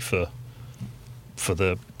trajectory for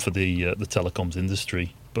the telecoms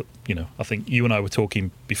industry. But I think you and I were talking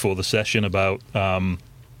before the session about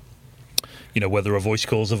whether a voice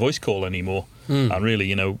call is a voice call anymore, and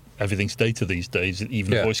really everything's data these days.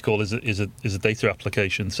 Even a voice call is a data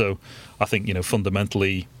application. So I think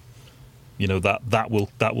fundamentally, that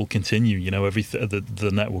will continue.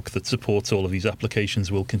 The network that supports all of these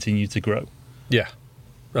applications will continue to grow. Yeah,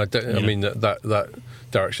 I mean that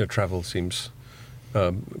direction of travel seems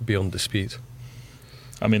beyond dispute.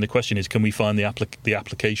 I mean, the question is, can we find the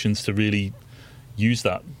applications to really use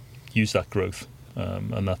that growth?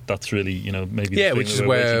 And that's really, maybe the thing which is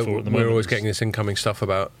where we're always getting this incoming stuff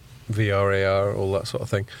about VR, AR, all that sort of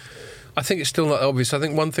thing. I think it's still not obvious. I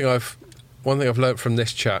think one thing I've learned from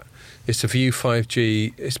this chat is to view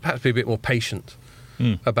 5G is perhaps be a bit more patient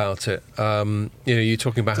about it. You're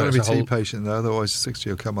talking about how it's a whole... Don't be too patient though, otherwise 6G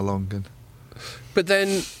will come along and... But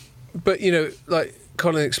like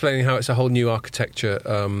Colin explaining how it's a whole new architecture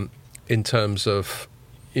in terms of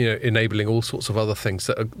enabling all sorts of other things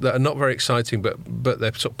that are not very exciting, but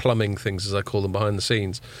they're sort of plumbing things, as I call them, behind the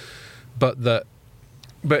scenes. But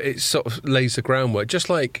it sort of lays the groundwork, just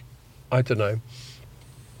like, I don't know.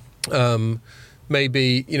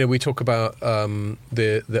 Maybe we talk about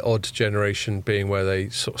the odd generation being where they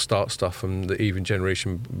sort of start stuff, and the even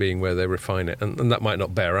generation being where they refine it, and that might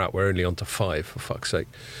not bear out. We're only on to 5, for fuck's sake,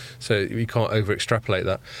 so you can't over extrapolate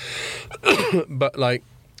that. But like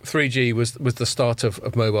 3G was the start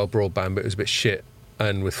of mobile broadband, but it was a bit shit,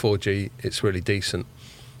 and with 4G it's really decent.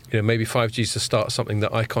 Maybe 5G is the start of something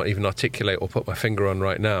that I can't even articulate or put my finger on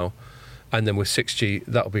right now, and then with 6G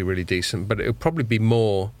that'll be really decent, but it'll probably be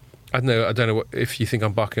more. I don't know if you think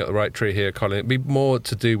I'm barking up the right tree here, Colin. It'd be more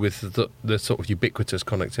to do with the sort of ubiquitous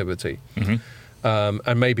connectivity. Mm-hmm.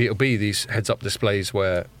 And maybe it'll be these heads-up displays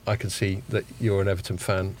where I can see that you're an Everton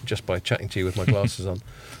fan just by chatting to you with my glasses on,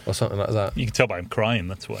 or something like that. You can tell by I'm crying,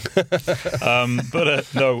 that's why.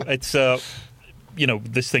 No, it's...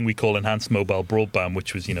 this thing we call enhanced mobile broadband,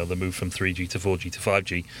 which was, the move from 3G to 4G to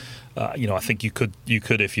 5G. I think you could,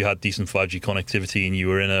 if you had decent 5G connectivity and you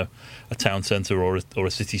were in a town centre or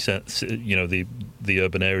a city centre, the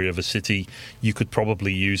urban area of a city, you could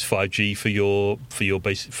probably use 5G for your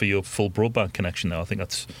full broadband connection. Now, I think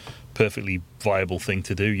that's a perfectly viable thing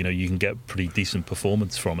to do. You can get pretty decent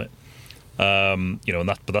performance from it.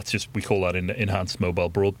 But that's just, we call that enhanced mobile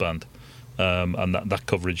broadband. And that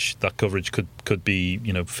coverage could be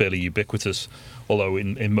fairly ubiquitous. Although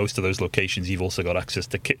in most of those locations you've also got access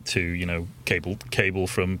to cable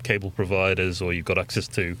from cable providers, or you've got access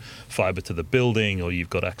to fibre to the building, or you've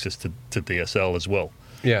got access to DSL as well.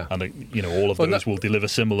 Yeah, and all of those will deliver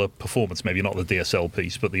similar performance. Maybe not the DSL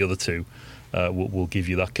piece, but the other two will give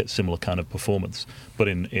you that similar kind of performance. But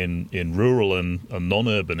in rural and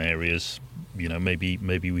non-urban areas,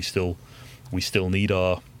 maybe we still need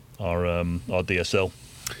our DSL.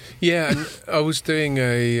 Yeah, and I was doing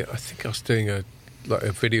a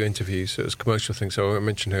video interview, so it was a commercial thing, so I won't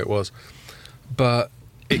mention who it was. But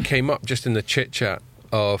it came up just in the chit chat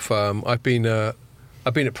of I've been at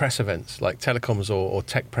press events, like telecoms or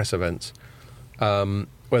tech press events, where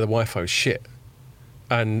the Wi-Fi was shit,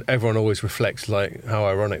 and everyone always reflects like how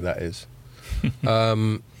ironic that is.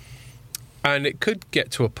 And it could get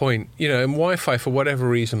to a point, in Wi-Fi, for whatever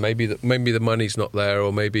reason, maybe the money's not there,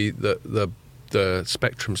 or maybe the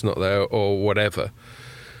spectrum's not there, or whatever.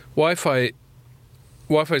 Wi-Fi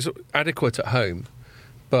is adequate at home,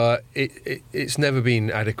 but it's never been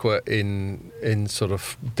adequate in sort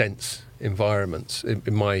of dense environments,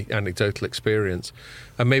 in my anecdotal experience.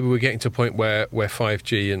 And maybe we're getting to a point where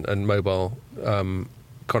 5G and mobile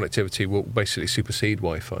connectivity will basically supersede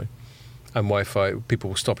Wi-Fi. And Wi-Fi,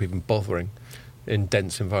 people will stop even bothering in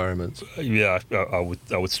dense environments. Yeah, I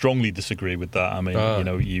would strongly disagree with that. I mean,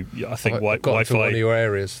 I think Wi-Fi. One of your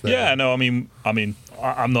areas there. Yeah, no, I mean,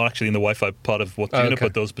 I'm not actually in the Wi-Fi part of what Juniper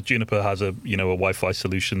does, but Juniper has a Wi-Fi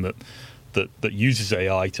solution that uses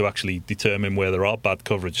AI to actually determine where there are bad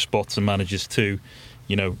coverage spots and manages to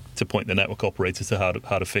point the network operator to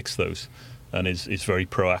how to fix those. And is very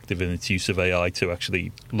proactive in its use of AI to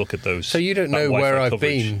actually look at those. So you don't know where I've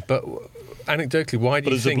been, but anecdotally, why do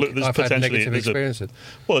you think I've had negative experiences?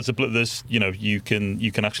 You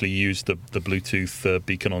can actually use the Bluetooth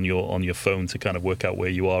beacon on your phone to kind of work out where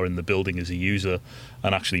you are in the building as a user,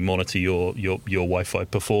 and actually monitor your Wi-Fi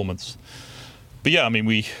performance. But yeah, I mean,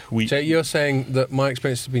 we. So you're saying that my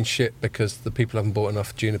experience has been shit because the people haven't bought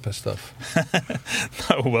enough Juniper stuff?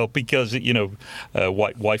 No, well, because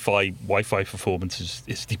Wi-Fi performance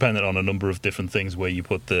is dependent on a number of different things, where you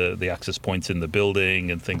put the access points in the building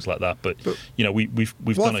and things like that. But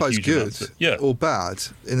we've done a huge good or bad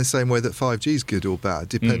in the same way that 5G is good or bad,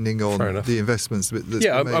 depending on the investments that's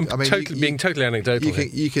been made. Being totally anecdotal.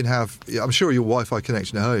 You can have. I'm sure your Wi-Fi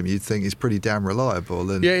connection at home you'd think is pretty damn reliable,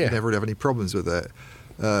 and you never have any problems with it.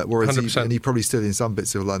 Whereas he probably still in some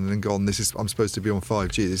bits of London and gone, I'm supposed to be on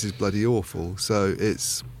 5G, this is bloody awful. So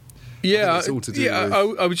it's it's all to do with...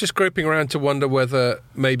 I was just groping around to wonder whether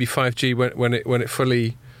maybe 5G when it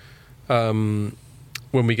fully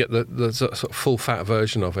when we get the sort of full fat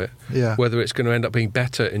version of it, whether it's going to end up being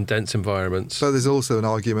better in dense environments. So there's also an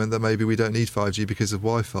argument that maybe we don't need 5G because of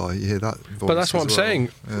Wi-Fi. You hear that voice. But that's what I'm saying.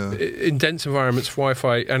 Yeah. In dense environments,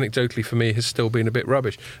 Wi-Fi, anecdotally for me, has still been a bit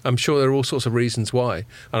rubbish. I'm sure there are all sorts of reasons why,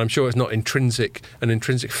 and I'm sure it's not an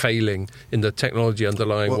intrinsic failing in the technology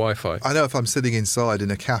underlying Wi-Fi. I know if I'm sitting inside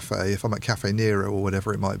in a cafe, if I'm at Cafe Nero or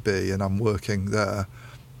whatever it might be, and I'm working there,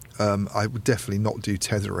 I would definitely not do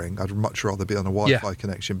tethering. I'd much rather be on a Wi-Fi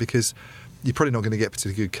connection, because you're probably not going to get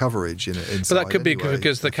particularly good coverage inside. But that could be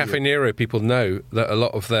because the Cafe Nero people know that a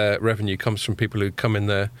lot of their revenue comes from people who come in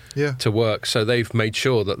there to work, so they've made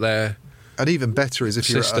sure that their and even better is if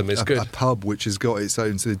you're at a pub which has got its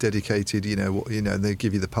own sort of dedicated, they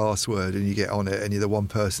give you the password and you get on it and you're the one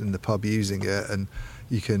person in the pub using it, and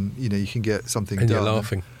you can get something and done. And you're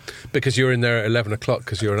laughing because you're in there at 11 o'clock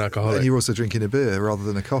because you're an alcoholic. And you're also drinking a beer rather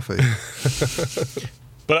than a coffee.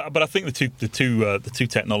 But I think the two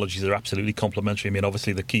technologies are absolutely complementary. I mean,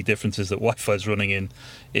 obviously the key difference is that Wi-Fi is running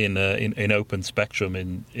in open spectrum,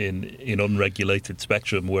 in unregulated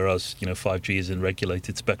spectrum, whereas 5G is in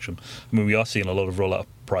regulated spectrum. I mean, we are seeing a lot of rollout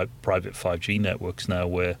of private 5G networks now,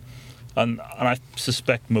 and I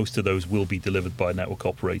suspect most of those will be delivered by network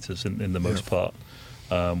operators in the most part.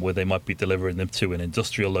 Where they might be delivering them to an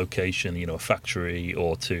industrial location, a factory,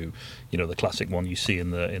 or to, the classic one you see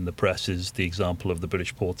in the press is the example of the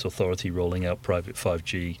British Ports Authority rolling out private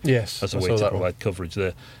 5G as a way to provide coverage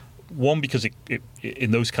there. One, because it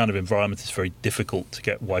in those kind of environments it's very difficult to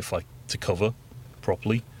get Wi-Fi to cover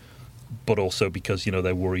properly, but also because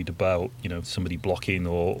they're worried about somebody blocking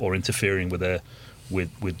or interfering with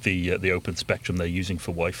the open spectrum they're using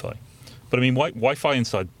for Wi-Fi. But I mean, Wi-Fi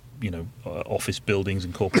inside office buildings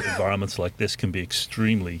and corporate environments like this can be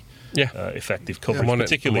extremely effective coverage,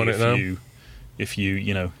 particularly if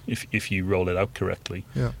you roll it out correctly.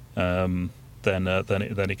 Yeah. Then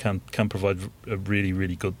it can provide a really,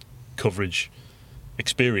 really good coverage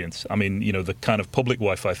experience. I mean, the kind of public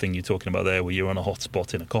Wi-Fi thing you're talking about there, where you're on a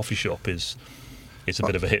hotspot in a coffee shop, it's a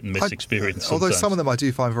bit of a hit and miss experience. Although sometimes. Some of them I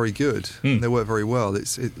do find very good, and they work very well.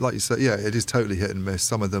 It's like you said, it is totally hit and miss.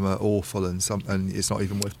 Some of them are awful, and it's not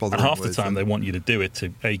even worth bothering. And half the time they want you to do it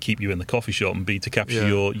to A, keep you in the coffee shop, and B, to capture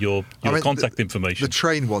your contact information. The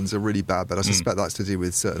train ones are really bad, but I suspect that's to do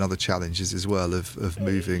with certain other challenges as well of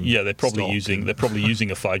moving. Yeah, they're probably using a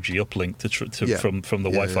 5G uplink from the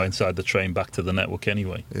Wi-Fi inside the train back to the network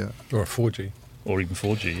anyway. Yeah, or a 4G, or even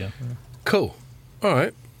 4G. Yeah. Cool. All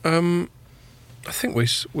right. I think we're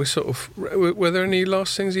sort of... Were there any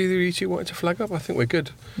last things either of you two wanted to flag up? I think we're good.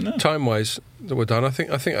 No. Time-wise, that we're done. I think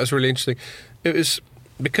that's really interesting. It was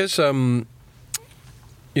because, your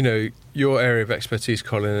area of expertise,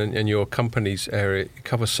 Colin, and your company's area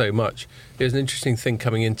covers so much. It was an interesting thing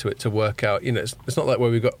coming into it to work out. It's not like where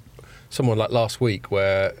we got someone like last week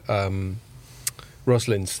where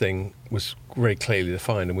Rosalind's thing was very clearly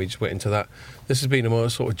defined and we just went into that. This has been a more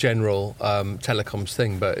sort of general telecoms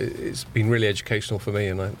thing, but it's been really educational for me,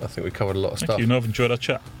 and I think we covered a lot of stuff. Thank you. I've enjoyed our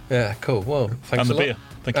chat. Yeah, cool. Well, thanks a lot. Beer.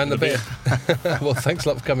 Thank you. And the beer. Well, thanks a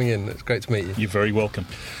lot for coming in. It's great to meet you. You're very welcome.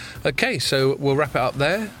 Okay, so we'll wrap it up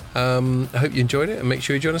there. I hope you enjoyed it, and make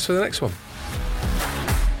sure you join us for the next one.